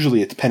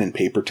 usually it's pen and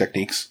paper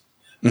techniques.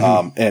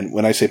 And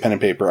when I say pen and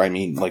paper, I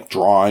mean like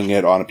drawing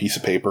it on a piece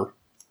of paper,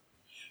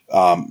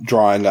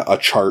 drawing a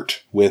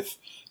chart with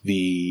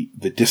the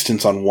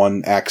distance on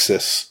one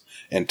axis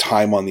and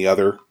time on the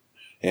other,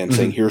 and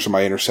saying, here's where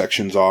my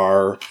intersections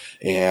are,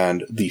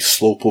 and the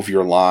slope of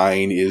your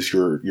line is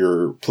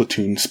your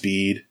platoon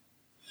speed,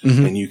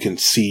 and you can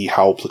see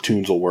how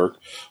platoons will work.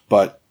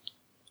 But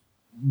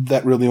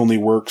that really only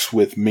works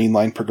with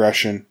mainline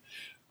progression.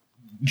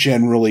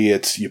 Generally,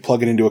 it's you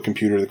plug it into a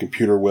computer, the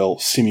computer will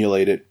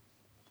simulate it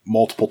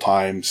multiple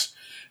times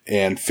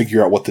and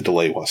figure out what the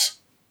delay was.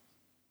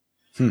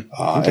 And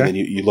then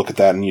you look at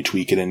that and you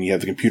tweak it, and you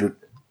have the computer,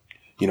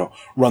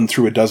 run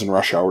through a dozen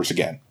rush hours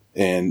again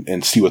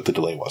and see what the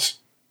delay was.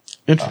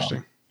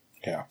 Interesting.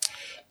 Yeah.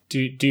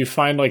 Do you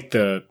find like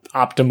the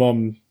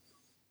optimum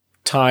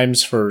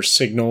times for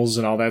signals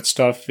and all that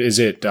stuff? Is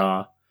it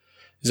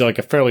like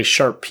a fairly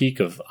sharp peak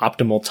of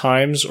optimal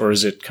times, or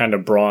is it kind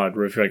of broad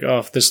where if you're like, oh,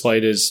 if this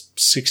light is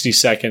 60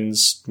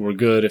 seconds, we're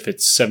good. If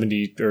it's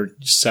 70 or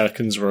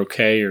seconds, we're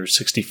okay, or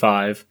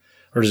 65,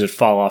 or does it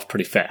fall off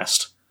pretty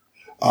fast?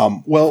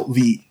 Well,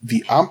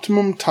 the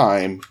optimum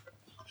time,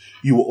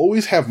 you will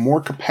always have more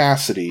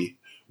capacity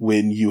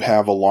when you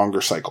have a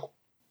longer cycle.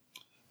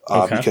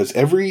 Because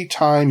every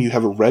time you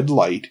have a red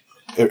light,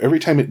 every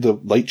time the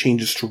light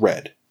changes to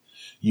red,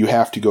 you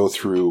have to go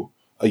through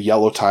a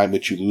yellow time,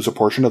 which you lose a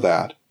portion of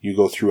that. You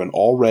go through an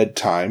all red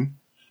time,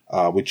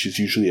 which is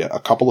usually a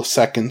couple of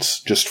seconds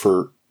just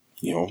for,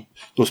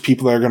 those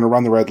people that are going to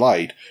run the red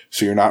light.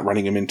 So you're not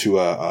running them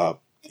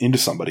into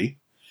somebody.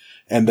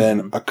 And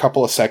then a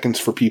couple of seconds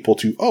for people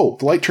to, the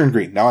light turned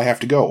green. Now I have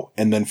to go.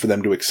 And then for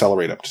them to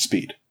accelerate up to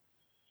speed.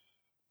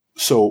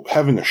 So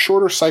having a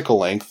shorter cycle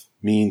length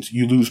means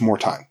you lose more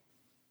time.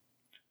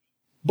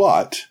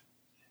 But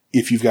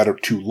if you've got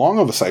too long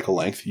of a cycle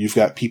length, you've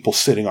got people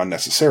sitting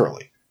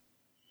unnecessarily.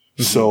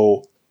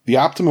 So the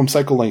optimum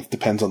cycle length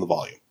depends on the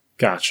volume.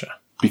 Gotcha.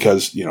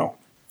 Because,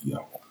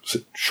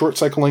 short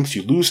cycle lengths,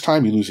 you lose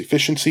time, you lose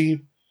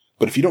efficiency.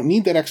 But if you don't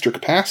need that extra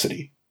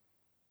capacity,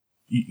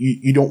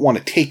 you don't want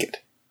to take it.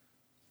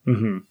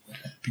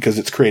 Because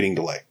it's creating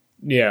delay.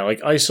 Yeah,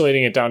 like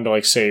isolating it down to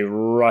like, say,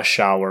 rush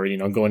hour,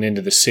 going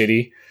into the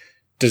city.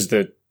 Does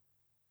the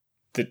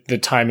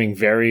timing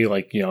vary?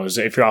 Like,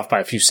 if you're off by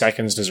a few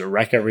seconds, does it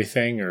wreck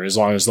everything? Or as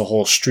long as the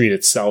whole street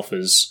itself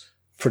is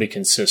pretty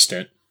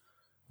consistent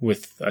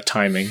with a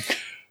timing?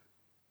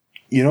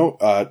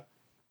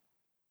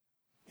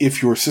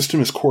 If your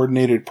system is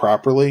coordinated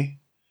properly,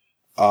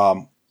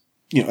 and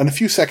a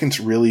few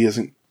seconds really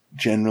isn't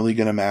generally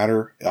going to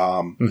matter.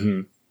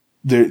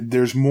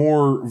 There's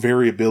more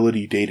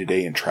variability day to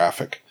day in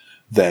traffic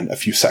than a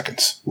few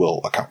seconds will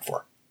account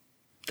for.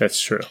 That's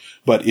true.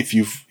 But if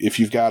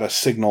you've got a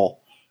signal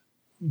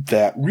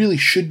that really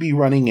should be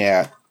running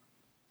at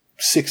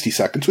 60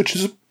 seconds, which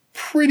is a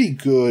pretty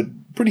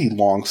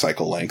long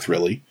cycle length,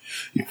 really.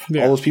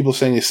 Yeah. All those people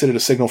saying they sit at a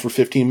signal for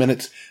 15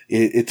 minutes,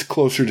 it's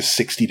closer to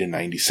 60 to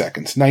 90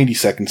 seconds. 90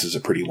 seconds is a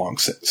pretty long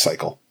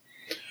cycle.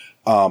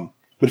 But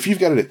if you've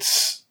got it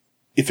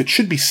if it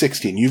should be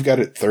 60 and you've got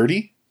it at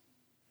 30,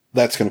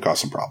 that's going to cause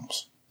some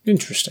problems.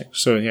 Interesting.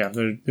 So yeah,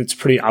 it's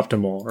pretty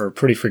optimal or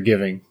pretty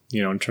forgiving,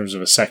 in terms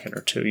of a second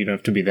or two. You don't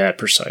have to be that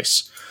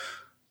precise.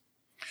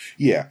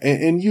 Yeah.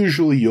 And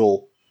usually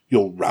you'll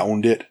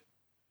round it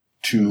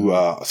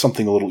to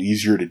something a little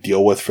easier to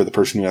deal with for the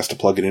person who has to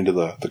plug it into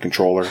the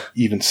controller.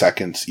 Even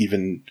seconds,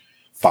 even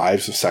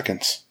fives of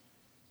seconds.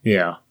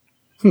 Yeah.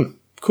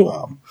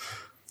 Cool.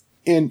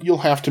 And you'll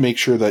have to make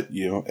sure that,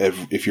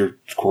 if you're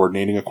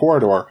coordinating a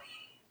corridor,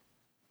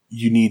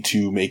 you need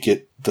to make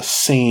it the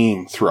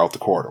same throughout the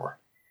corridor.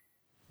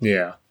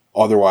 Yeah.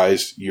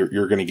 Otherwise,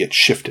 you're going to get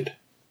shifted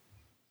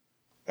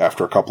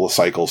after a couple of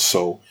cycles.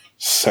 So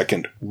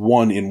second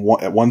 1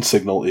 at one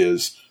signal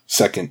is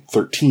second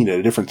 13 at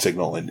a different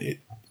signal, and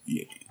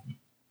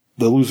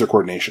they'll lose their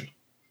coordination.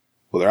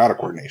 Well, they're out of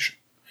coordination.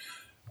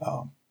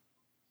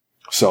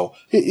 So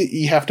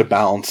you have to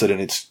balance it, and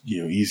it's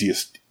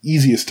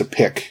easiest to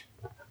pick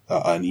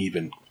an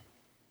even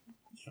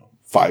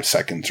 5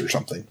 seconds or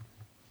something.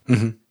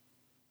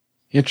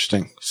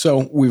 Interesting.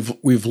 So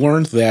we've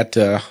learned that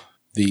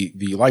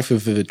the life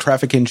of a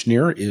traffic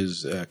engineer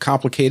is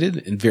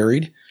complicated and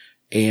varied,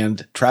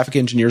 and traffic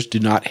engineers do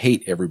not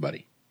hate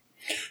everybody.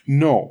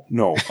 No.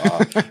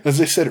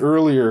 As I said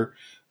earlier,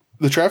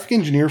 the traffic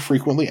engineer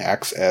frequently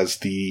acts as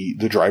the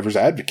driver's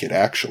advocate,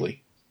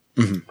 actually.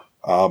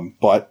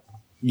 But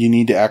you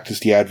need to act as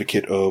the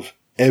advocate of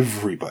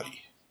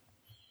everybody.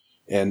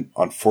 And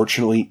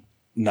unfortunately,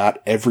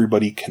 not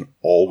everybody can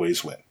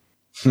always win.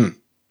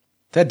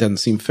 That doesn't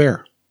seem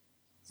fair.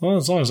 Well,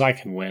 as long as I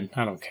can win,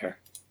 I don't care.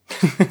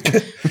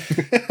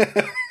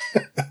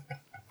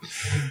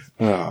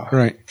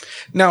 Right.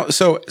 Now,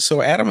 so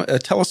Adam,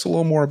 tell us a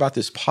little more about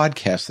this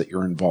podcast that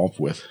you're involved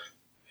with.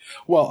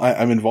 Well,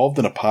 I'm involved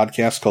in a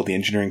podcast called The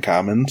Engineering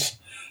Commons,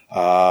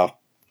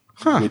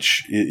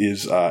 which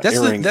is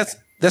airing.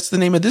 That's the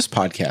name of this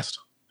podcast.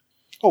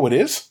 Oh, it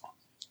is?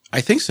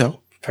 I think so.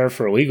 Prepare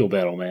for a legal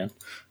battle, man.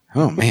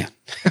 Oh, man.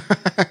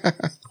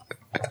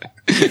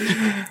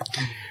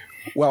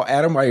 Well,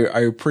 Adam, I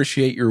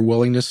appreciate your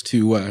willingness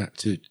to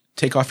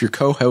take off your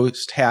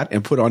co-host hat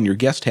and put on your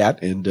guest hat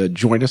and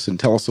join us and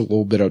tell us a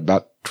little bit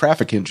about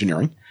traffic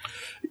engineering.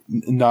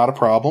 Not a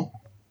problem.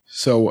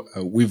 So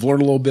we've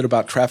learned a little bit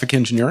about traffic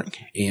engineering,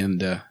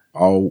 and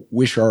I'll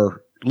wish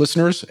our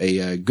listeners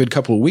a good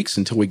couple of weeks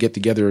until we get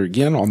together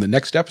again on the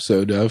next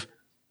episode of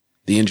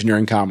The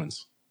Engineering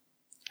Commons.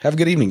 Have a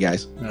good evening,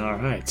 guys. All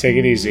right. Take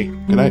it easy.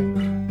 Good night.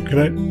 Good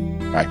night.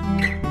 Bye.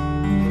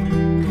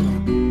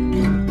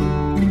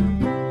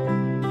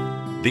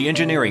 The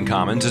Engineering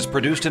Commons is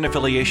produced in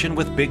affiliation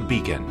with Big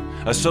Beacon,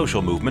 a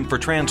social movement for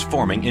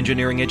transforming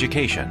engineering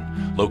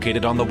education,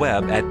 located on the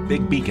web at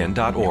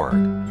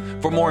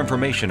bigbeacon.org. For more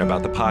information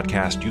about the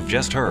podcast you've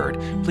just heard,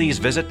 please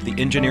visit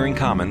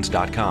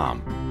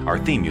theengineeringcommons.com. Our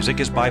theme music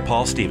is by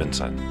Paul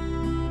Stevenson.